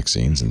access to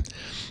vaccines. And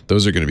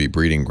those are going to be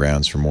breeding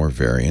grounds for more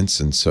variants.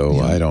 And so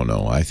I don't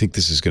know. I think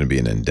this is going to be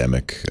an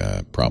endemic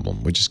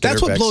problem.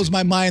 That's what blows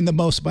my mind the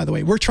most, by the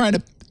way. We're trying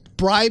to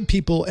bribe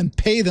people and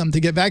pay them to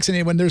get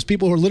vaccinated when there's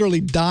people who are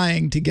literally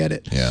dying to get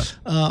it. Yeah.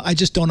 I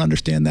just don't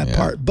understand that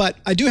part. But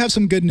I do have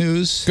some good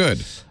news.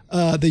 Good.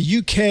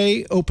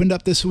 The UK opened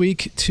up this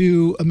week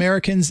to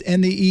Americans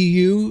and the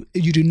EU.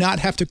 You do not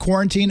have to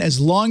quarantine as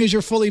long as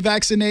you're fully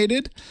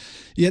vaccinated.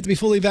 You have to be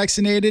fully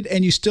vaccinated,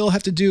 and you still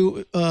have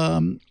to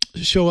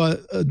show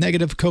a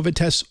negative COVID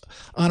test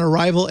on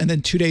arrival and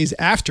then 2 days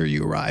after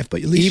you arrive.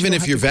 But at least even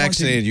if you're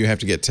vaccinated, you have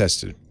to get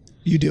tested.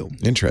 You do.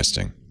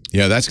 Interesting.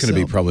 Yeah, that's going to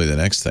be probably the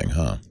next thing,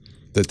 huh?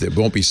 That it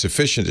won't be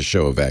sufficient to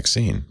show a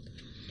vaccine.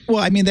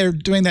 Well, I mean, they're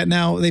doing that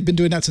now. They've been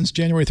doing that since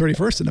January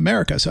 31st in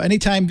America. So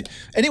anytime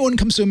anyone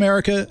comes to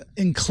America,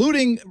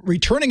 including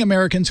returning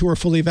Americans who are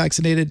fully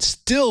vaccinated,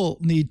 still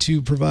need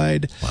to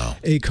provide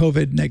a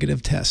COVID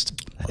negative test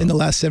in the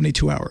last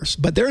 72 hours.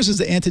 But theirs is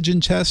the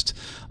antigen test.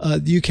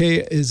 The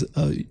UK is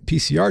a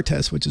PCR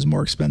test, which is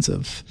more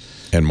expensive.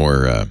 And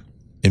more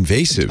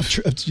invasive.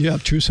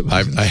 Obtrusive.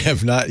 I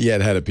have not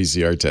yet had a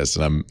PCR test,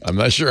 and I'm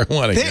not sure I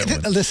want to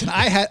get one. Listen,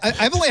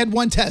 I've only had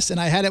one test, and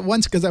I had it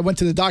once because I went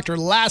to the doctor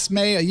last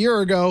May, a year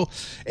ago,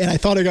 and I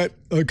thought I got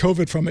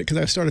COVID from it because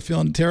I started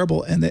feeling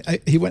terrible. And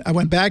I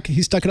went back,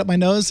 he stuck it up my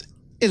nose.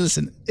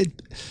 Listen,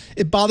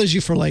 it bothers you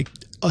for like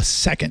a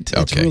second.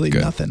 It's really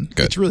nothing.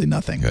 Good. It's really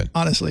nothing. Good.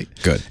 Honestly.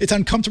 Good. It's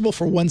uncomfortable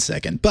for 1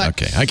 second. But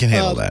okay, I can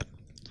handle that.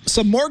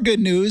 Some more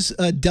good news.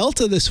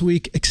 Delta this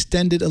week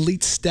extended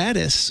elite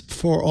status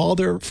for all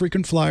their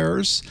frequent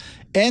flyers,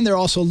 and they're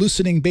also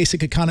loosening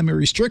basic economy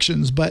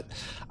restrictions. But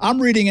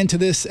I'm reading into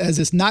this as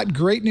it's not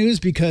great news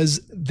because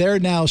they're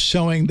now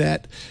showing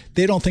that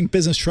they don't think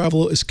business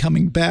travel is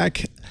coming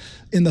back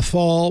in the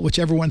fall, which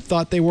everyone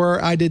thought they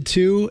were. I did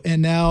too.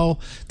 And now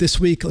this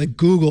week, like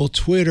Google,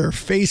 Twitter,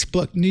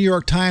 Facebook, New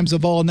York Times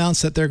have all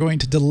announced that they're going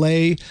to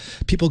delay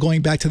people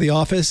going back to the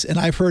office. And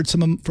I've heard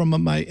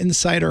from my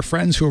insider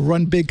friends who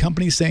run big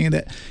companies saying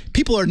that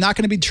people are not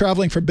going to be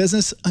traveling for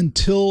business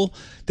until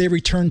they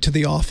return to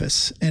the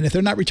office. And if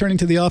they're not returning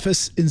to the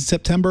office in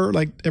September,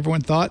 like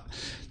everyone thought,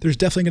 there's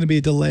definitely going to be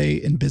a delay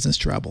in business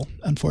travel,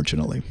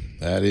 unfortunately.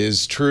 That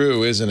is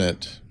true, isn't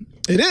it?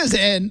 It is.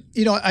 And,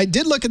 I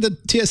did look at the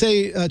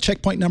TSA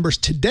checkpoint numbers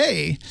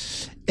today,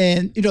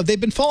 and,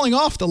 they've been falling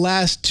off the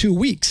last 2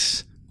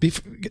 weeks.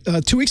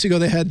 2 weeks ago,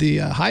 they had the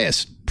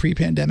highest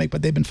pre-pandemic,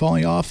 but they've been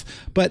falling off.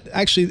 But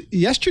actually,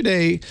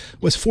 yesterday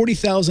was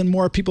 40,000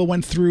 more people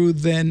went through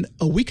than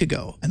a week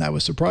ago, and I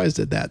was surprised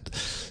at that.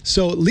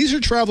 So leisure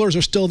travelers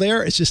are still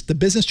there. It's just the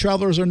business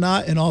travelers are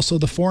not, and also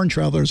the foreign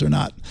travelers are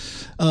not.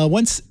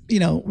 Once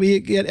we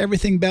get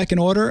everything back in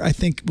order, I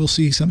think we'll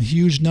see some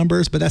huge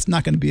numbers, but that's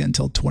not going to be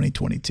until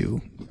 2022,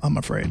 I'm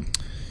afraid.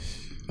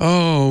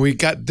 Oh, we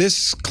got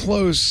this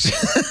close.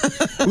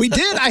 We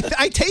did.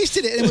 I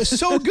tasted it. It was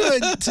so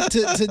good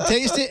to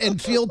taste it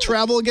and feel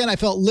travel again. I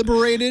felt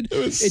liberated.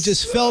 It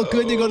just felt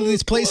good to go to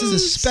these places,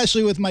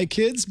 especially with my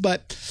kids.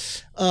 But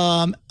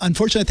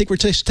unfortunately, I think we're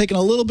just taking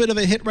a little bit of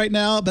a hit right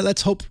now. But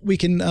let's hope we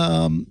can,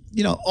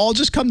 all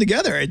just come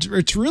together.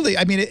 It's really,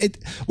 I mean,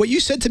 what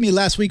you said to me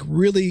last week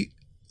really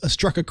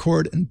struck a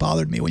chord and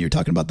bothered me when you're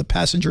talking about the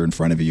passenger in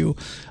front of you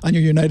on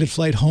your United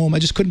flight home. I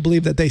just couldn't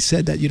believe that they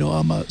said that,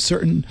 I'm a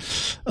certain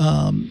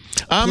I'm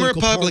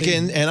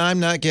Republican and I'm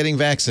not getting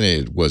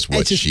vaccinated was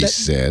what she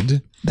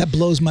said. That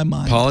blows my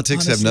mind.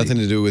 Politics honestly. have nothing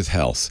to do with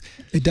health.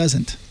 It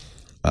doesn't.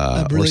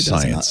 Or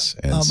science.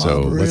 And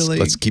so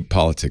let's keep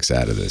politics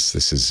out of this.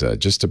 This is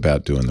just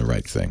about doing the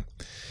right thing.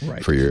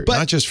 Right. For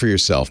not just for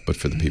yourself, but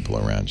for the people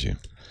around you.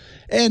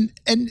 And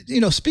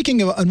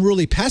speaking of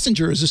unruly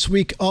passengers, this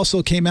week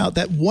also came out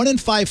that 1 in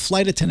 5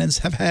 flight attendants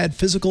have had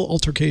physical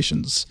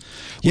altercations.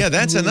 Yeah,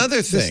 that's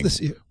another thing.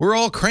 We're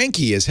all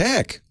cranky as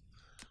heck.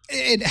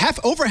 And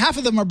over half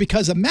of them are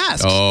because of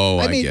masks. Oh,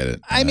 I get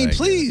it. I mean,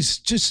 please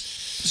just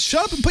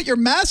shut up and put your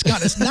mask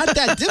on. It's not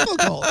that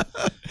difficult,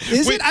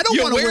 is it? I don't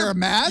want to wear a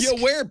mask. You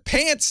wear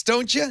pants,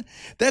 don't you?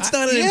 That's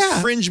not an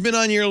infringement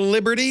on your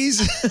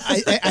liberties.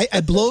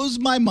 It blows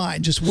my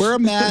mind. Just wear a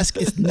mask.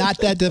 It's not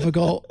that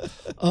difficult.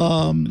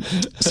 And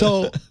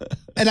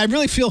I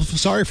really feel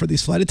sorry for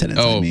these flight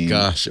attendants. Oh,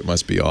 gosh, it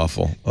must be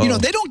awful. Oh.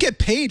 They don't get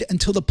paid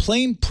until the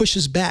plane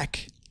pushes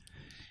back.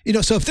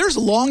 So if there's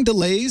long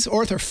delays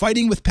or if they're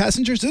fighting with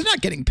passengers, they're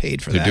not getting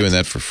paid for that. They're doing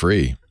that for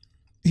free.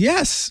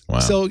 Yes. Wow.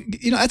 So,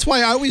 that's why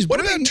I always What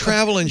about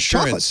travel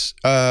insurance?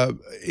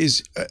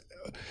 Because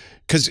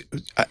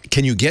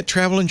can you get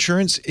travel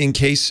insurance in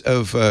case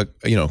of,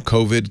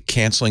 COVID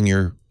canceling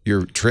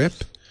your trip?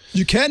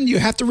 You can. You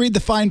have to read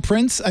the fine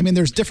prints. I mean,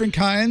 there's different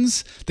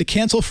kinds. The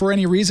cancel for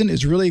any reason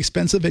is really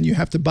expensive, and you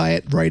have to buy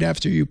it right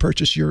after you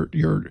purchase your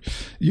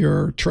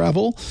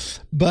travel.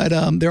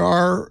 But there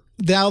are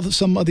now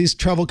some of these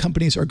travel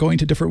companies are going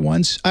to different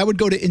ones. I would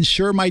go to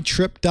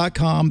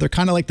insuremytrip.com. They're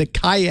kind of like the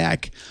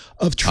kayak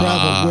of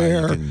travel,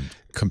 where you can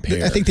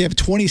compare. I think they have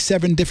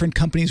 27 different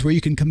companies where you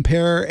can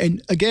compare.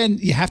 And again,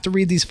 you have to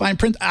read these fine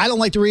print. I don't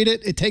like to read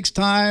it. It takes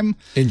time.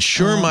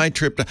 Insure My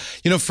Trip.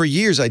 For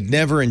years, I'd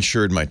never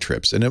insured my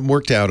trips, and it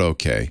worked out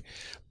okay.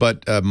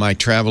 But my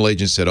travel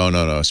agent said, oh,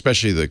 no,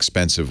 especially the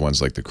expensive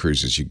ones like the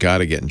cruises, you got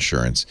to get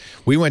insurance.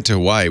 We went to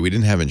Hawaii. We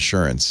didn't have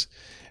insurance.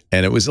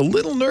 And it was a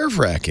little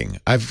nerve-wracking.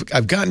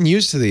 I've gotten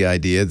used to the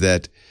idea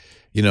that,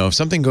 if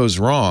something goes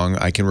wrong,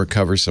 I can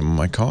recover some of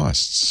my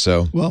costs.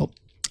 So, well,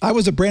 I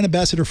was a brand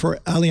ambassador for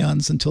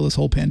Allianz until this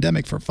whole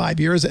pandemic for 5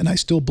 years, and I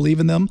still believe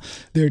in them.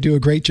 They do a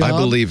great job. I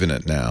believe in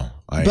it now.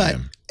 I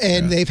am.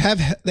 And they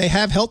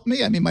have helped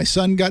me. I mean, my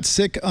son got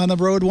sick on the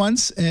road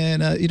once,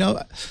 and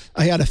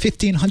I had a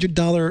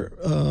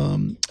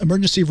 $1,500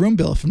 emergency room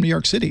bill from New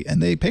York City,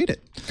 and they paid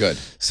it. Good.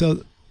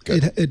 So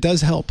it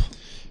does help.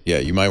 Yeah,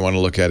 you might want to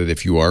look at it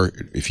if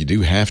you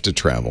do have to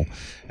travel.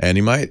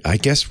 And I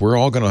guess we're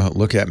all going to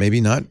look at maybe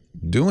not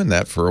doing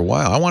that for a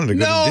while. I wanted to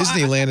go to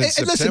Disneyland in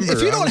September. Listen,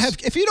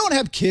 if you don't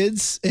have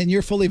kids and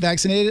you're fully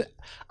vaccinated,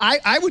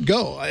 I would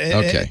go.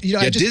 Okay.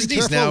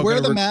 Disney's now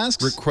wear the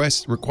masks.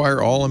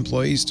 Require all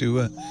employees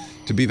to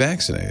be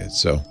vaccinated.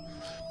 So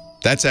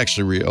that's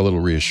actually a little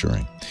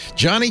reassuring.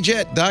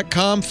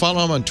 JohnnyJet.com.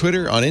 Follow him on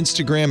Twitter, on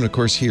Instagram, and of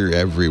course here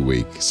every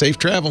week. Safe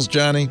travels,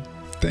 Johnny.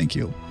 Thank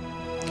you.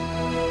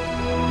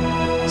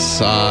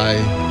 Sigh.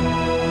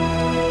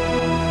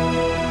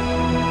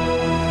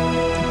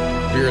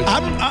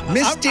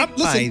 Missed it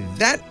by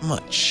that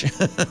much.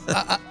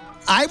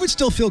 I would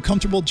still feel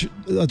comfortable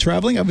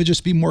traveling. I would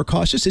just be more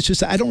cautious. It's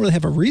just that I don't really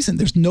have a reason.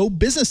 There's no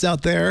business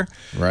out there.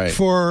 Right.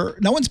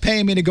 No one's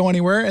paying me to go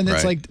anywhere. And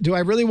it's like, do I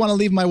really want to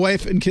leave my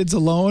wife and kids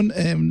alone?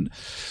 And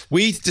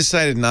we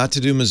decided not to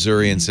do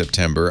Missouri in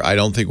September. I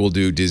don't think we'll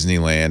do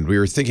Disneyland. We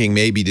were thinking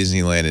maybe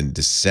Disneyland in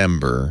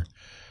December.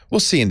 We'll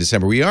see in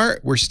December.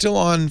 We're still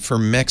on for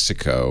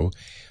Mexico,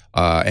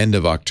 end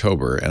of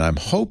October, and I'm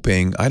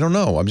hoping, I don't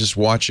know, I'm just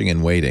watching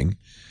and waiting.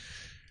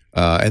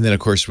 And then,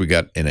 of course, we've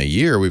got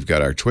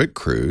our TWiT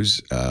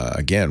cruise,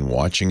 again,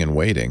 watching and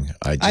waiting.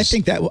 I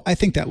think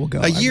that will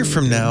go. A year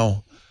from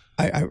now.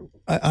 I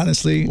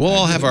honestly. We'll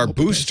all have our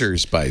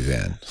boosters by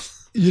then.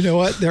 You know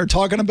what? They're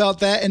talking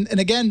about that. And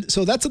again,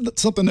 so that's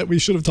something that we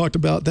should have talked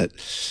about, that,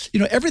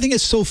 everything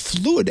is so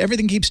fluid.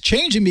 Everything keeps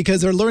changing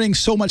because they're learning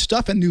so much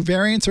stuff and new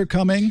variants are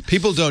coming.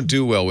 People don't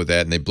do well with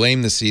that, and they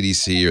blame the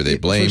CDC or they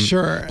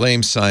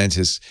blame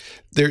scientists.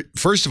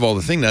 First of all,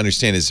 the thing to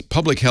understand is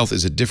public health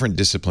is a different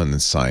discipline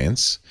than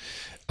science.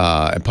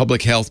 And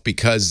public health,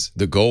 because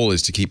the goal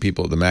is to keep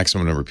the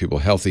maximum number of people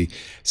healthy,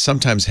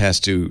 sometimes has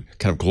to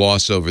kind of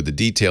gloss over the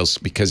details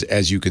because,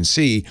 as you can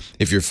see,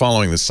 if you're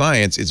following the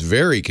science, it's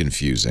very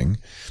confusing.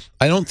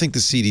 I don't think the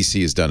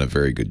CDC has done a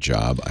very good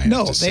job, I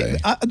have to say.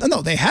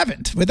 No, they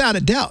haven't, without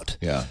a doubt.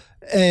 Yeah.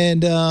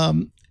 And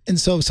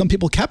so some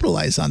people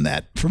capitalize on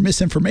that for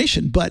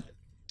misinformation. But,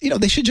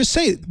 they should just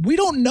say, we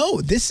don't know.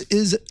 This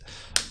is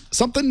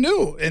something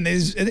new, and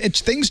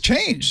things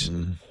change.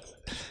 Mm.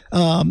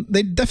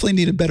 They definitely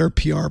need a better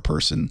PR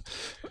person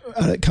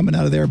coming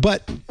out of there.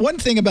 But one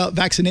thing about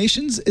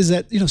vaccinations is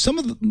that, some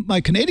of my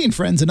Canadian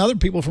friends and other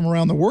people from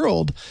around the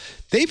world,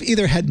 they've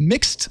either had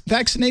mixed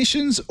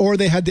vaccinations or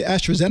they had the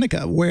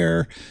AstraZeneca,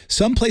 where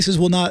some places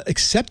will not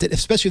accept it,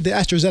 especially if the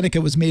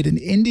AstraZeneca was made in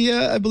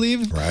India, I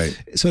believe. Right.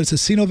 So it's a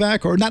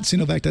Sinovac, or not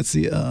Sinovac, that's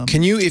the...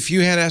 Can you, if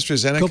you had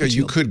AstraZeneca, COVID you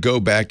shield. could go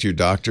back to your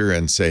doctor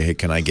and say, hey,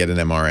 can I get an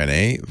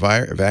mRNA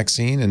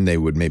vaccine? And they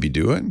would maybe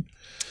do it?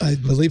 I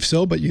believe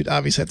so, but you'd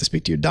obviously have to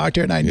speak to your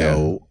doctor, and I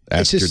know...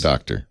 Ask your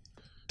doctor.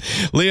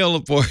 Leo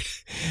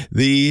Laporte,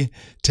 the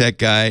tech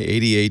guy,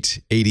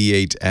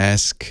 8888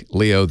 Ask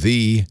Leo,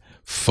 the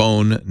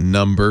phone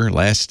number,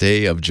 last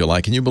day of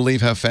July. Can you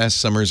believe how fast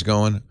summer's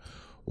going?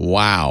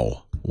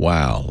 Wow.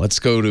 Let's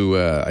go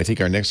to, I think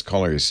our next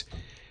caller is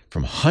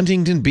from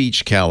Huntington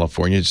Beach,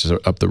 California, just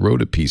up the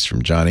road a piece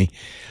from Johnny.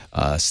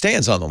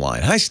 Stan's on the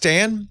line. Hi,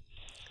 Stan.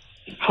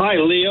 Hi,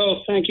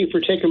 Leo. Thank you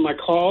for taking my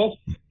call.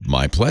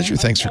 My pleasure.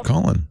 Thanks for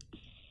calling.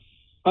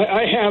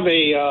 I have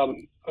a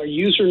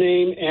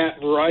username at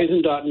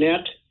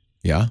Verizon.net.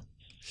 Yeah.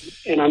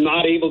 And I'm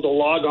not able to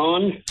log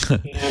on.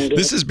 And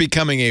this is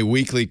becoming a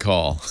weekly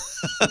call.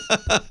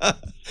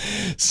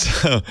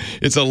 So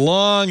it's a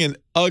long and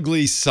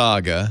ugly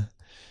saga.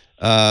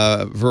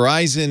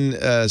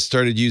 Verizon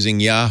started using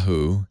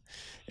Yahoo.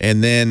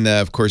 And then,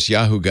 of course,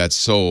 Yahoo got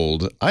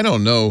sold. I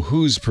don't know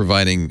who's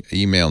providing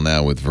email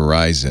now with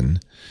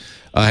Verizon.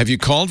 Have you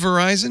called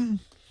Verizon?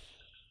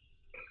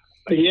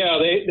 Yeah,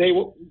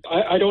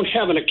 I don't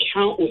have an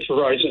account with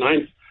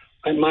Verizon.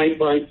 I might.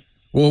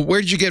 Well,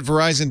 where did you get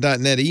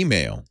Verizon.net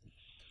email?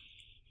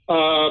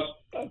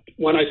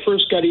 When I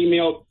first got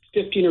email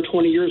 15 or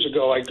 20 years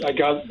ago, I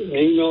got an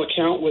email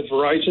account with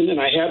Verizon, and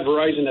I had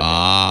Verizon at that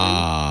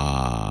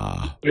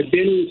time. I've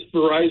been with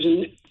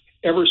Verizon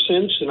ever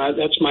since, and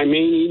that's my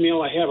main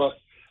email. I have a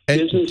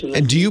business.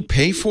 And do you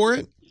pay for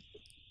it?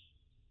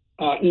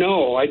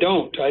 No, I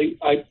don't.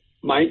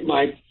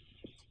 My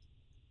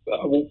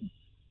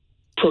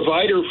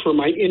provider for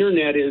my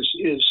internet is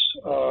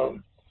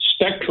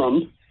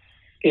Spectrum.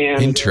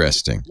 And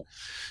interesting.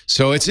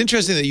 So it's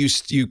interesting that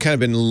you kind of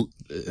been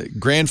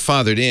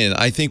grandfathered in.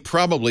 I think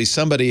probably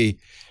somebody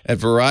at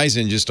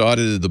Verizon just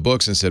audited the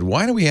books and said,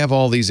 why do we have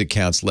all these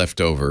accounts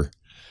left over?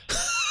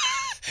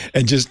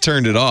 And just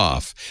turned it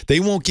off. They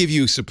won't give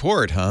you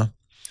support, huh?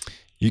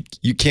 You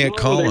can't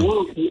call them.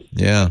 Won't.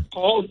 Yeah.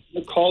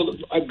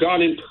 I've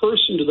gone in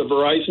person to the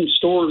Verizon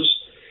stores,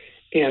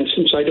 and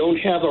since I don't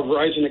have a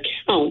Verizon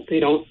account, they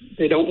don't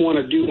want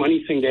to do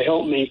anything to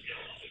help me.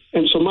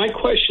 And so my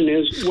question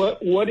is,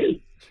 what is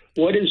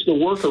the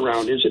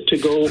workaround? Is it to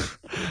go?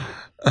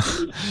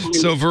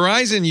 So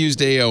Verizon used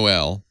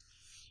AOL,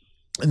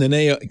 and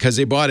then because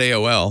they bought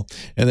AOL,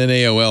 and then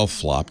AOL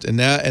flopped, and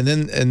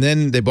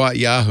then they bought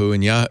Yahoo,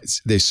 and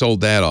they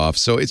sold that off.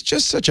 So it's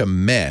just such a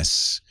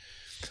mess.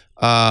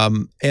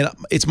 And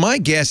it's my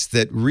guess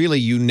that really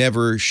you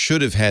never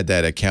should have had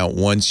that account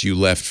once you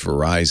left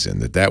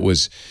Verizon. That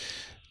was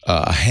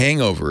a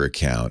hangover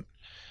account.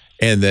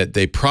 And that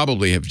they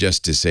probably have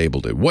just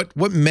disabled it. What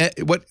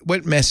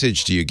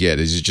message do you get?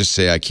 Does it just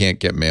say I can't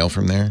get mail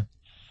from there?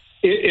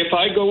 If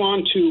I go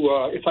on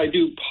to if I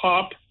do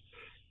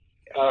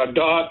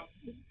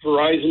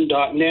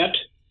pop.verizon.net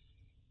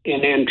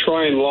and then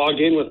try and log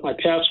in with my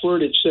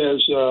password, it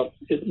says the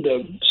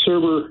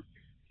server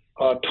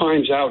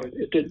times out.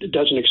 It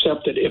doesn't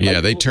accept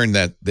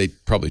it. They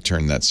probably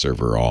turned that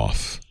server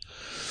off.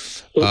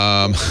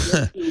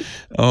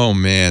 Oh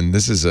man,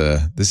 this is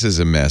a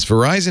mess.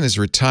 Verizon has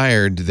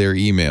retired their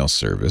email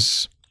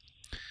service.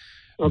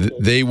 Okay.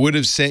 They would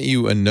have sent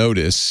you a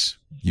notice.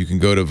 You can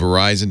go to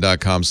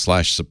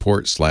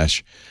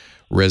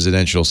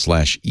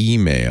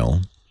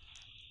verizon.com/support/residential/email.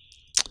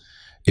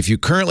 If you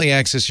currently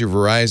access your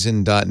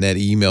Verizon.net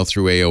email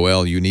through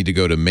AOL, you need to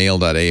go to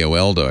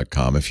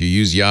mail.aol.com. If you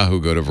use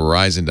Yahoo, go to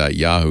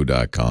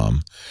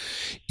verizon.yahoo.com.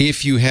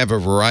 If you have a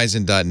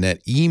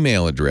Verizon.net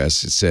email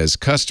address, it says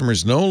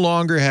customers no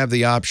longer have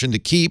the option to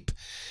keep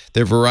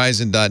their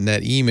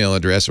Verizon.net email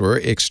address or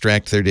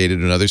extract their data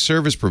to another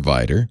service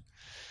provider.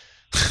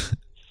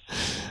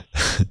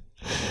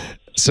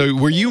 So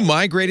were you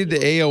migrated to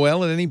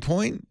AOL at any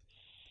point?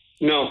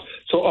 No.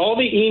 So all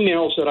the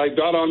emails that I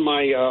got on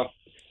my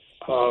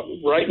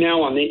right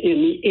now in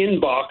the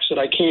inbox that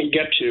I can't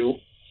get to,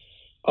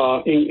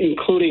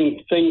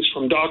 including things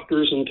from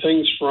doctors and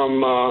things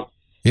from.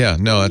 Yeah,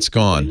 no, that's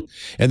gone.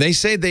 And they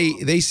say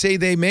they've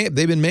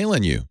been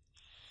mailing you.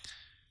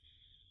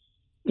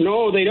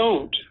 No, they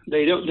don't.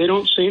 They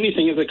don't say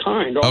anything of the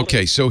kind.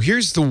 Okay, so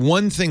here's the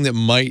one thing that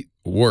might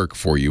work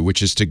for you,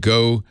 which is to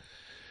go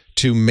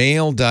to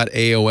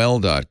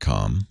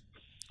mail.aol.com,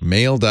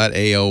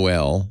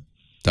 mail.aol.com,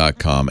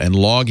 and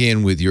log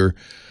in with your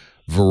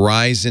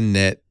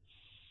VerizonNet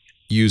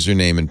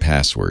username and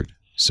password.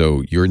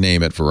 So your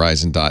name at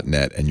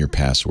Verizon.net and your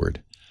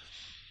password.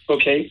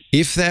 Okay.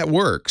 If that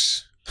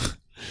works,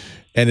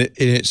 and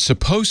it's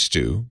supposed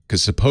to,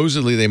 because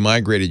supposedly they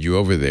migrated you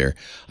over there,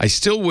 I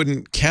still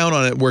wouldn't count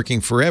on it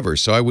working forever.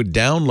 So I would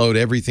download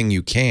everything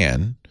you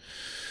can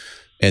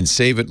and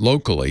save it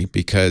locally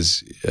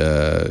because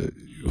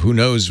who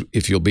knows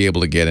if you'll be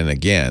able to get in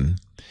again.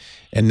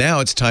 And now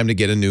it's time to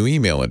get a new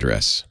email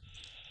address.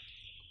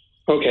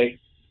 Okay.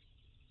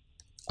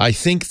 I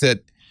think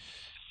that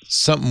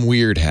something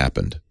weird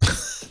happened.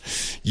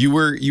 You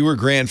were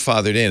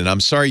grandfathered in, and I'm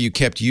sorry you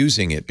kept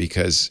using it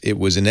because it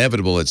was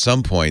inevitable at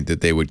some point that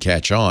they would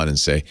catch on and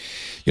say,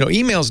 you know,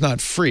 email's not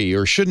free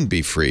or shouldn't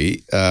be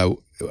free.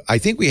 I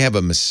think we have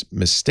a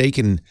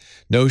mistaken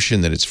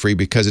notion that it's free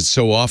because it's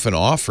so often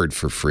offered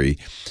for free.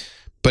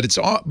 But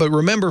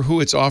remember who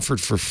it's offered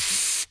for,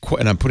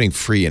 and I'm putting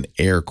free in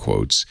air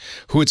quotes,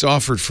 who it's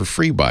offered for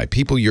free by,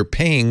 people you're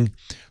paying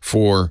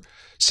for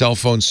cell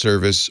phone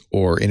service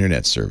or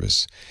internet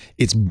service.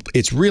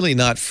 It's really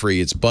not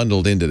free. It's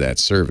bundled into that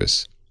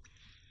service.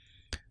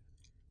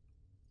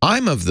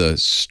 I'm of the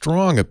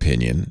strong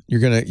opinion,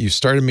 you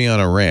started me on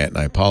a rant, and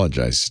I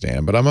apologize,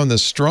 Stan, but I'm on the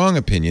strong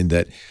opinion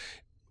that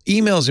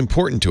email is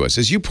important to us.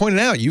 As you pointed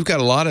out, you've got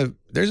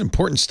there's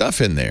important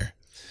stuff in there.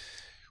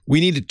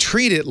 We need to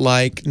treat it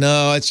like,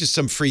 no, it's just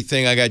some free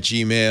thing. I got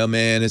Gmail,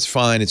 man. It's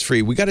fine. It's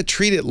free. We got to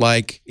treat it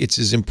like it's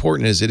as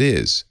important as it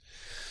is.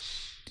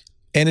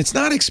 And it's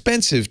not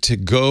expensive to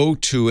go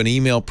to an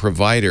email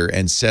provider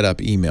and set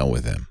up email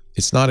with them.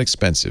 It's not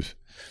expensive.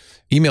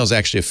 Email is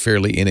actually a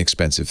fairly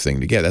inexpensive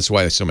thing to get. That's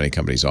why so many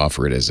companies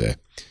offer it as a,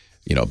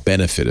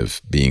 benefit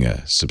of being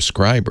a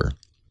subscriber.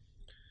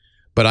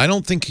 But I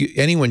don't think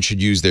anyone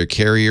should use their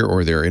carrier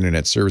or their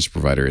internet service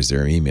provider as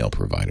their email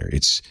provider.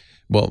 This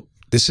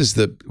is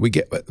the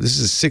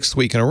 6th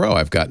week in a row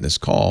I've gotten this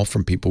call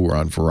from people who are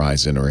on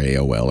Verizon or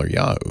AOL or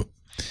Yahoo.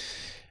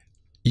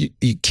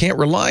 You can't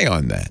rely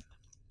on that.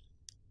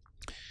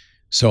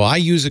 So I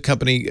use a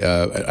company,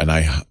 and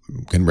I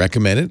can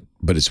recommend it,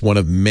 but it's one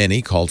of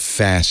many called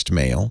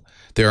Fastmail.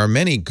 There are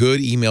many good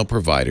email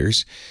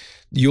providers.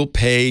 You'll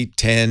pay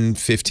 $10,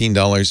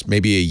 $15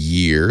 maybe a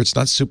year. It's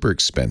not super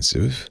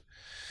expensive.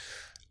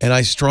 And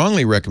I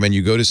strongly recommend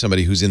you go to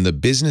somebody who's in the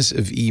business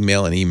of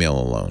email and email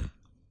alone.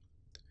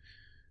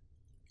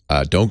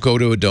 Don't go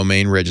to a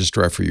domain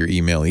registrar for your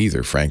email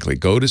either, frankly.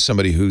 Go to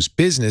somebody whose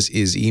business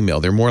is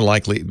email. They're more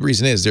likely, the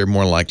reason is they're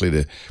more likely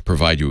to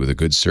provide you with a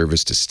good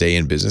service to stay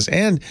in business.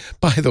 And,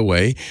 by the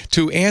way,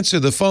 to answer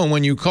the phone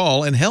when you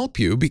call and help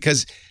you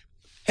because,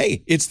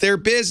 hey, it's their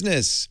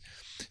business.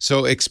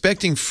 So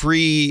expecting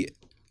free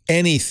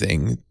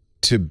anything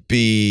to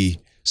be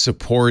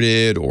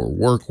supported or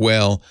work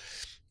well,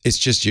 it's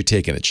just you're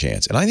taking a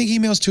chance. And I think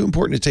email is too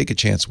important to take a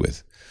chance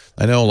with.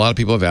 I know a lot of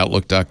people have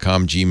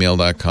Outlook.com,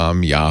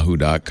 Gmail.com,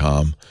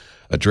 Yahoo.com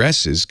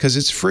addresses because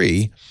it's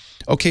free.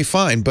 Okay,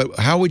 fine. But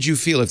how would you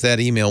feel if that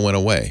email went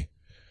away?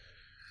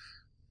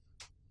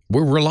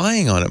 We're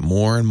relying on it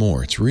more and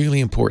more. It's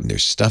really important.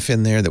 There's stuff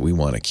in there that we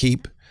want to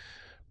keep.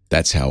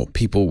 That's how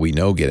people we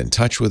know get in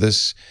touch with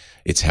us.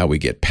 It's how we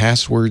get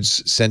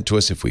passwords sent to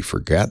us if we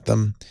forgot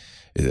them.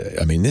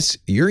 I mean,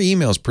 your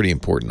email is pretty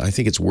important. I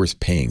think it's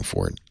worth paying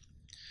for it.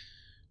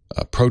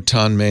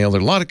 Proton Mail.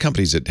 There are a lot of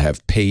companies that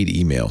have paid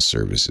email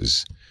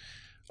services,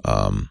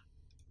 and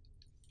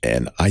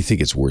I think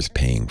it's worth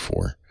paying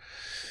for.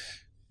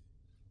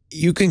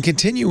 You can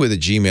continue with a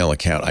Gmail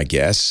account, I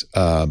guess,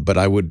 but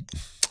I would,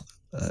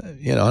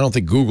 I don't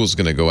think Google's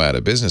going to go out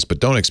of business, but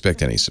don't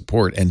expect any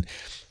support. And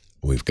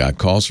we've got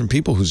calls from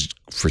people who's,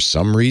 for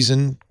some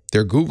reason,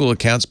 their Google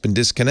account's been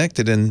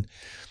disconnected and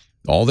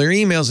all their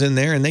emails in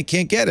there and they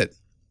can't get it.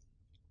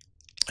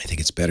 I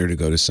think it's better to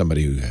go to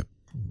somebody who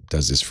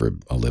does this for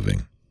a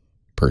living,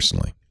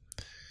 personally.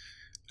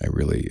 I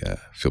really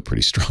feel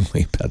pretty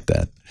strongly about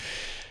that.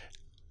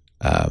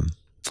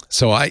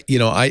 So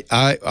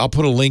I'll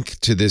put a link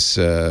to this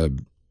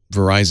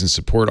Verizon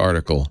support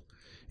article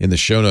in the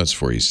show notes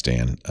for you,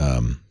 Stan.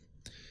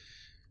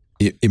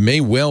 It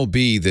may well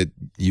be that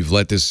you've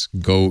let this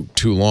go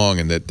too long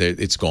and that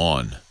it's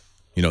gone.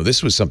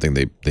 This was something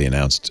they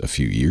announced a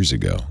few years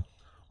ago.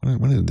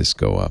 When did this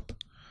go up?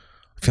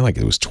 I feel like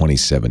it was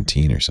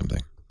 2017 or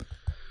something.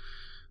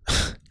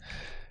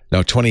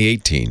 No,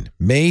 2018.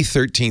 May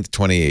 13th,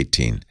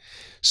 2018.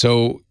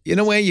 So, in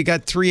a way, you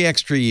got 3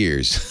 extra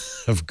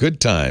years of good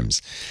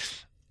times.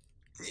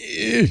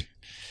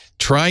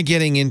 Try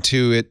getting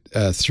into it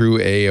through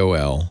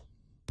AOL.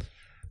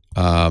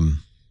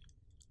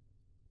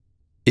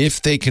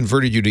 If they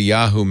converted you to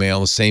Yahoo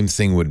Mail, the same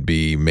thing would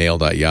be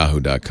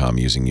mail.yahoo.com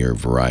using your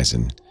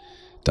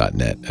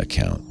Verizon.net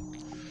account.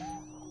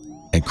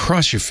 And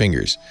cross your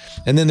fingers.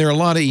 And then there are a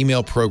lot of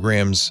email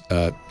programs,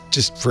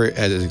 just for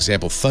as an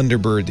example,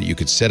 Thunderbird that you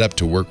could set up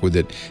to work with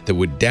it that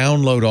would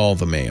download all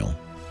the mail.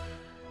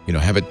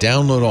 Have it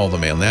download all the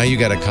mail. Now you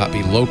got a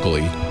copy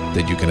locally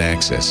that you can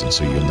access, and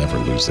so you'll never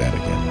lose that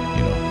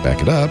again.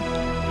 Back it up.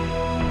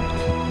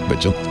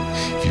 But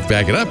if you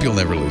back it up, you'll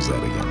never lose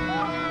that again.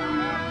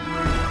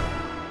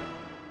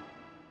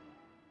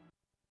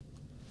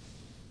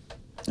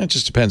 It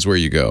just depends where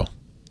you go.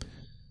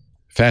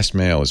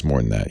 Fastmail is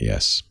more than that,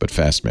 yes. But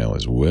Fastmail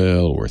is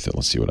well worth it.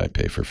 Let's see what I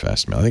pay for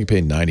Fastmail. I think I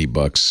paid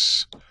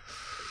 $90. Let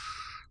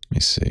me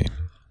see.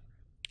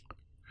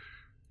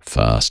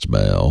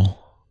 Fastmail.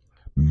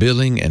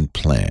 Billing and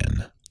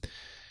plan.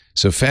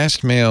 So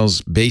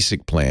Fastmail's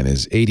basic plan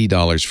is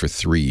 $80 for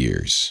 3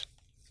 years.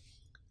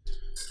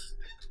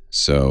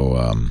 So,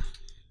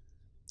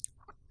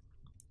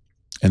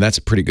 and that's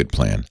a pretty good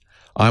plan.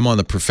 I'm on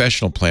the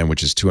professional plan,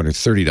 which is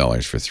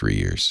 $230 for 3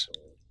 years.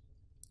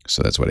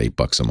 So that's what,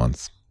 $8 a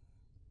month.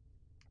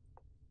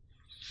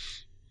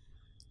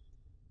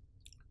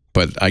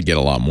 But I get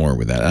a lot more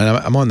with that. And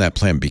I'm on that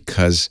plan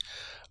because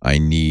I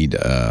need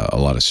a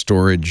lot of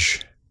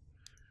storage.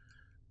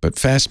 But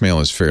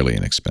Fastmail is fairly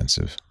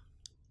inexpensive.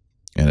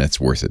 And it's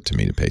worth it to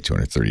me to pay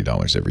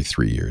 $230 every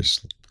 3 years.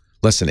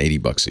 Less than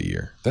 $80 a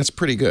year. That's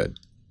pretty good.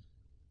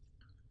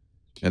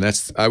 And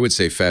I would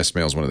say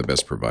Fastmail is one of the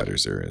best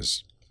providers there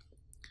is.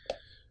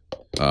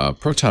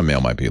 Proton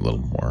Mail might be a little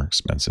more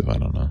expensive. I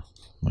don't know.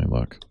 My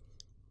luck.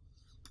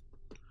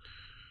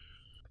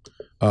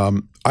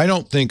 I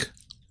don't think...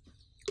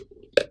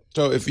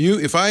 So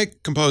if I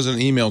compose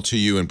an email to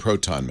you in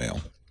Proton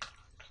Mail,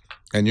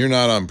 and you're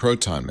not on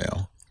Proton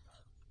Mail,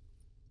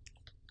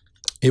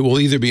 it will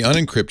either be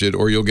unencrypted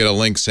or you'll get a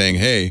link saying,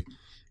 "Hey,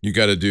 you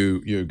got to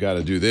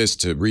do this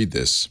to read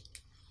this."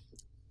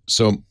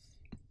 So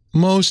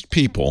most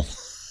people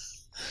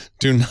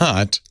do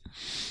not,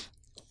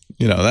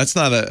 that's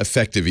not an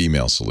effective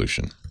email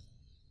solution.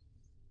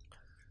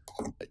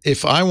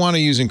 If I want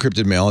to use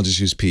encrypted mail, I'll just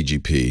use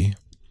PGP,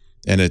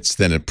 and it's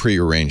then a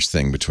prearranged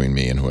thing between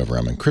me and whoever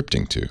I'm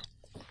encrypting to.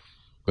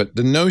 But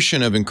the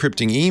notion of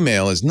encrypting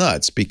email is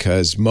nuts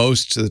because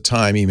most of the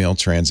time email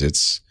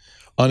transits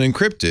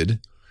unencrypted.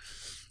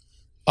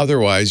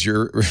 Otherwise,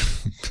 your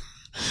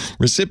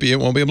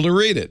recipient won't be able to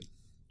read it.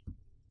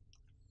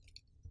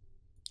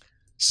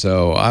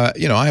 So, I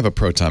have a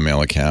Proton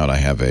Mail account. I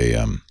have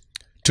a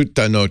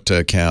TWiT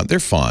account. They're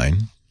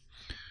fine.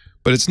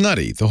 But it's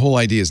nutty. The whole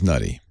idea is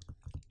nutty.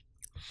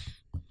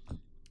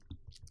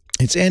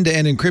 It's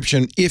end-to-end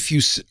encryption if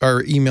you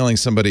are emailing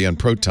somebody on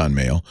Proton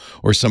Mail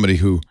or somebody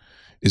who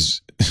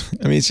is,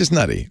 it's just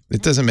nutty.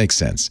 It doesn't make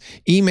sense.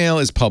 Email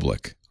is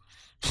public.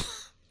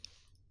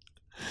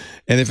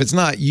 And if it's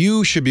not,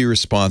 you should be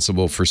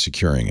responsible for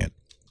securing it,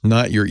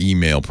 not your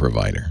email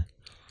provider.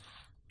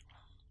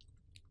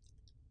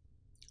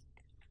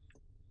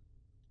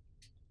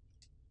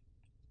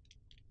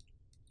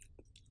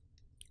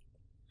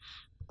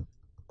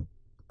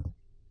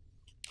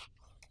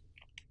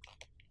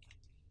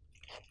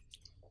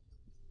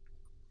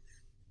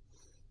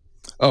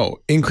 Oh,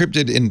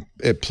 encrypted in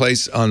a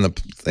place on the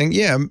thing?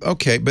 Yeah,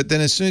 okay. But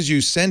then as soon as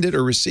you send it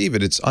or receive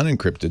it, it's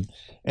unencrypted.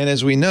 And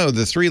as we know,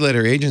 the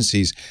three-letter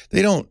agencies,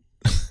 they don't,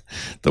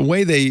 the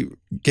way they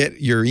get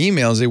your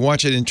emails, they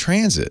watch it in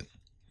transit.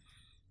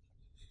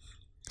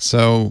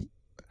 So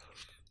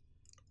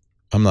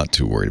I'm not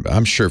too worried about it.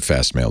 I'm sure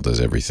Fastmail does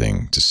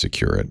everything to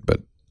secure it,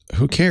 but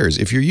who cares?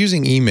 If you're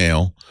using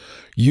email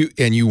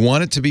and you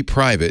want it to be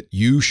private,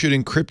 you should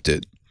encrypt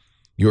it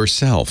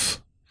yourself.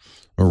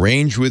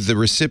 Arrange with the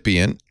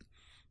recipient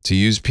to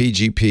use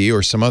PGP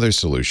or some other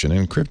solution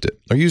and encrypt it.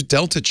 Or use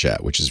Delta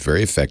Chat, which is a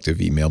very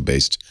effective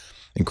email-based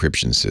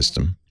encryption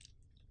system.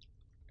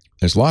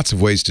 There's lots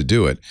of ways to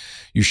do it.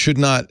 You should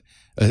not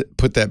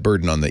put that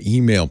burden on the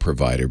email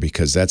provider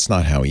because that's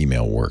not how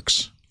email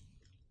works.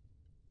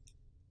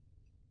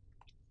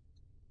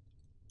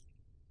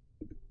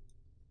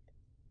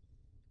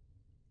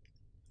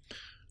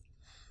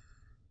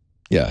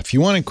 Yeah, if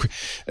you want to,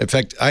 in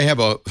fact, I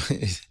have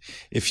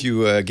if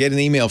you get an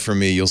email from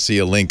me, you'll see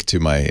a link to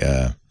my,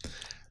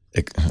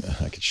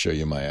 I could show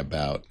you my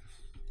about.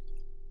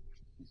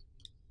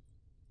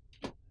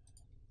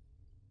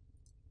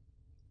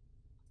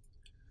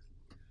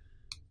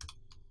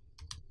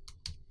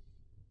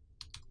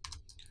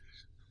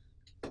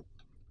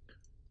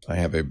 I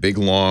have a big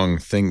long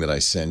thing that I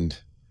send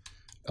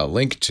a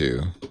link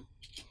to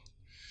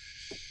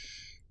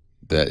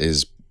that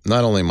is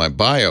not only my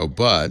bio,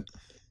 but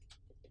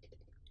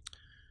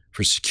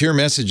for secure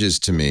messages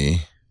to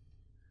me,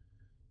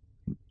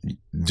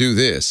 do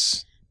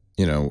this.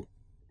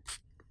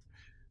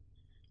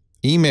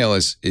 Email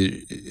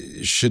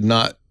should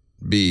not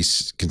be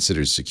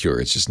considered secure.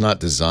 It's just not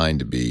designed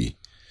to be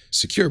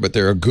secure, but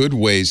there are good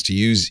ways to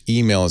use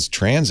email as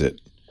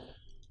transit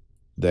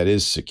that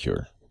is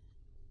secure.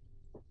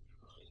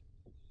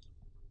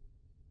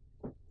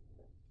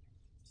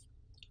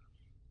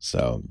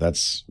 So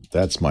that's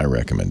my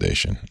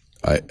recommendation.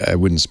 I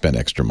wouldn't spend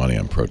extra money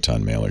on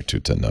Proton Mail or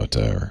TWiT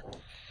or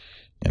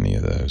any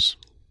of those.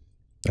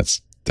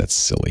 That's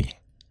silly.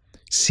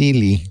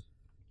 Silly.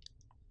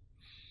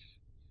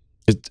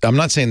 I'm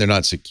not saying they're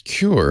not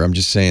secure. I'm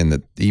just saying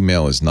that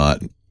email is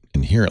not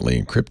inherently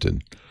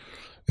encrypted.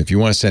 If you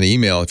want to send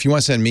email, if you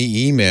want to send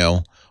me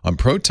email on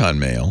Proton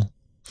Mail,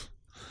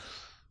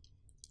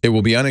 it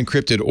will be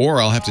unencrypted or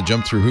I'll have to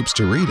jump through hoops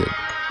to read it.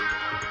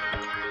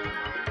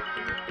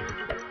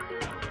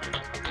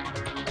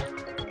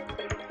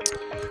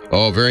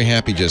 Oh, very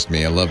happy, just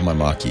me. I love my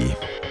Mach-E.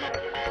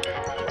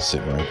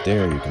 Sitting right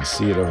there. You can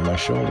see it over my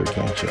shoulder,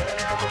 can't you?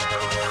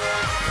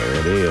 There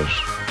it is.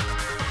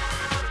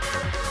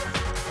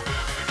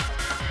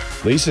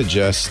 Lisa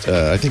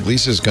I think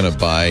Lisa's going to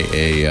buy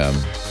a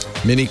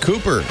Mini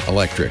Cooper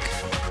electric.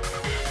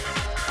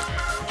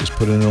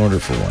 put in an order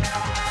for one.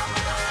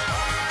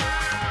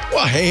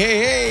 Well,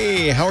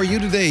 hey, how are you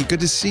today? Good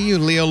to see you.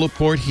 Leo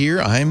Laporte here.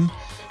 I'm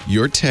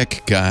your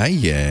tech guy.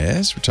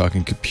 Yes, we're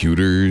talking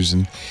computers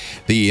and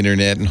the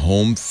internet and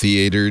home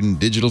theater and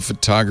digital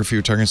photography.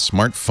 We're talking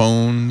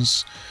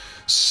smartphones,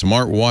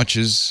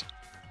 smartwatches,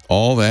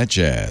 all that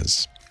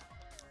jazz.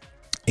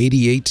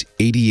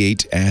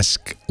 8888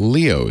 Ask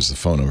Leo is the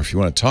phone number if you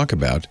want to talk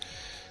about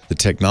the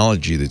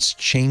technology that's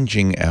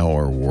changing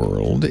our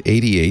world.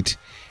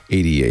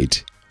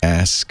 8888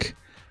 Ask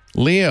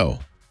Leo.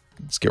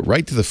 Let's get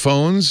right to the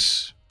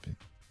phones.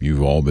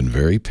 You've all been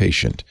very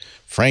patient.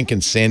 Frank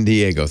in San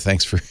Diego,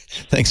 thanks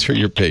for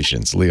your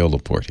patience. Leo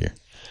Laporte here.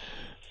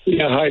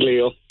 Yeah, hi,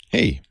 Leo.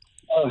 Hey.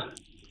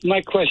 My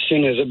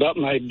question is about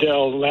my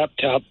Dell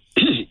laptop.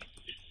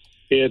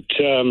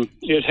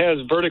 It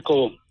has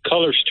vertical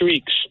color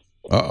streaks.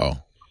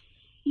 Uh-oh.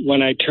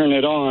 When I turn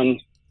it on,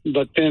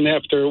 but then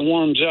after it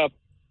warms up,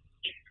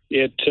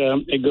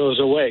 it goes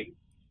away.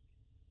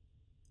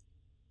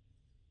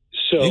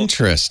 So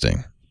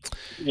interesting.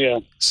 Yeah.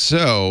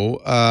 So,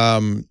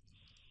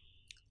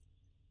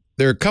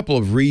 there are a couple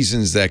of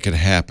reasons that could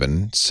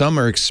happen. Some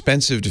are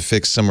expensive to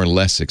fix, some are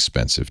less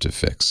expensive to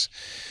fix.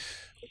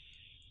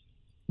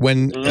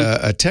 When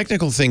a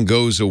technical thing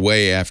goes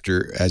away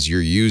as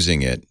you're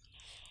using it,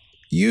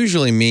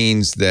 usually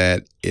means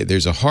that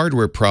there's a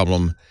hardware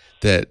problem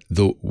that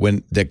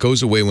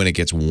goes away when it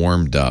gets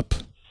warmed up.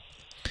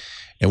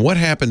 And what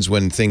happens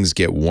when things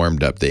get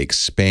warmed up? They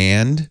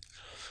expand.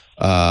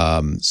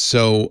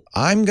 So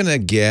I'm going to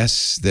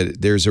guess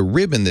that there's a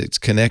ribbon that's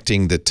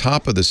connecting the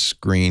top of the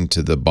screen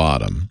to the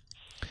bottom.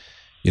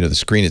 You know, the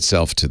screen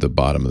itself to the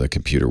bottom of the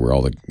computer where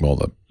all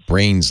the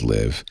brains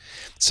live.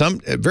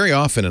 Very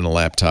often in a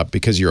laptop,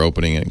 because you're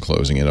opening it and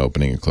closing it,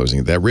 opening and closing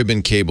it, that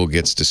ribbon cable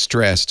gets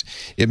distressed.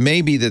 It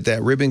may be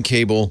that ribbon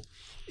cable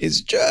is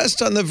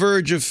just on the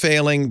verge of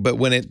failing, but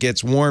when it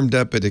gets warmed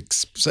up, it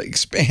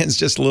expands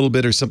just a little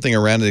bit, or something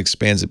around it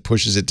expands, it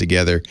pushes it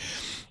together,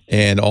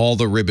 and all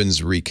the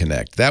ribbons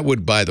reconnect. That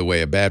would, by the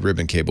way, a bad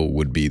ribbon cable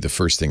would be the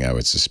first thing I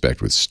would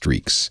suspect with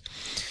streaks.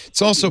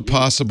 It's also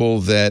possible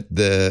that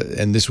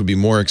and this would be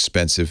more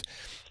expensive,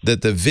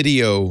 that the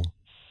video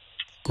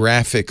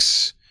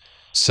graphics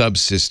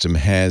subsystem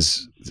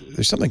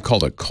there's something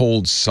called a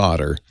cold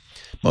solder.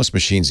 Most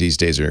machines these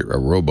days are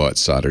robot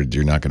soldered.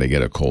 You're not going to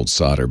get a cold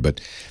solder,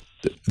 but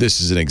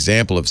this is an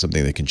example of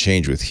something that can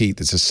change with heat.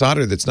 It's a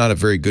solder that's not a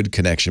very good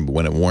connection, but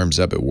when it warms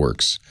up, it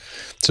works.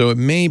 So it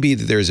may be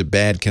that there's a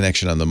bad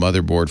connection on the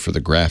motherboard for the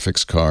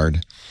graphics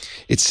card.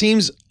 It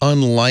seems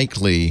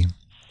unlikely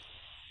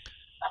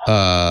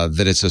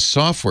that it's a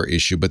software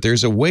issue, but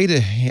there's a way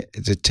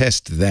to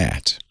test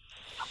that.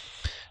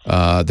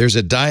 There's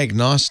a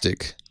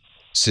diagnostic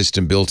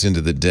system built into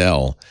the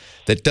Dell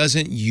that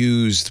doesn't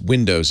use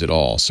Windows at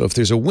all. So if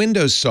there's a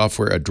Windows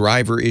software, a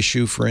driver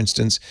issue, for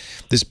instance,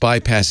 this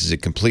bypasses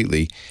it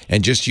completely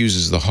and just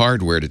uses the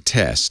hardware to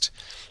test.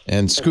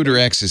 And Scooter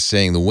X is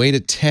saying the way to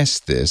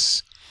test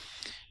this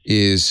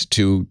is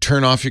to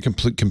turn off your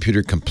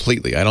computer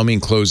completely. I don't mean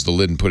close the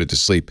lid and put it to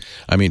sleep.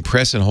 I mean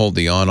press and hold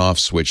the on-off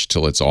switch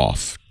till it's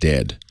off,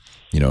 dead.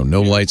 You know,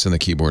 no lights on the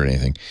keyboard or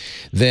anything.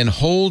 Then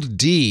hold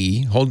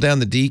down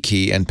the D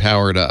key and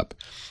power it up.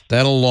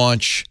 That'll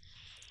launch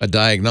a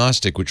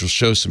diagnostic which will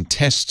show some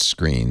test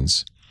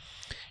screens.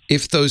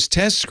 If those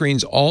test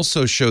screens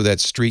also show that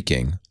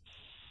streaking,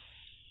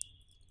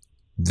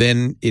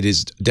 then it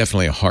is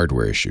definitely a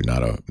hardware issue,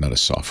 not a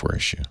software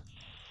issue.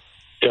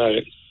 Got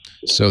it.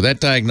 So that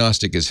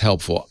diagnostic is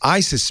helpful. I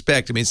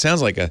suspect, it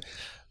sounds like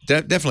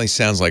definitely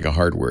sounds like a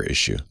hardware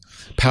issue.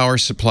 Power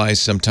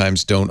supplies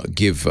sometimes don't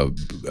give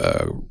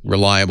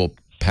reliable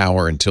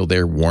power until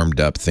they're warmed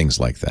up, things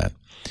like that.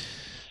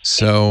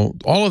 So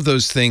all of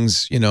those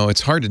things,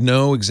 it's hard to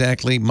know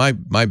exactly. My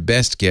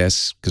best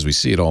guess, because we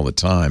see it all the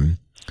time,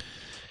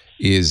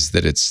 is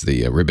that it's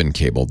the ribbon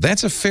cable.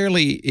 That's a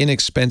fairly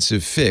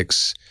inexpensive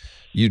fix.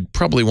 You'd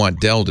probably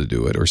want Dell to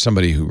do it, or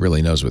somebody who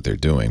really knows what they're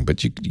doing.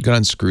 But you can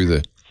unscrew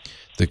the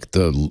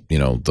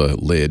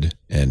lid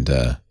and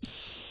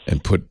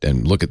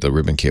look at the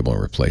ribbon cable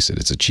and replace it.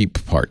 It's a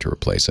cheap part to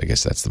replace. I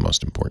guess that's the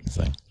most important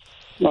thing.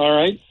 All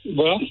right.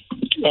 Well,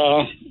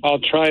 I'll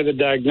try the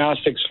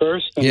diagnostics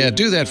first. Yeah,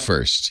 do that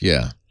first.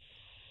 Yeah.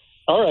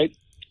 All right.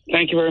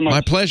 Thank you very much.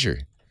 My pleasure.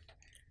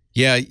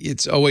 Yeah,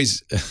 it's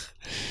always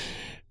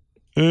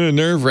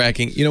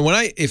nerve-wracking.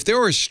 If there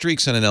were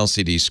streaks on an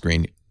LCD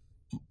screen,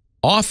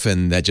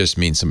 often that just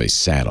means somebody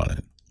sat on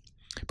it.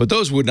 But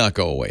those would not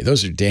go away.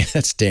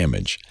 That's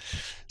damage.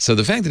 So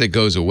the fact that it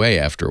goes away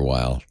after a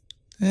while,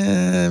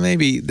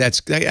 maybe that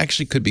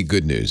actually could be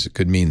good news. It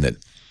could mean that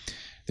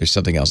there's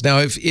something else. Now,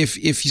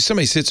 if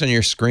somebody sits on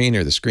your screen,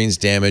 or the screen's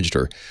damaged,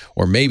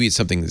 or maybe it's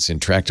something that's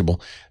intractable,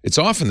 it's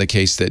often the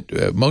case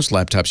that most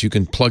laptops, you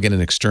can plug in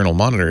an external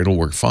monitor, it'll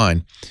work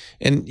fine.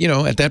 And,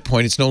 at that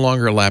point, it's no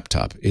longer a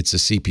laptop. It's a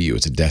CPU.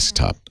 It's a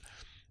desktop.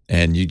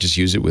 And you just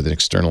use it with an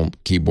external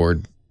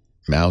keyboard,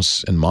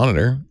 mouse, and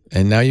monitor,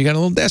 and now you got a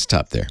little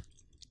desktop there.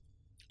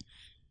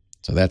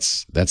 So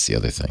that's the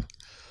other thing.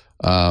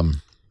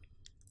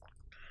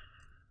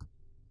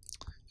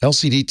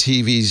 LCD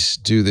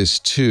TVs do this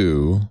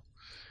too,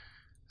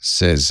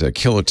 says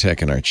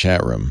Kilotech in our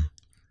chat room.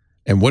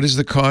 And what is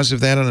the cause of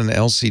that on an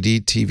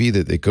LCD TV,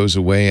 that it goes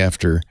away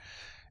after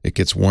it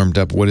gets warmed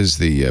up? What is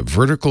the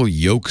vertical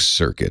yoke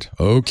circuit?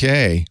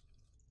 Okay.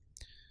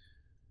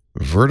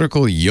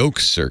 Vertical yoke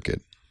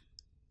circuit.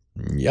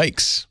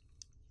 Yikes.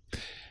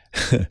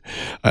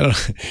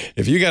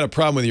 If you got a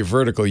problem with your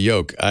vertical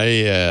yoke,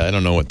 I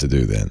don't know what to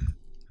do then.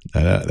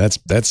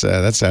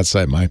 That's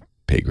outside my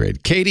pay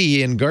grade.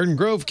 Katie in Garden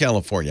Grove,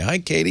 California. Hi,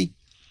 Katie.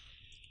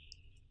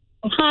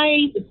 Hi,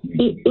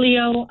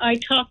 Leo. I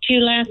talked to you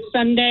last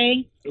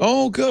Sunday.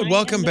 Oh, good.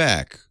 Welcome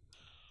back.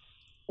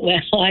 Well,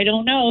 I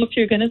don't know if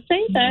you're going to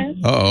say that.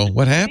 Uh-oh.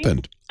 What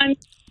happened?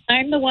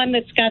 I'm the one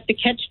that's got the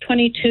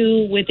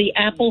catch-22 with the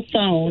Apple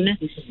phone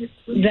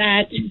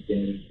that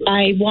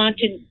I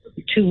wanted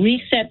to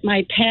reset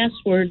my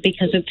password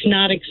because it's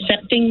not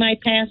accepting my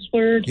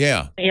password.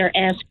 Yeah. They are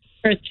asking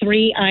for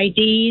 3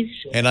 IDs.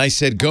 And I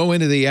said, go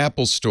into the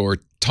Apple store,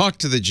 talk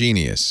to the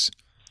genius.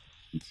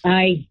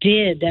 I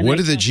did. What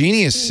did the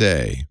genius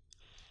say?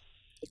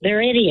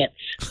 They're idiots.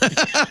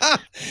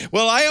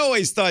 Well, I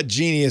always thought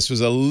genius was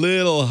a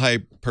little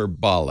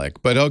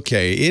hyperbolic, but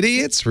okay.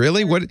 Idiots?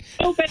 Really? What?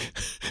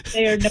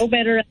 They are no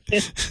better at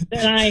this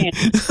than I am.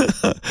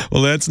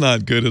 Well, that's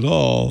not good at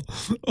all.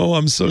 Oh,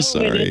 I'm so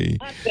sorry.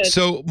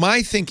 So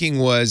my thinking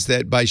was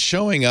that by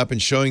showing up and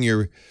showing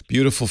your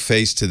beautiful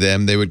face to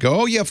them, they would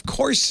go, oh, yeah, of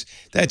course,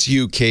 that's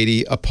you,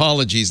 Katie.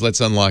 Apologies. Let's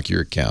unlock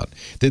your account.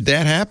 Did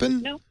that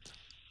happen? No.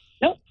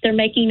 Nope. They're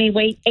making me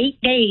wait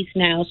 8 days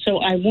now, so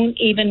I won't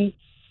even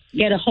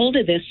get a hold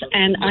of this.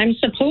 And I'm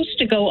supposed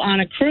to go on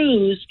a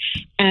cruise,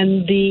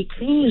 and the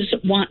cruise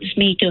wants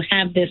me to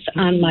have this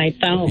on my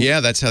phone.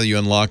 Yeah, that's how you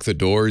unlock the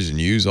doors and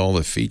use all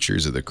the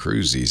features of the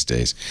cruise these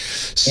days.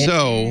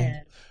 So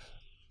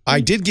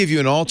I did give you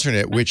an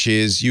alternate, which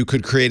is you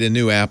could create a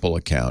new Apple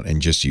account and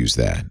just use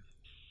that.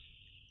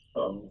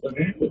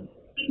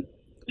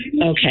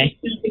 Okay.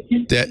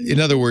 That, in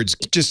other words,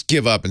 just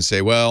give up and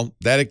say, well,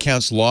 that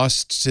account's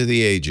lost to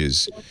the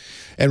ages.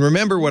 And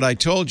remember what I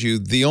told you,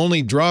 the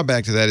only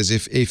drawback to that is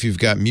if you've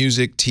got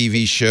music,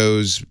 TV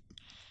shows,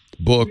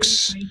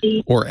 books,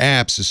 or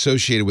apps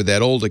associated with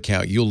that old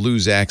account, you'll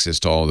lose access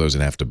to all of those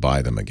and have to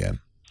buy them again.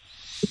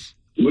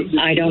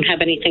 I don't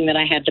have anything that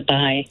I had to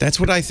buy. That's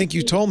what I think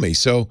you told me.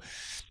 So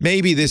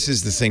maybe this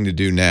is the thing to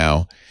do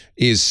now,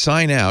 is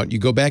sign out. You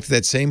go back to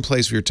that same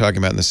place we were talking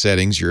about in the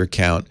settings, your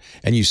account,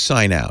 and you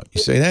sign out.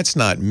 You say, that's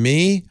not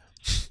me.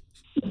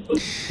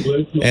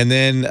 And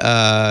then,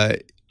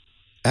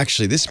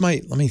 actually, this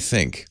might, let me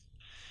think.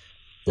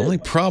 The only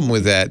problem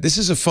with that, this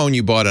is a phone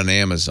you bought on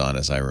Amazon,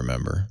 as I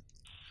remember.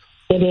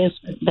 It is.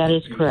 That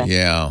is correct.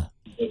 Yeah.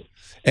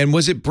 And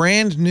was it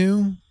brand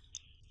new?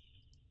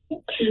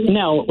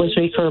 No, it was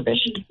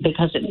refurbished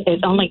because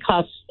it only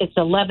costs, it's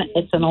an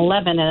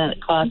 11 and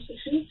it costs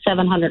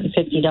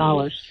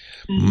 $750.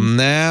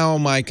 Now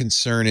my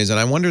concern is, and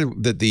I wonder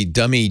that the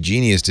dummy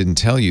genius didn't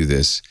tell you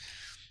this,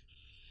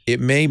 it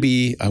may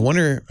be, I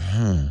wonder,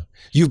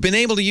 you've been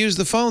able to use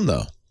the phone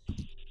though.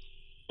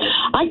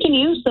 I can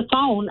use the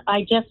phone,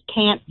 I just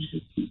can't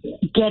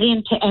get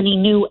into any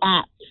new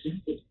apps.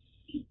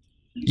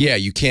 Yeah,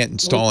 you can't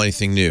install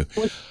anything new.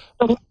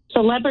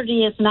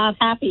 Celebrity is not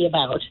happy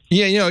about.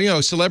 Yeah, you know,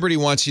 Celebrity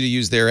wants you to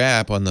use their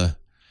app on the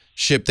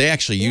ship. They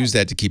actually use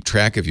that to keep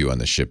track of you on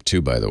the ship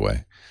too, by the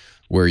way,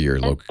 where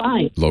you're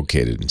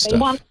located and stuff. They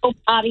want to go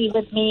potty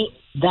with me.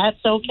 That's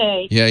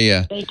okay.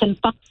 Yeah. They can.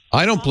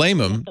 I don't blame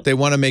them. They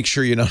want to make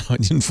sure you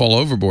didn't fall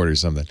overboard or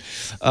something.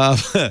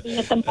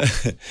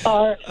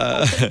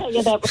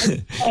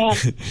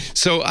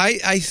 So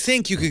I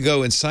think you could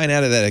go and sign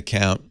out of that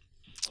account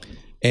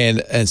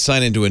and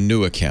sign into a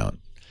new account.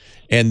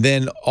 And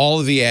then all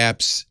of the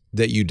apps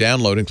that you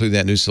download, including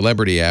that new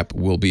Celebrity app,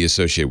 will be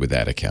associated with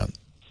that account.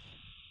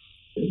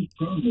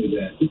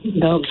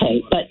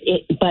 Okay,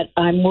 but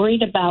I'm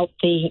worried about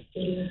the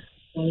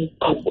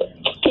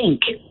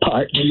sync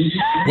part.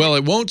 Well,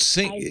 it won't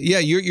sync. Yeah,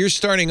 you're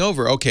starting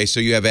over. Okay, so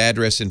you have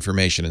address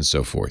information and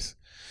so forth.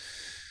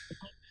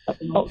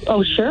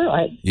 Oh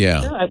sure.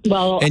 Yeah.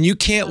 Well, and you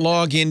can't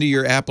log into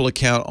your Apple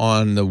account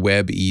on the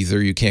web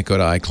either. You can't go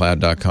to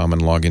iCloud.com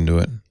and log into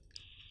it.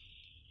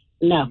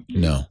 No.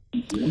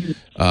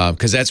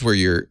 Because that's where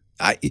you're.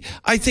 I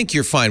think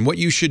you're fine. What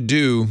you should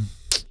do.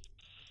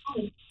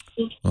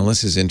 Well,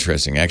 this is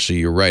interesting. Actually,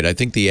 you're right. I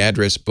think the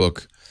address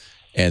book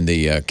and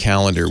the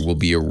calendar will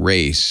be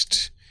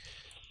erased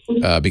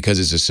because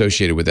it's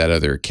associated with that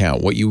other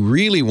account. What you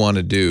really want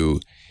to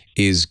do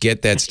is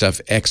get that stuff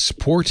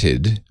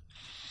exported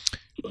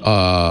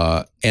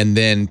and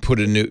then put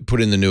in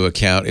the new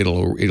account.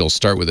 It'll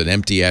start with an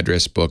empty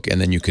address book, and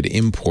then you could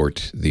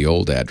import the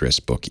old address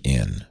book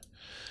in.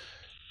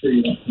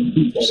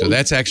 So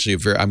that's actually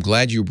I'm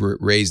glad you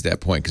raised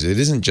that point, because it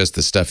isn't just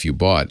the stuff you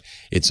bought.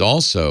 It's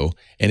also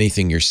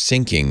anything you're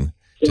syncing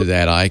to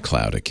that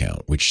iCloud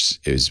account, which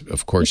is,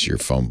 of course, your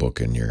phone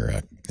book and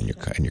your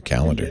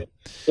calendar.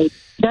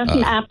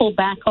 Doesn't Apple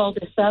back all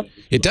this up?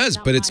 It does,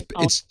 but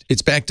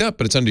it's backed up,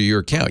 but it's under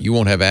your account. You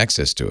won't have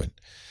access to it.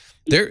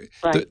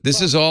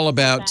 This is all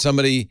about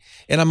somebody,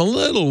 and I'm a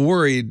little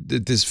worried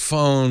that this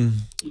phone.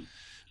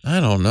 I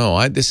don't know.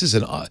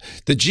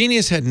 The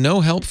Genius had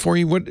no help for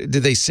you. What did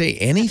they say?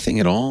 Anything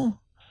at all?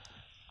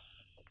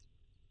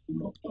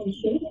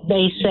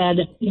 They said,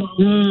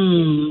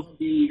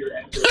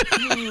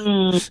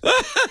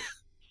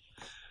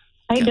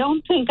 I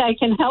don't think I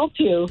can help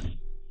you.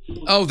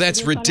 Oh,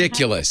 that's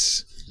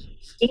ridiculous.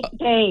 8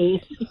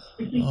 days.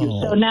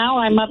 Oh. So now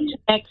I'm up to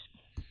next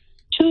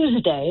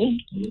Tuesday.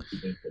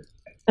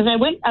 Because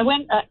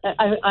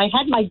I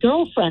had my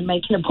girlfriend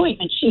make an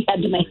appointment. She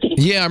had to make it.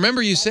 Yeah, I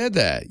remember you said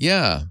that.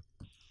 Yeah.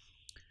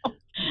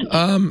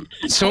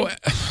 So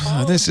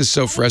this is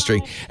so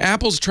frustrating.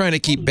 Apple's trying to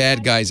keep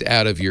bad guys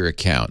out of your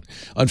account.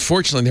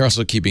 Unfortunately, they're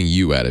also keeping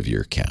you out of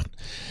your account.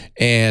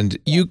 And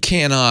you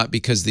cannot,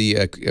 because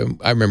I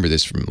remember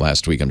this from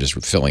last week. I'm just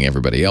filling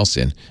everybody else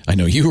in. I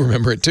know you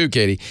remember it too,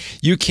 Katie.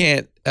 You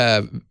can't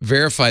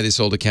verify this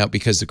old account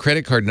because the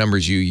credit card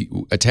numbers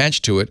you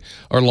attach to it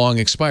are long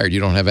expired. You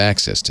don't have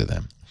access to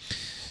them.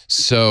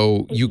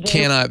 So you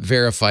cannot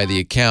verify the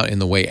account in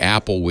the way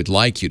Apple would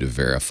like you to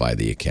verify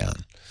the account.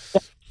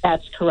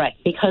 That's correct,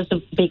 because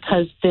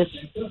this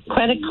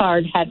credit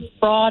card had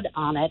fraud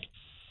on it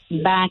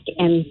back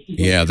in.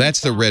 Yeah,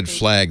 that's the red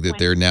flag that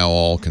they're now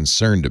all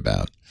concerned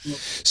about.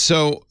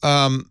 So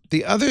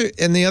the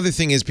other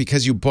thing is,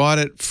 because you bought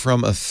it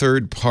from a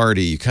third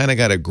party, you kind of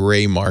got a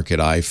gray market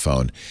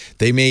iPhone.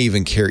 They may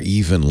even care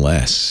even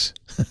less.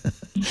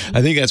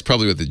 I think that's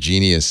probably what the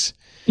Genius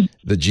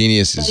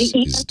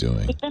is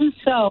doing. Even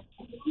so,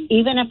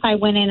 even if I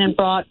went in and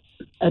bought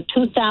a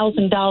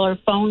 $2,000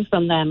 phone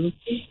from them,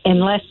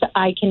 unless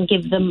I can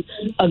give them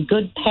a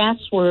good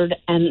password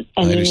and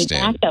any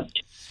backup.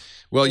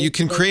 Well, you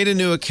can create a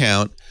new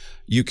account.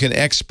 You can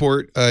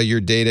export your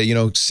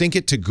data, sync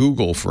it to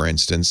Google, for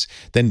instance,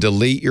 then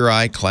delete your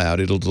iCloud.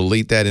 It'll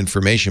delete that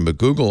information, but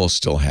Google will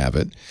still have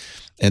it.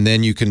 And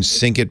then you can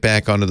sync it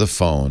back onto the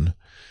phone.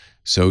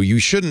 So you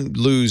shouldn't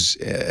lose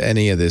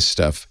any of this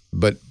stuff.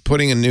 But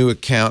putting a new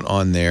account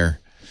on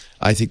there,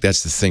 I think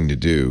that's the thing to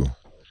do.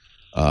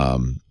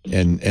 And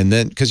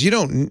then, because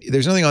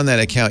there's nothing on that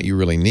account you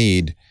really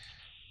need.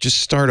 Just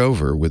start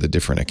over with a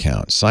different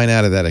account. Sign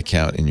out of that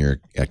account in your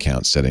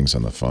account settings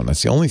on the phone.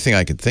 That's the only thing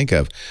I could think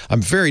of.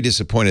 I'm very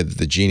disappointed that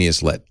the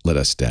Genius let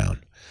us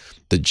down.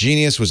 The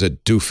Genius was a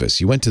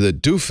doofus. You went to the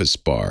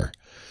doofus bar,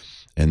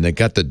 and they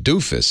got the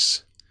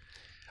doofus.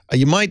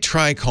 You might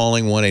try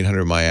calling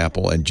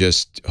 1-800-MY-APPLE and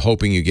just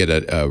hoping you get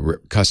a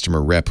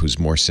customer rep who's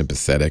more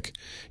sympathetic.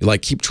 You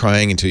keep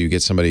trying until you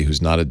get somebody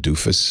who's not a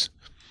doofus.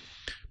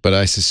 But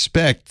I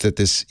suspect that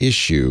this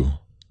issue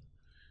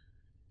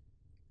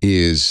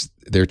is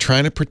they're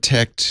trying to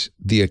protect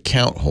the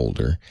account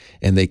holder,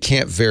 and they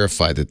can't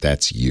verify that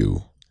that's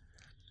you.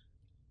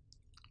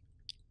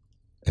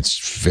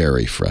 It's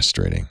very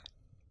frustrating.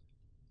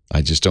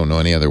 I just don't know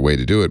any other way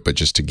to do it, but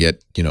just to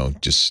get,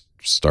 just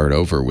start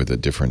over with a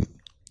different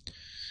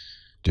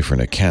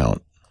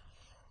account.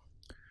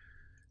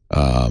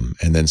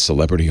 And then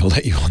Celebrity will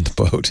let you on the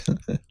boat.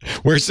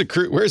 Where's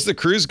the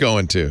cruise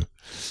going to?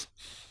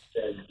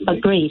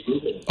 Greece.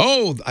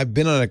 Oh, I've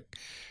been on a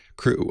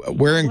cruise.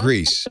 Where in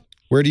Greece?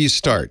 Where do you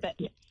start?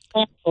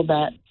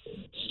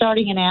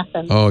 Starting in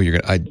Athens. Oh, you're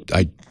gonna.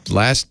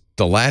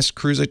 The last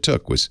cruise I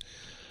took was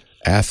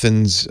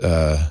Athens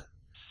to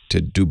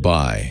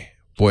Dubai.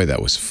 Boy,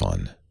 that was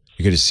fun.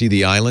 You're going to see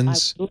the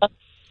islands. I love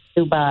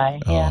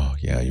Dubai. Oh,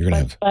 yeah. You're going to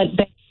have. But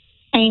they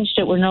changed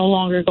it. We're no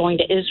longer going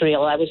to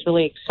Israel. I was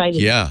really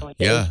excited. Yeah, going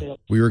to Israel.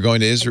 We were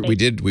going to Israel.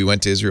 We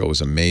went to Israel. It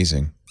was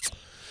amazing.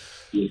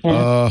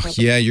 Oh,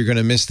 yeah. You're going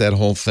to miss that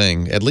whole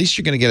thing. At least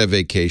you're going to get a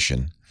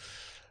vacation.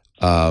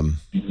 I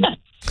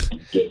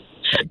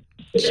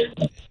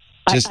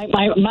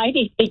might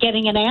be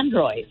getting an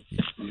Android.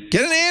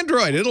 Get an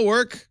Android. It'll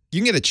work.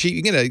 You can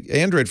get an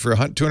Android for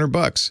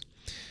 $200.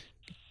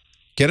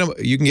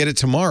 You can get it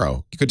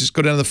tomorrow. You could just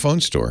go down to the phone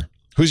store.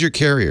 Who's your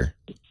carrier?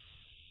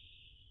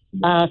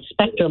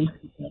 Spectrum.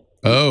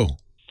 Oh,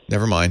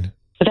 never mind.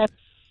 But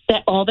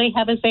that all they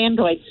have is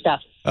Android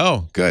stuff.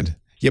 Oh, good.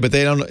 Yeah, but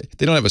they don't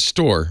have a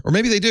store, or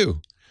maybe they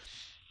do.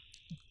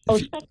 Oh,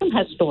 Spectrum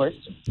has stores.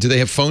 Do they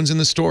have phones in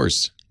the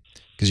stores?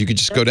 Because you could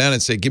just go down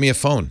and say, "Give me a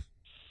phone."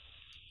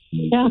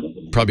 Yeah.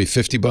 Probably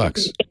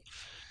 $50.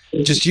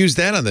 Just use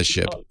that on the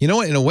ship. You know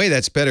what? In a way,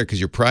 that's better because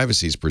your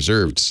privacy is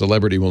preserved.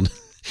 Celebrity will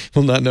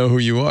not know who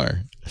you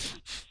are.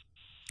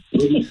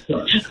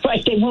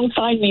 Right. They won't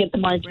find me at the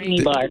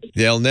martini bar.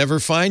 They'll never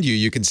find you.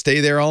 You can stay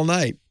there all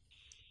night.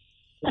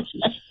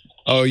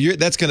 Oh,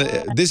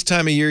 this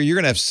time of year, you're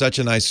gonna have such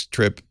a nice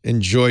trip.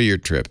 Enjoy your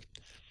trip.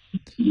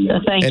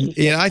 Thank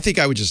you. I think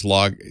I would just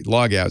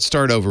log out,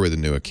 start over with a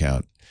new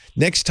account.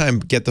 Next time,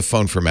 get the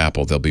phone from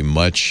Apple. They'll be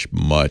much,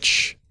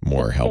 much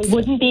more helpful. They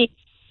wouldn't be.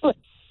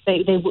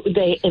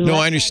 No,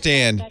 I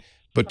understand,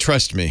 but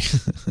trust me,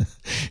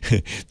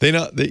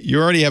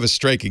 you already have a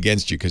strike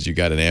against you because you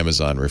got an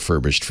Amazon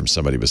refurbished from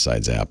somebody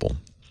besides Apple.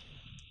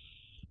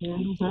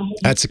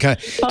 That's the kind.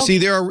 See,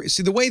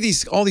 the way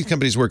all these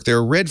companies work. There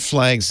are red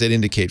flags that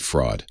indicate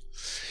fraud,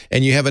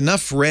 and you have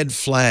enough red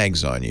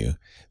flags on you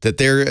that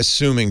they're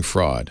assuming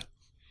fraud.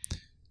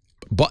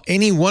 But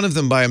any one of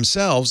them by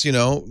themselves, you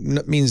know,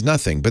 means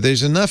nothing. But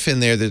there's enough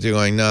in there that they're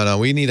going, no,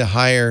 we need a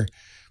higher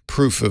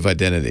proof of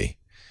identity.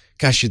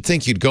 Gosh, you'd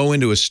think you'd go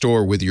into a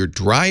store with your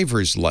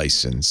driver's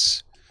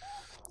license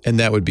and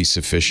that would be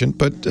sufficient,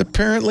 but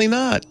apparently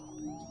not.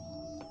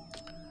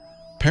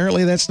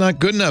 Apparently that's not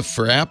good enough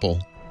for Apple.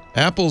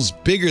 Apple's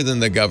bigger than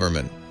the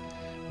government.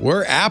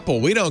 We're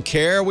Apple. We don't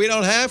care. We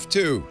don't have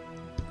to.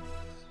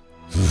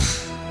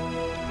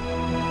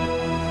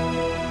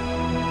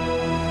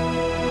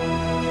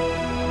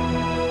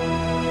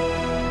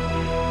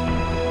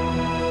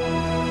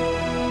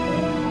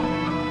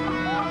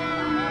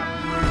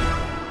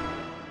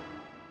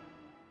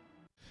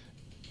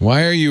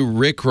 Why are you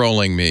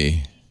Rickrolling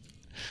me?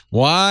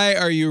 Why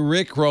are you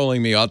Rickrolling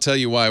me? I'll tell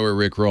you why we're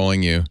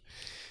Rickrolling you.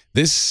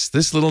 This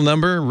little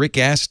number, Rick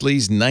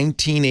Astley's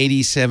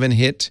 1987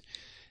 hit,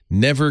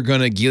 Never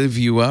Gonna Give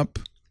You Up.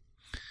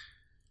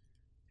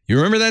 You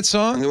remember that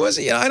song? It was,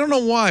 I don't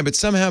know why, but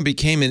somehow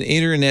became an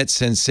internet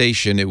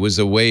sensation. It was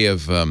a way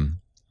of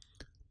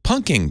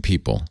punking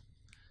people.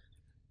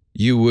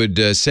 You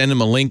would send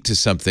them a link to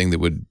something that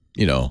would,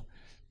 you know,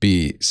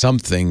 be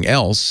something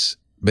else,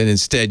 but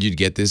instead you'd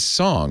get this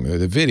song or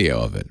the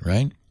video of it,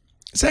 right?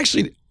 It's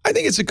actually, I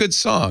think it's a good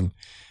song.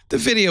 The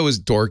video was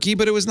dorky,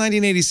 but it was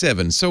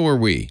 1987. So were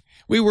we.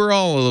 We were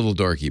all a little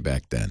dorky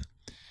back then.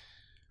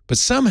 But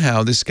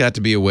somehow this got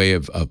to be a way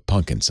of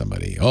punking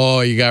somebody.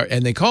 Oh, you got,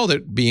 and they called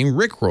it being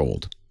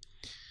Rickrolled.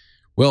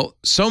 Well,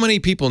 so many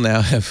people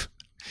now have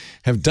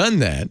done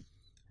that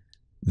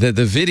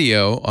the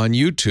video on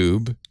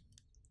YouTube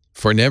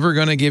for Never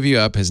Gonna Give You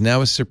Up has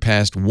now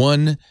surpassed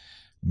 1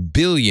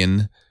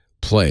 billion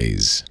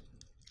plays.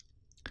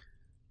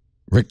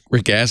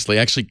 Rick Astley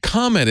actually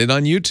commented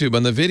on YouTube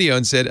on the video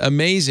and said,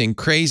 amazing,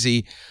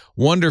 crazy,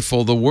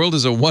 wonderful. The world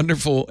is a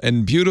wonderful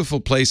and beautiful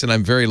place, and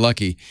I'm very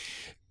lucky.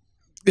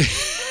 I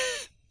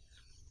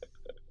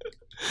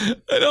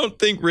don't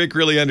think Rick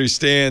really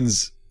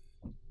understands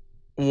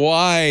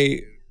why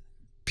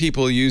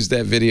people use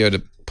that video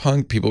to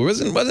punk people. It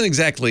wasn't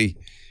exactly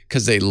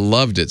because they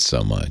loved it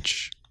so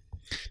much.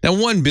 Now,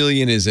 1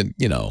 billion isn't,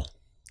 you know,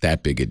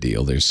 that big a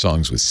deal. There's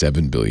songs with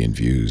 7 billion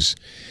views.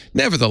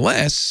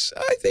 Nevertheless,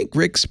 I think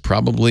Rick's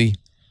probably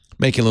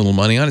making a little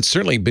money on it. It's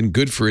certainly been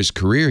good for his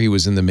career. He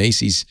was in the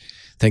Macy's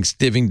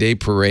Thanksgiving Day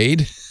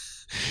Parade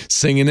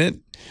singing it.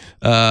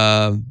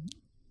 The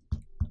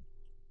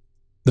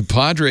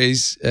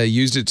Padres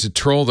used it to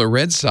troll the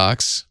Red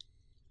Sox.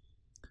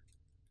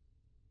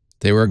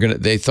 They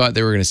thought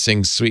they were gonna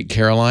sing Sweet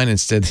Caroline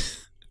instead.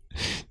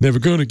 Never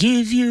gonna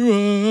give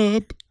you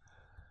up.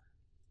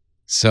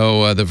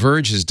 So The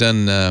Verge has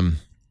done a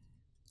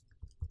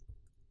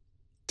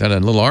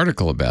little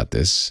article about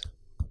this.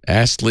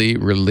 Astley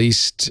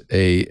released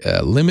a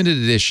limited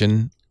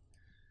edition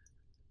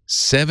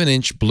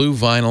 7-inch blue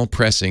vinyl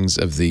pressings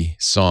of the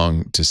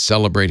song to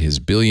celebrate his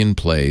billion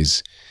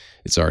plays.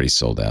 It's already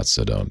sold out,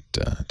 so don't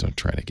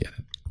try to get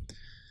it.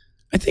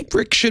 I think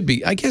Rick should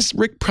be. I guess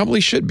Rick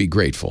probably should be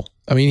grateful.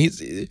 I mean,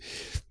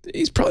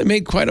 he's probably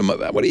made quite a.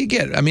 What do you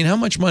get? I mean, how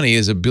much money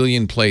is 1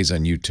 billion plays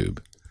on YouTube?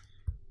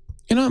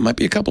 You know, it might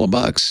be a couple of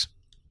bucks,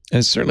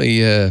 and it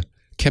certainly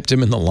kept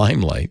him in the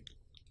limelight.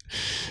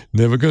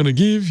 Never gonna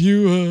give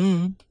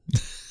you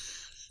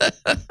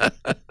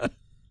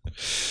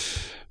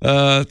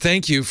up.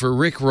 Thank you for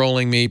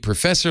Rickrolling me,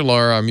 Professor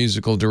Laura, our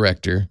musical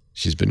director.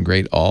 She's been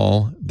great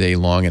all day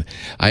long, and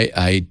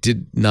I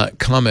did not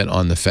comment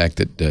on the fact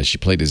that she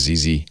played a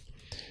ZZ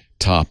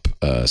Top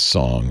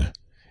song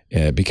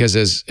because,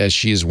 as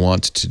she is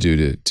wont to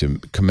do to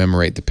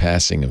commemorate the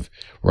passing of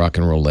rock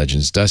and roll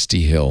legends,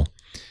 Dusty Hill,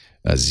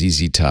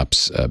 ZZ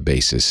Top's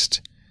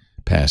bassist,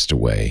 passed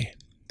away,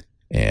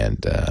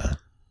 and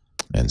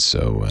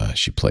so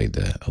she played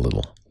a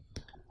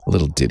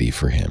little ditty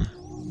for him.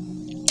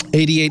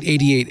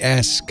 8888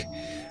 ask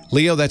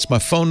Leo, that's my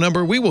phone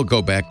number. We will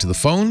go back to the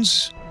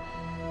phones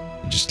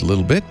in just a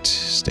little bit.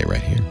 Stay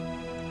right here.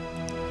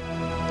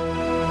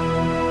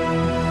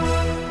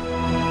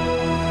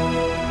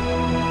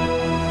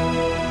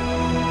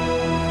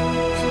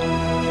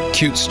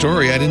 Cute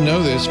story. I didn't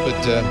know this,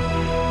 but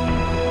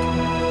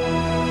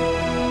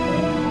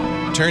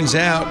turns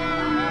out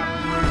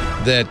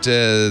that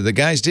the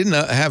guys didn't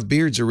have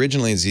beards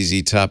originally in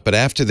ZZ Top, but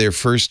after their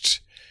first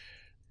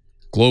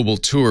global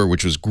tour,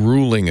 which was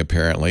grueling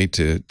apparently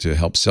to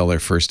help sell their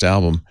first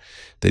album,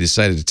 they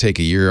decided to take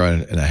a year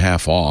and a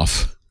half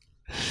off.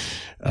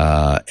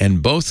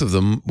 And both of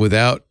them,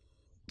 without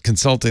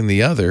consulting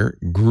the other,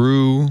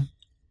 grew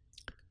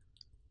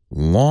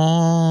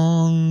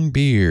long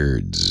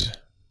beards.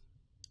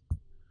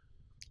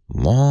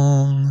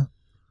 Long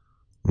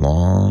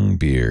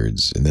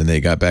beards. And then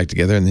they got back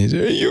together and they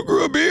said, hey, you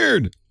grew a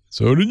beard.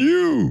 So did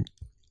you.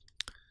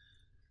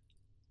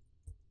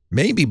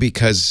 Maybe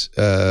because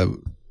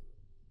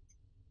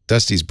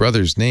Dusty's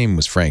brother's name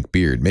was Frank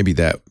Beard. Maybe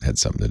that had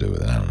something to do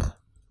with it. I don't know.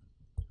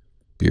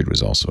 Beard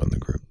was also in the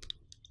group.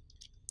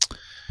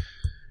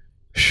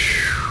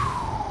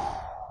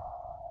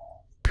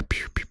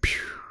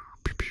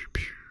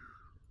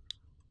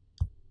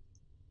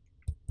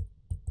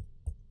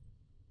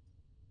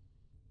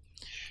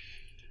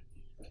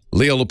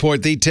 Leo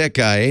Laporte, the tech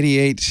guy,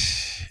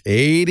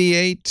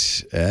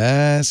 88.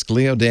 Ask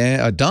Leo.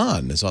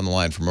 Don is on the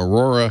line from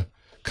Aurora,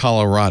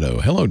 Colorado.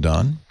 Hello,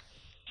 Don.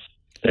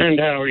 And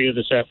how are you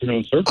this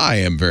afternoon, sir? I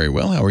am very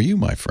well. How are you,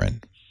 my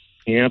friend?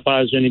 Yeah, if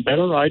I was any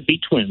better, I'd be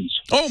twins.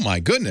 Oh, my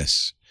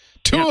goodness.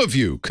 Two of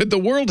you. Could the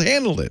world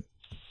handle it?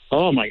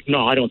 Oh, my.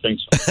 No, I don't think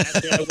so.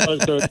 Actually, I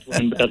was a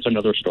twin, but that's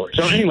another story.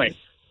 So anyway,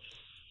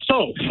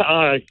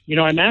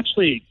 I'm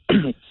actually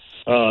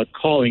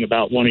calling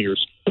about one of your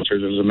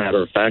sponsors, as a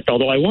matter of fact,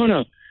 although I want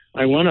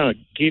to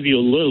give you a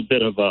little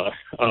bit of a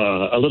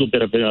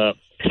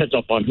heads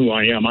up on who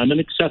I am. I'm an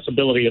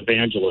accessibility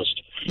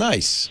evangelist.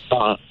 Nice.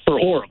 For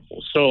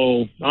Oracle.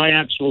 So I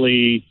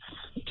actually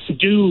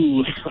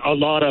do a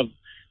lot of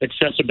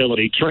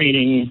accessibility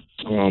training.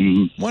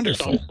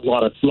 Wonderful. A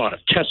lot of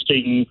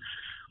testing,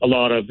 a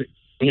lot of,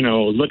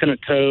 looking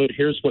at code.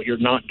 Here's what you're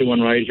not doing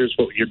right. Here's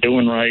what you're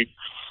doing right.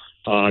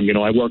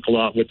 I work a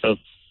lot with the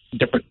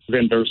different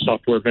vendors,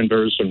 software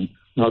vendors, and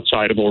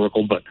outside of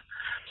Oracle. But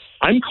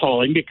I'm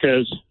calling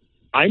because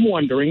I'm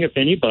wondering if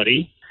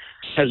anybody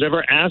has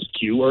ever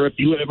asked you, or if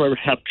you ever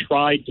have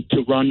tried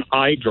to run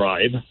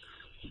iDrive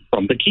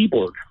from the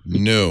keyboard.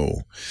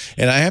 No.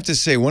 And I have to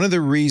say, one of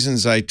the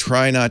reasons I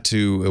try not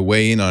to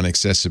weigh in on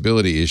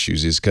accessibility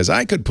issues is because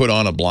I could put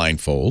on a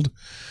blindfold,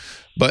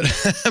 but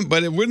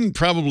it wouldn't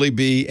probably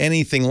be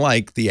anything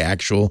like the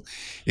actual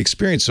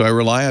experience. So I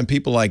rely on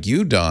people like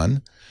you,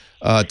 Don,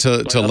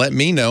 to let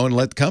me know and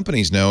let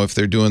companies know if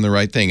they're doing the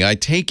right thing. I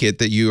take it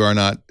that you are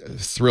not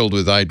thrilled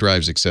with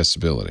iDrive's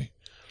accessibility.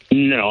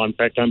 No, in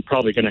fact, I'm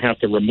probably going to have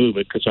to remove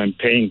it because I'm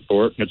paying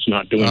for it and it's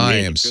not doing I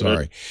me am good.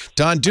 sorry.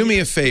 Don, do me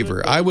a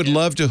favor. I would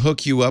love to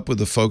hook you up with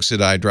the folks at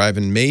iDrive,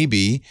 and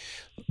maybe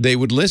they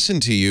would listen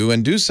to you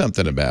and do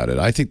something about it.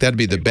 I think that'd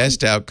be the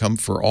best outcome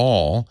for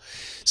all.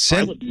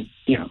 Send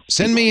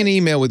me an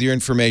email with your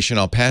information.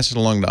 I'll pass it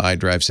along to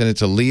iDrive. Send it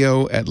to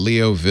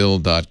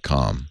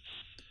leo@leoville.com.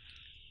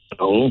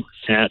 Oh,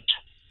 at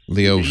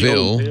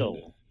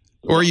Leoville.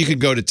 Or you could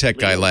go to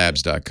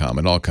techguylabs.com.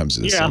 It all comes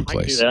to the same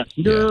place. I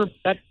can do that.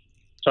 That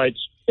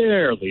site's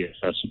fairly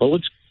accessible.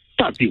 It's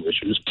got a few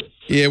issues.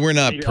 Yeah, we're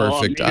not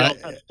perfect. Maybe I'll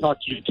have to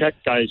talk to you tech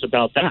guys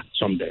about that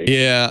someday.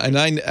 Yeah, and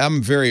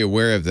I'm very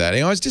aware of that.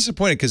 I was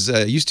disappointed because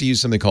I used to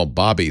use something called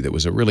Bobby that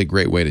was a really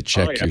great way to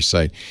check your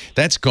site.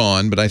 That's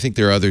gone, but I think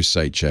there are other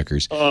site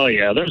checkers. Oh,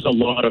 yeah, there's a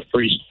lot of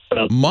free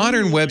stuff.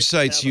 Modern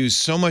websites use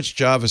so much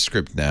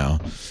JavaScript now.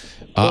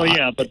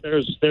 But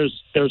there's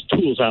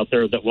tools out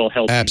there that will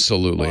help.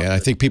 Absolutely, and I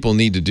think people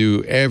need to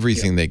do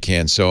everything they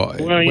can. So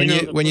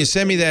when you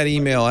send me that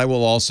email, I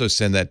will also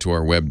send that to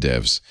our web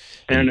devs.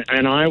 And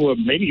I will,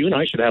 maybe you and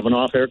I should have an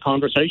off-air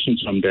conversation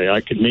someday.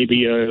 I could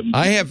maybe give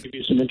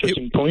you some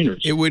interesting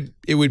pointers. It would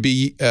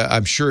be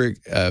I'm sure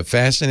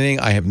fascinating.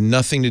 I have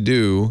nothing to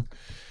do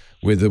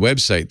with the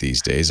website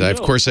these days.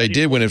 Of course, I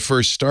did when it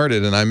first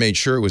started, and I made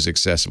sure it was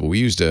accessible. We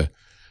used a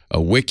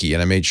wiki,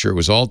 and I made sure it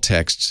was all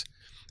text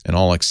and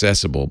all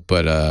accessible,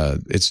 but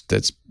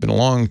that's been a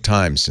long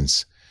time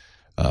since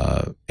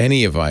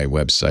any of my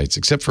websites,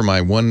 except for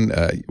my one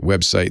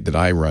website that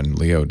I run,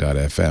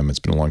 leo.fm. It's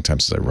been a long time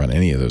since I run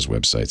any of those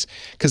websites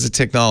because the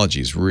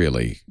technology's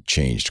really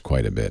changed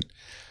quite a bit.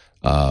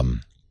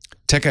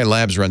 Tech Guy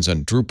Labs runs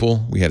on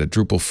Drupal. We had a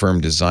Drupal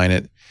firm design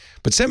it.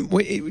 But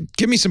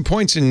give me some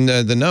points in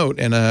the note,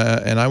 and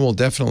I will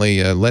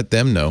definitely let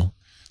them know,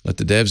 let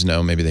the devs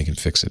know. Maybe they can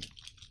fix it.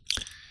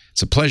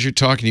 It's a pleasure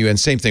talking to you, and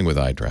same thing with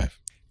iDrive.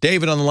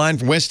 David on the line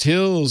from West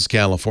Hills,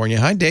 California.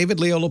 Hi,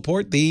 David. Leo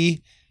Laporte, the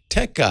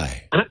tech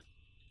guy.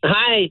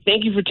 Hi.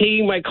 Thank you for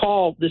taking my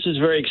call. This is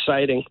very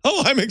exciting.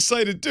 Oh, I'm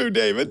excited too,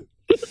 David.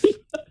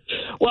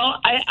 Well,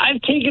 I've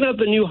taken up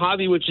a new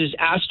hobby, which is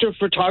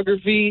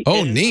astrophotography.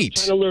 Oh, neat.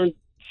 I'm trying to learn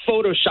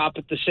Photoshop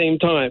at the same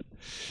time.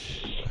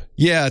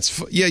 Yeah,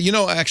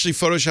 actually,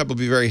 Photoshop will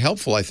be very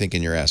helpful, I think,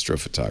 in your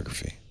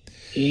astrophotography.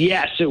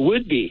 Yes, it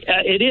would be.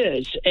 It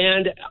is.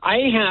 And I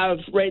have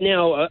right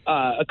now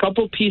a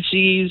couple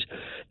PCs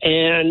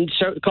and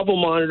a couple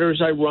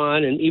monitors I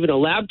run, and even a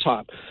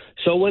laptop.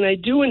 So when I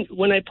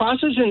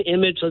process an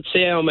image, let's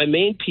say on my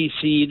main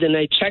PC, then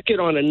I check it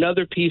on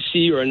another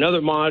PC or another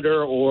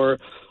monitor, or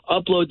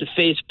upload to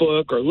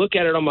Facebook or look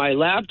at it on my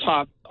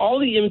laptop, all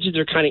the images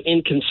are kind of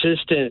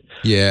inconsistent.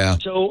 Yeah.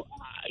 So,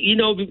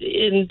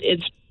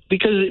 it's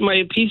because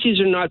my PCs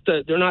are not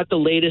the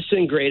latest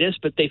and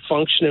greatest, but they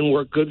function and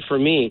work good for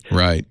me.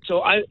 Right.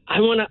 So I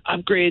want to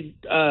upgrade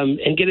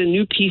and get a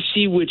new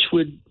PC, which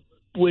would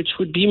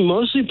be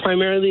mostly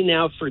primarily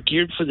now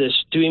geared for this,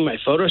 doing my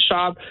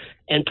Photoshop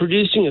and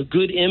producing a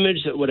good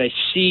image that what I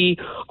see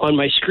on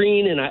my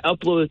screen and I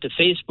upload it to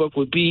Facebook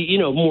would be,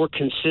 more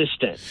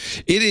consistent.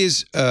 It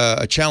is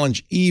a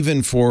challenge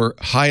even for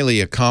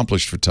highly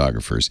accomplished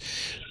photographers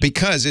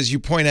because, as you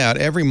point out,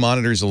 every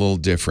monitor is a little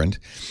different.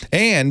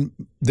 And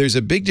there's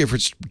a big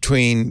difference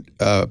between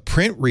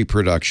print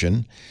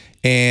reproduction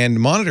and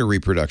monitor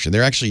reproduction.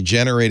 They're actually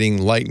generating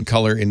light and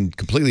color in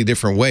completely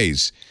different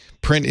ways.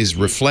 Print is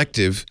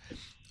reflective.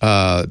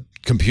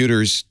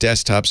 Computers,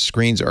 desktops,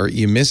 screens are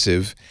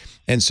emissive.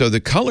 And so the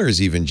color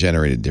is even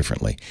generated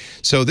differently.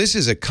 So this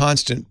is a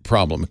constant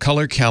problem,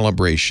 color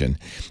calibration.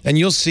 And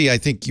you'll see, I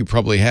think you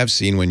probably have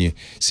seen when you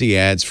see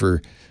ads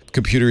for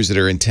computers that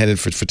are intended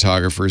for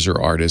photographers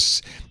or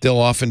artists, they'll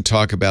often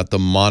talk about the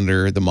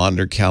monitor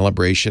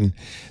calibration,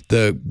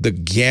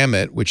 the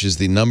gamut, which is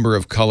the number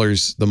of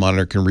colors the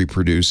monitor can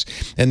reproduce.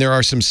 And there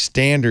are some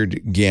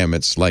standard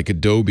gamuts like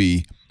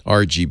Adobe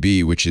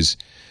RGB, which is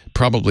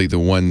probably the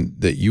one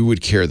that you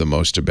would care the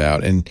most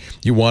about. And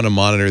you want a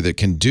monitor that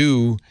can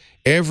do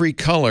every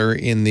color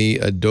in the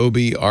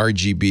Adobe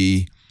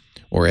RGB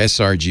or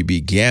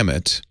sRGB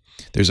gamut.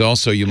 There's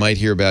also, you might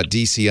hear about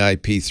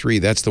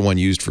DCI-P3. That's the one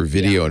used for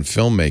video and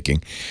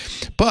filmmaking.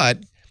 But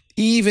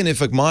even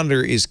if a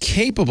monitor is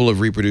capable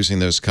of reproducing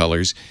those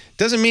colors,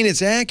 doesn't mean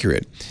it's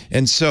accurate.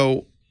 And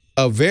so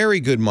a very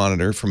good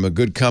monitor from a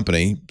good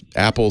company,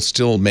 Apple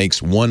still makes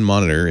one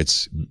monitor.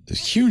 It's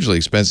hugely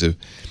expensive.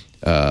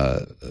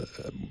 What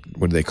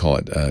do they call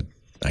it?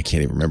 I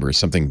can't even remember.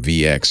 Something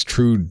VX,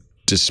 True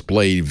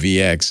Display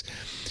VX.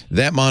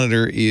 That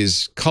monitor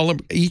is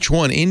each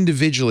one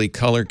individually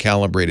color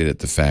calibrated at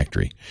the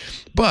factory.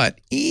 But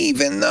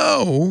even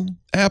though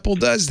Apple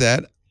does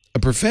that, a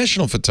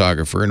professional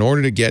photographer, in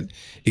order to get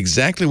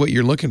exactly what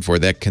you're looking for,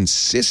 that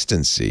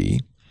consistency,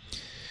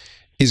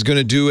 is going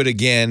to do it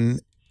again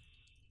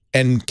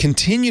and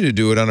continue to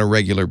do it on a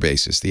regular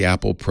basis. The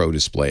Apple Pro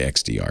Display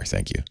XDR,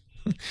 thank you.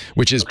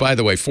 Which is, by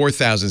the way,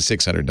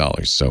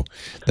 $4,600. So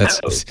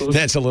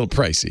that's a little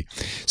pricey.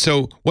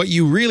 So what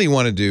you really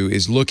want to do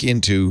is look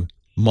into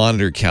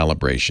monitor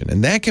calibration,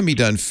 and that can be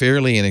done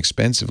fairly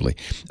inexpensively.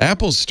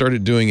 Apple's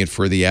started doing it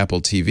for the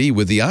Apple TV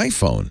with the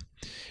iPhone,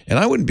 and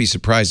I wouldn't be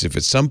surprised if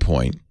at some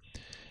point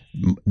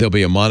there'll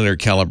be a monitor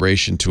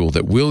calibration tool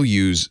that will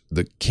use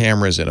the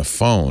cameras in a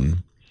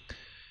phone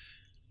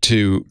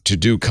to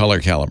do color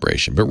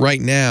calibration. But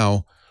right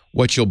now,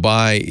 what you'll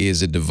buy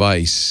is a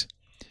device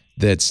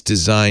that's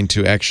designed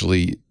to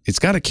actually, it's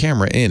got a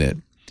camera in it,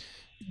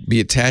 be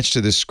attached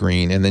to the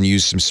screen, and then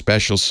use some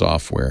special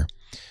software,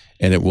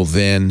 and it will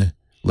then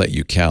let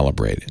you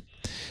calibrate it.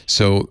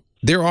 So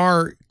there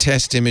are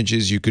test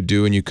images you could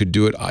do, and you could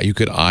do it, you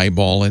could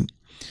eyeball it,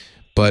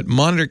 but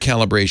monitor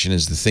calibration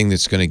is the thing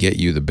that's going to get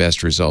you the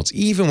best results.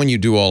 Even when you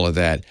do all of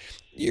that,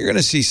 you're going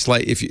to see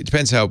it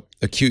depends how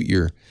acute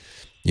your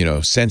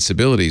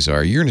sensibilities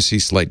are, you're going to see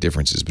slight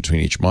differences between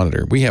each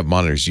monitor. We have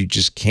monitors you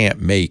just can't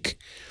make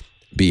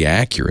be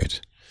accurate.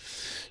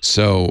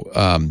 So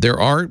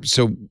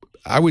so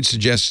I would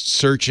suggest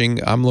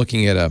searching. I'm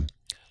looking at a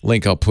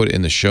link I'll put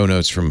in the show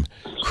notes from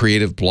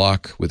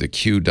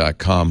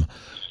creativeblock.com,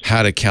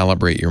 how to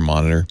calibrate your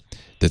monitor.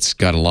 That's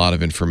got a lot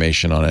of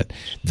information on it.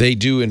 They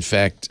do, in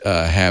fact,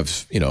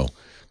 have,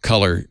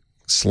 color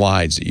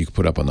slides that you can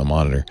put up on the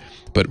monitor.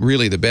 But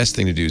really, the best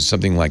thing to do is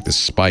something like the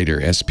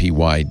Spyder,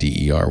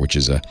 SPYDER, which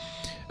is a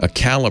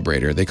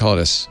calibrator. They call it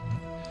a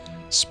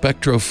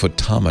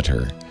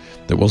spectrophotometer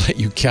that will let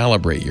you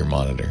calibrate your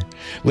monitor.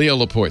 Leo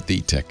Laporte, the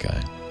tech guy.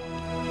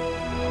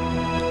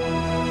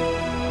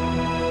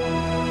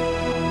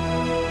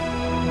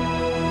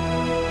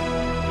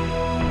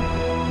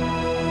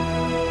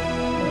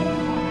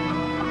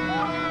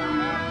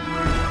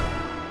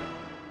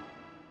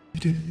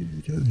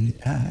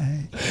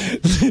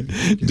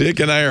 Dick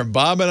and I are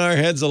bobbing our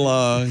heads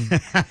along.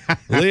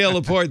 Leo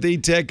Laporte, the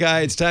tech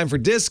guy. It's time for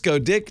Disco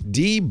Dick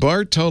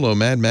DeBartolo,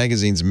 Mad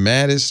Magazine's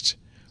maddest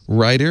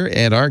writer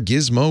and our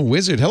gizmo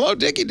wizard. Hello,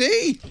 Dickie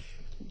D.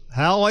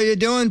 How are you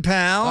doing,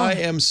 pal? I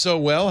am so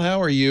well.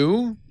 How are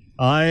you?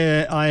 I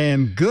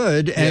am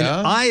good, and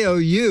I owe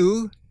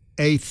you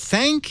a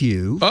thank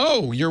you.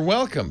 Oh, you're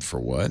welcome. For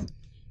what?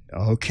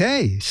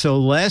 Okay, so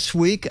last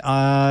week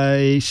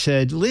I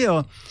said,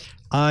 Leo,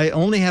 I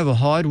only have a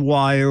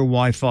hardwire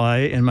Wi-Fi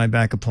in my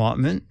back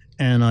apartment,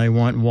 and I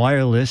want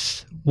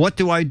wireless. What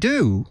do I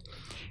do?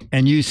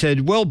 And you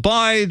said, well,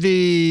 buy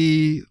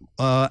the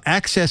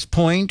access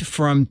point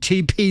from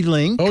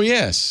TP-Link. Oh,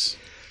 yes.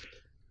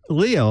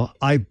 Leo,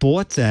 I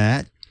bought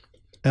that,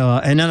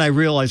 and then I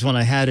realized when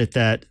I had it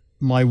that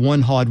my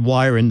one hard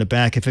wire in the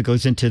back, if it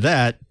goes into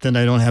that, then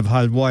I don't have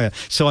hard wire.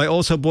 So I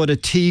also bought a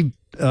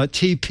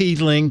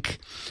TP-Link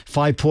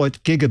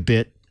 5-port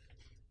gigabit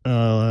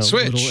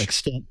switch. Little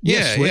extent.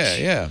 Yeah, switch.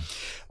 yeah.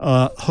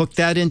 Hooked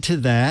that into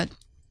that.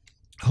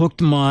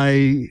 Hooked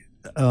my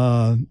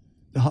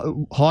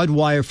hard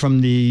wire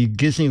from the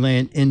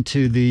Disneyland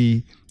into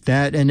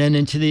that, and then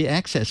into the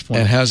access point.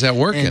 And how's that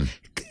working? And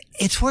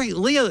it's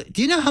working. Leo,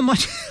 do you know how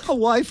much a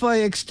Wi-Fi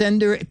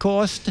extender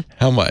cost?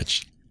 How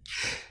much?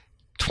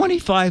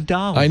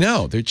 $25. I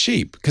know. They're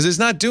cheap because it's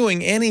not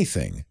doing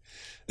anything.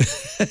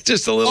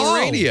 Just a little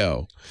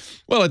radio.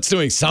 Well, it's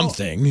doing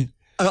something.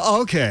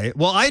 Okay.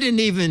 Well, I didn't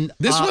even.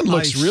 This one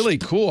looks really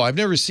cool. I've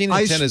never seen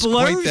antennas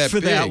quite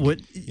that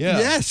big.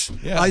 Yes.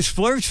 I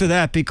splurged for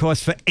that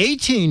because for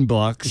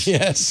 $18,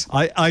 yes,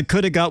 I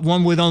could have got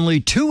one with only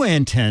 2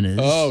 antennas.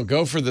 Oh,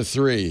 go for the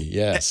 3.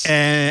 Yes.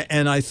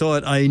 And I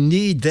thought I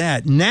need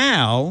that.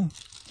 Now,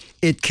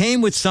 it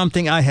came with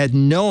something I had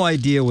no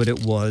idea what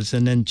it was,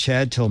 and then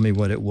Chad told me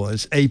what it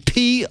was. A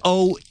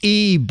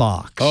PoE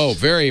box. Oh,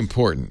 very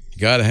important.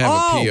 got to have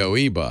a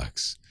PoE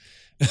box.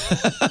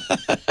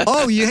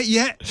 Oh,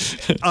 yeah.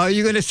 Are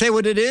you going to say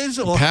what it is?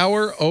 Or?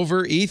 Power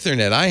over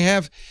Ethernet. I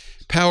have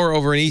power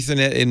over an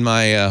Ethernet in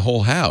my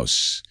whole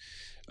house.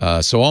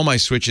 So all my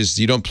switches,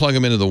 you don't plug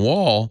them into the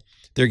wall.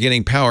 They're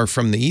getting power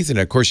from the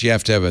Ethernet. Of course, you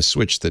have to have a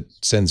switch that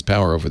sends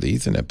power over the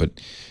Ethernet.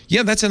 But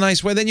yeah, that's a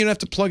nice way. Then you don't have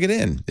to plug it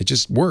in. It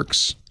just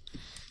works.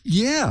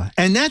 Yeah,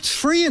 and that's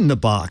free in the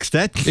box.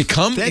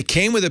 It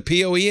came with a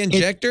PoE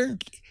injector?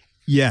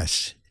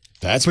 Yes.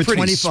 That's for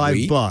pretty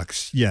 $25.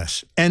 sweet.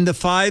 Yes. And the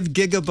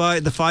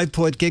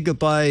 5-port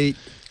gigabyte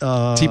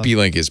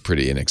TP-Link is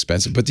pretty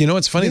inexpensive. But you know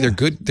what's funny? Yeah.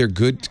 They're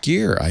good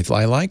gear. I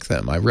like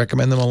them. I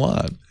recommend them a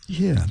lot.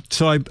 Yeah.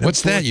 So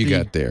what's that you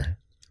got there?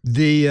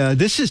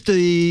 This is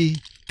the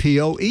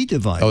PoE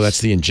device. Oh,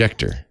 that's the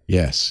injector.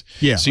 Yes.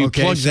 Yeah. So you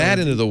plug that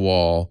into the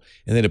wall,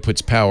 and then it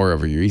puts power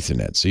over your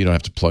Ethernet, so you don't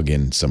have to plug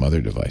in some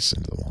other device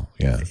into the wall.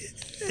 Yeah.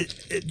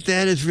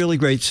 That is really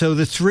great. So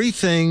the three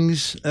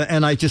things,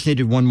 and I just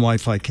needed one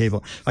Wi-Fi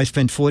cable. I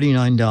spent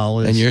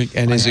 $49.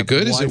 And is it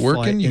good? Is it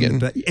working?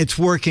 It's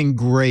working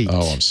great.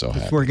 Oh, I'm so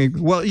happy. It's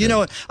working. Well, you know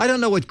what? I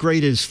don't know what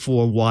great is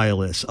for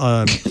wireless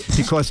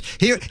because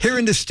here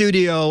in the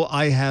studio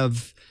I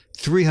have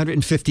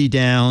 350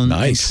 down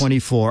and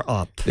 24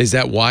 up. Is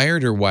that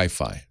wired or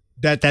Wi-Fi?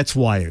 That's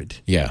wired.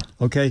 Yeah.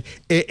 Okay.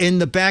 In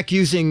the back,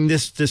 using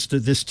this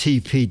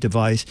TP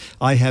device,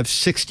 I have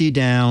 60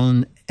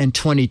 down and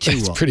 22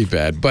 That's up. pretty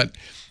bad, but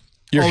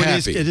you're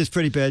happy. It is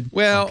pretty bad.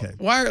 Well,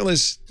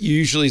 wireless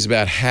usually is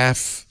about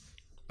half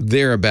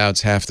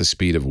the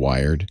speed of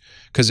wired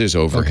because there's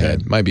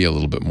overhead. Might be a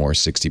little bit more,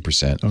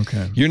 60%.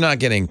 Okay. You're not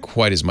getting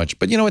quite as much,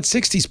 but you know what?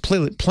 60's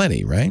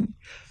plenty, right?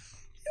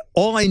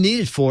 All I need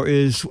it for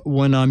is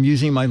when I'm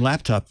using my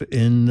laptop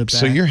in the back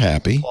so you're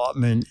happy.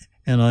 Apartment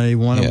and I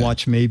want to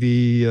watch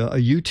maybe a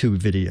YouTube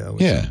video or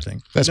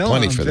something. That's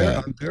plenty for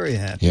that. I'm very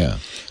happy. Yeah.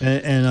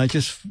 And I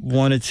just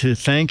wanted to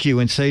thank you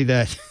and say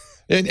that.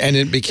 And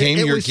it became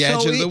your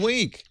gadget of the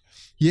week.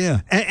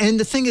 Yeah. And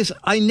the thing is,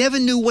 I never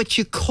knew what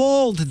you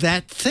called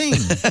that thing.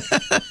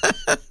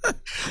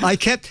 I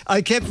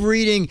kept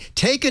reading,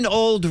 take an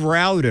old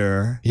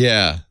router.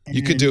 Yeah.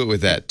 You could do it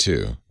with that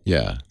too.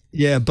 Yeah.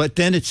 Yeah, but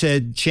then it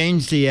said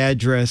change the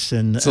address,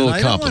 and it's a little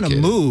I don't want to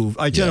move.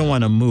 I don't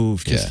want to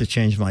move just to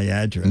change my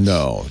address.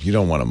 No, you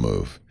don't want to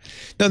move.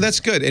 No, that's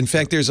good. In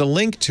fact, there's a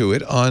link to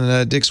it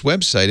on Dick's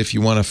website if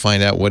you want to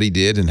find out what he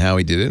did and how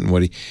he did it and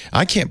what he.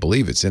 I can't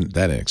believe it's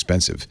that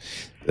inexpensive.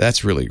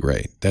 That's really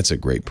great. That's a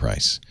great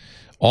price.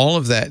 All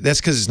of that.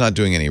 That's because it's not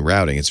doing any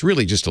routing. It's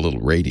really just a little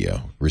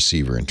radio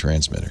receiver and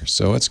transmitter.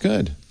 So it's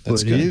good.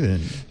 That's good.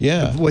 Even.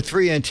 Yeah. With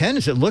 3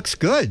 antennas, it looks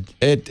good.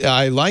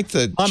 I like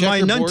the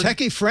my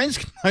non-techie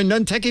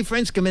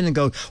friends come in and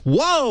go,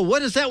 "Whoa,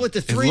 what is that with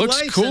the 3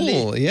 lights?" It looks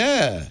cool.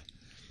 Yeah.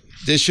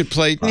 This should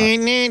play.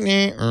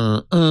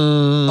 Oh,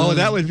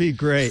 that would be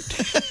great.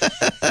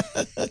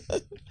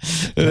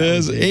 It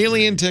has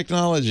alien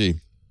technology.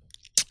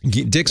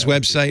 Dick's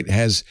website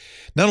has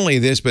not only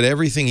this, but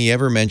everything he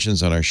ever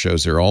mentions on our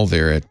shows. They're all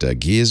there at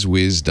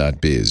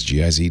GizWiz.biz,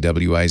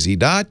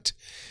 GizWiz.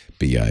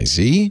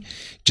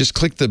 Just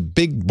click the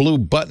big blue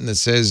button that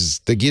says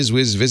the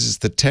GizWiz visits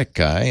the tech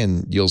guy,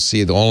 and you'll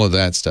see all of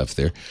that stuff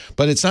there.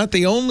 But it's not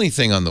the only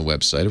thing on the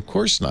website. Of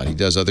course not. He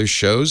does other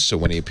shows. So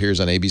when he appears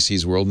on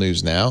ABC's World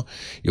News Now,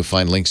 you'll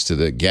find links to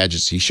the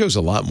gadgets. He shows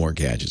a lot more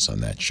gadgets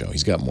on that show.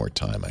 He's got more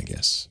time, I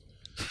guess.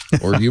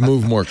 Or you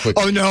move more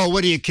quickly. Oh, no.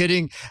 What are you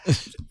kidding?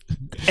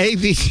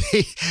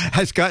 ABC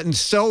has gotten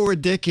so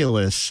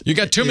ridiculous. You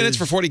got 2 minutes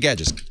for 40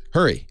 gadgets.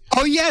 Hurry.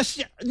 Oh,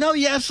 yes. No,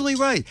 you're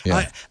absolutely right.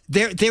 Yeah.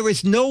 There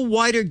is no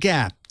wider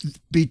gap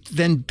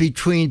than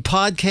between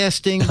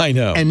podcasting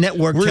and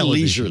network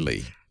television.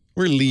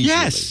 We're leisurely.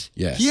 Yes.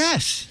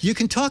 Yes. You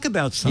can talk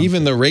about something.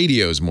 Even the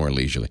radio's more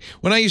leisurely.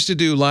 When I used to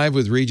do Live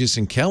with Regis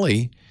and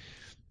Kelly,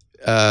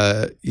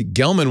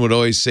 Gelman would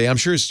always say, I'm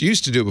sure he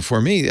used to do it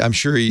before me. I'm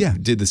sure he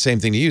did the same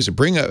thing to you. So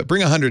bring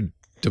 100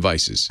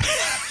 devices.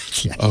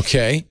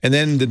 Okay. And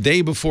then the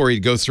day before he'd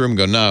go through them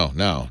and go,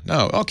 no.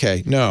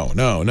 Okay. No.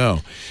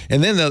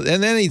 And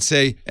then he'd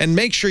say, and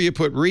make sure you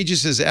put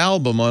Regis's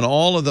album on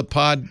all of the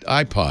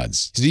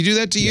iPods. Did he do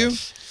that to you?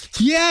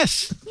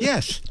 Yes.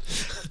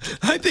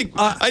 I think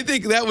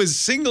that was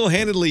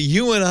single-handedly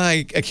you and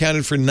I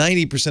accounted for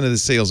 90% of the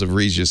sales of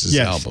Regis's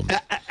album.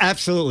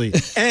 Absolutely.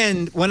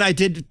 And when I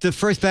did the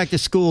first Back to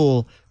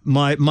School,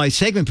 my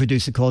segment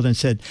producer called and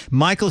said,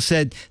 Michael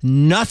said,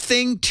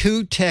 nothing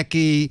too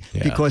techie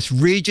because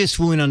Regis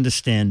won't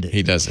understand it.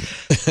 He doesn't.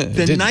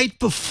 The night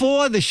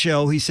before the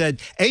show, he said,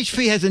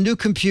 HP has a new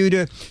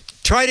computer.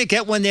 Try to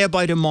get one there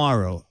by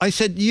tomorrow. I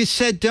said, you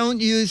said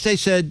don't use. They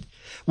said,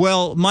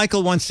 Well,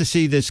 Michael wants to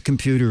see this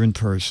computer in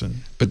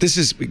person. But this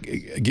is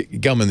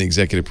Gelman, the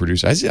executive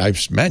producer. I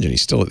imagine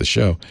he's still at the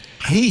show.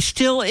 He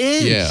still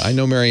is. Yeah, I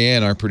know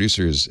Marianne, our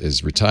producer,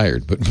 is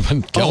retired, but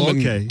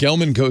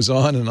Gelman goes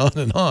on and on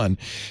and on.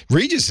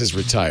 Regis is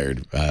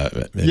retired.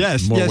 In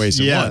more ways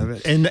than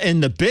one.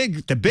 And the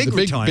big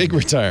retirement. Big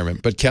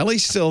retirement. But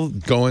Kelly's still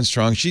going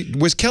strong.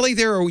 Was Kelly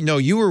there? Or no,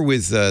 you were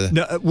with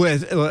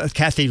with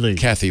Kathy Lee.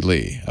 Kathy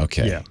Lee.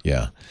 Okay.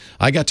 Yeah.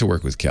 I got to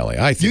work with Kelly.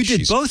 I think you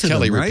did both of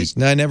them, right?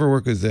 No, I never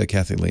worked with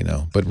Kathy Lee.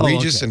 No, but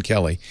Regis and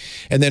Kelly.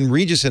 And then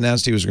Regis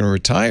announced he was going to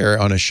retire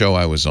on a show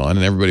I was on,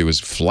 and everybody was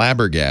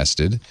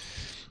flabbergasted.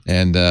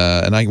 And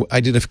I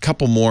did a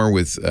couple more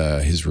with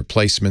his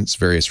replacements,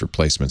 various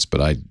replacements,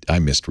 but I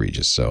missed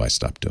Regis, so I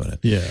stopped doing it.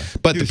 Yeah.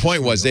 But the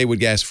point was they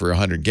would ask for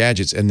 100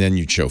 gadgets, and then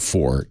you'd show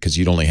 4 because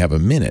you'd only have a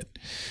minute.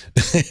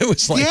 It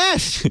was like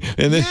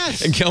and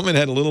Gelman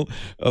had a little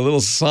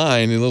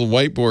sign, a little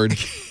whiteboard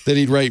that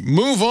he'd write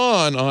 "move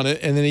on" it,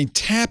 and then he'd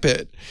tap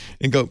it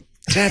and go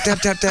tap tap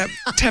tap tap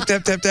tap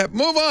tap tap tap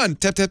move on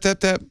tap tap tap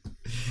tap.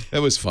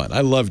 That was fun.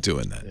 I loved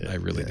doing that. I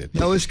really did.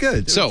 That was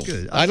good.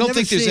 I don't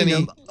think there's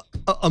any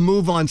a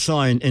move on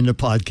sign in the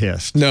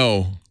podcast.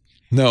 No.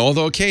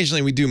 Although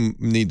occasionally we do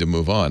need to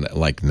move on,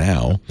 like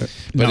now.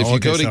 But if you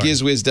go to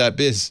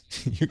GizWiz.biz,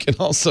 you can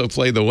also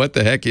play the "What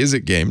the Heck Is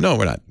It" game. No,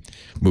 we're not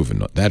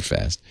moving that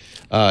fast.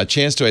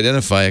 Chance to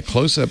identify a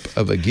close-up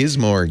of a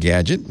gizmo or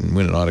gadget and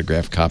win an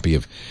autographed copy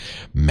of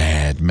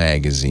Mad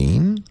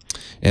Magazine.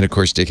 And, of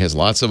course, Dick has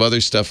lots of other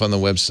stuff on the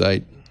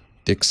website.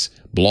 Dick's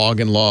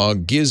blog and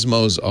log,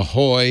 Gizmos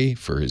Ahoy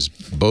for his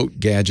boat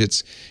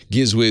gadgets,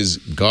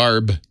 GizWiz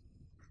Garb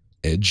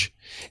Edge,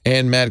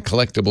 and Mad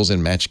Collectibles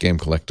and Match Game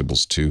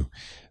Collectibles, too.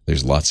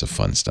 There's lots of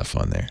fun stuff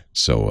on there.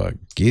 So,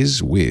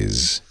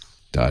 GizWiz.biz.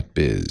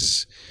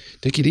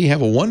 Dickie D,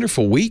 have a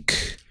wonderful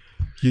week.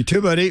 You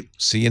too, buddy.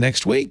 See you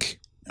next week.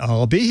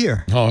 I'll be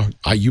here. Oh,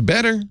 you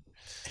better.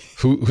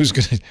 Who's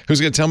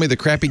gonna tell me the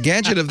crappy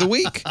gadget of the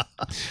week?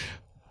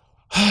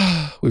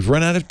 We've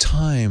run out of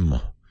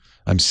time.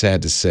 I'm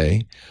sad to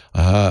say.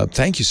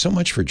 Thank you so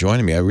much for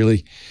joining me. I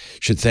really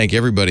should thank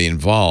everybody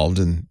involved.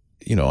 And,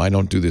 I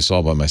don't do this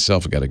all by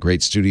myself. I've got a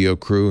great studio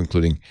crew,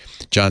 including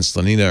John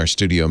Slanina, our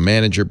studio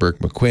manager, Burke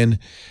McQuinn,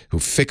 who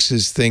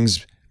fixes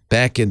things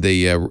back in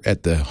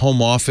at the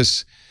home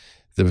office.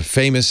 The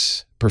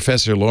famous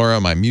Professor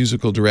Laura, my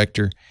musical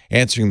director,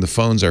 answering the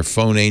phones, our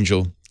phone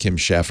angel, Kim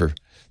Schaffer.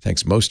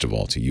 Thanks most of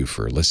all to you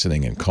for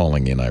listening and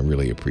calling in. I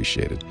really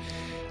appreciate it.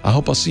 I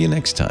hope I'll see you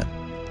next time.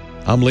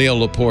 I'm Leo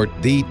Laporte,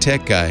 the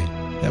Tech Guy.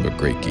 Have a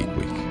great Geek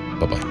Week.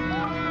 Bye-bye.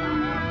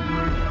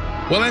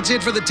 Well, that's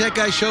it for the Tech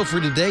Guy Show for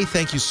today.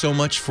 Thank you so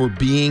much for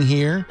being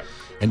here.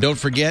 And don't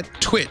forget,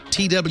 TWiT,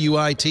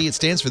 T-W-I-T. It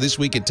stands for This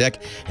Week in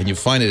Tech, and you'll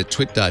find it at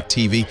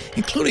twit.tv,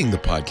 including the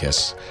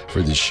podcasts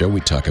for this show. We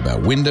talk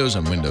about Windows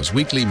on Windows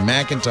Weekly,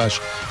 Macintosh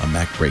on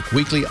MacBreak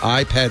Weekly,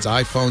 iPads,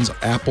 iPhones,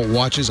 Apple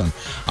Watches on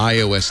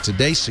iOS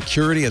Today,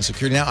 security on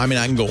Security Now. I mean,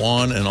 I can go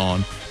on and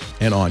on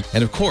and on.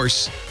 And, of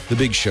course, the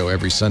big show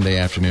every Sunday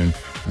afternoon,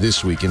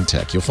 This Week in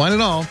Tech. You'll find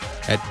it all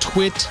at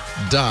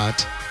twit.tv.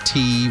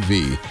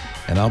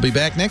 And I'll be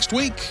back next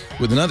week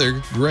with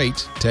another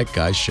great Tech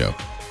Guys show.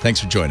 Thanks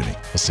for joining me.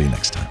 I'll see you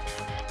next time.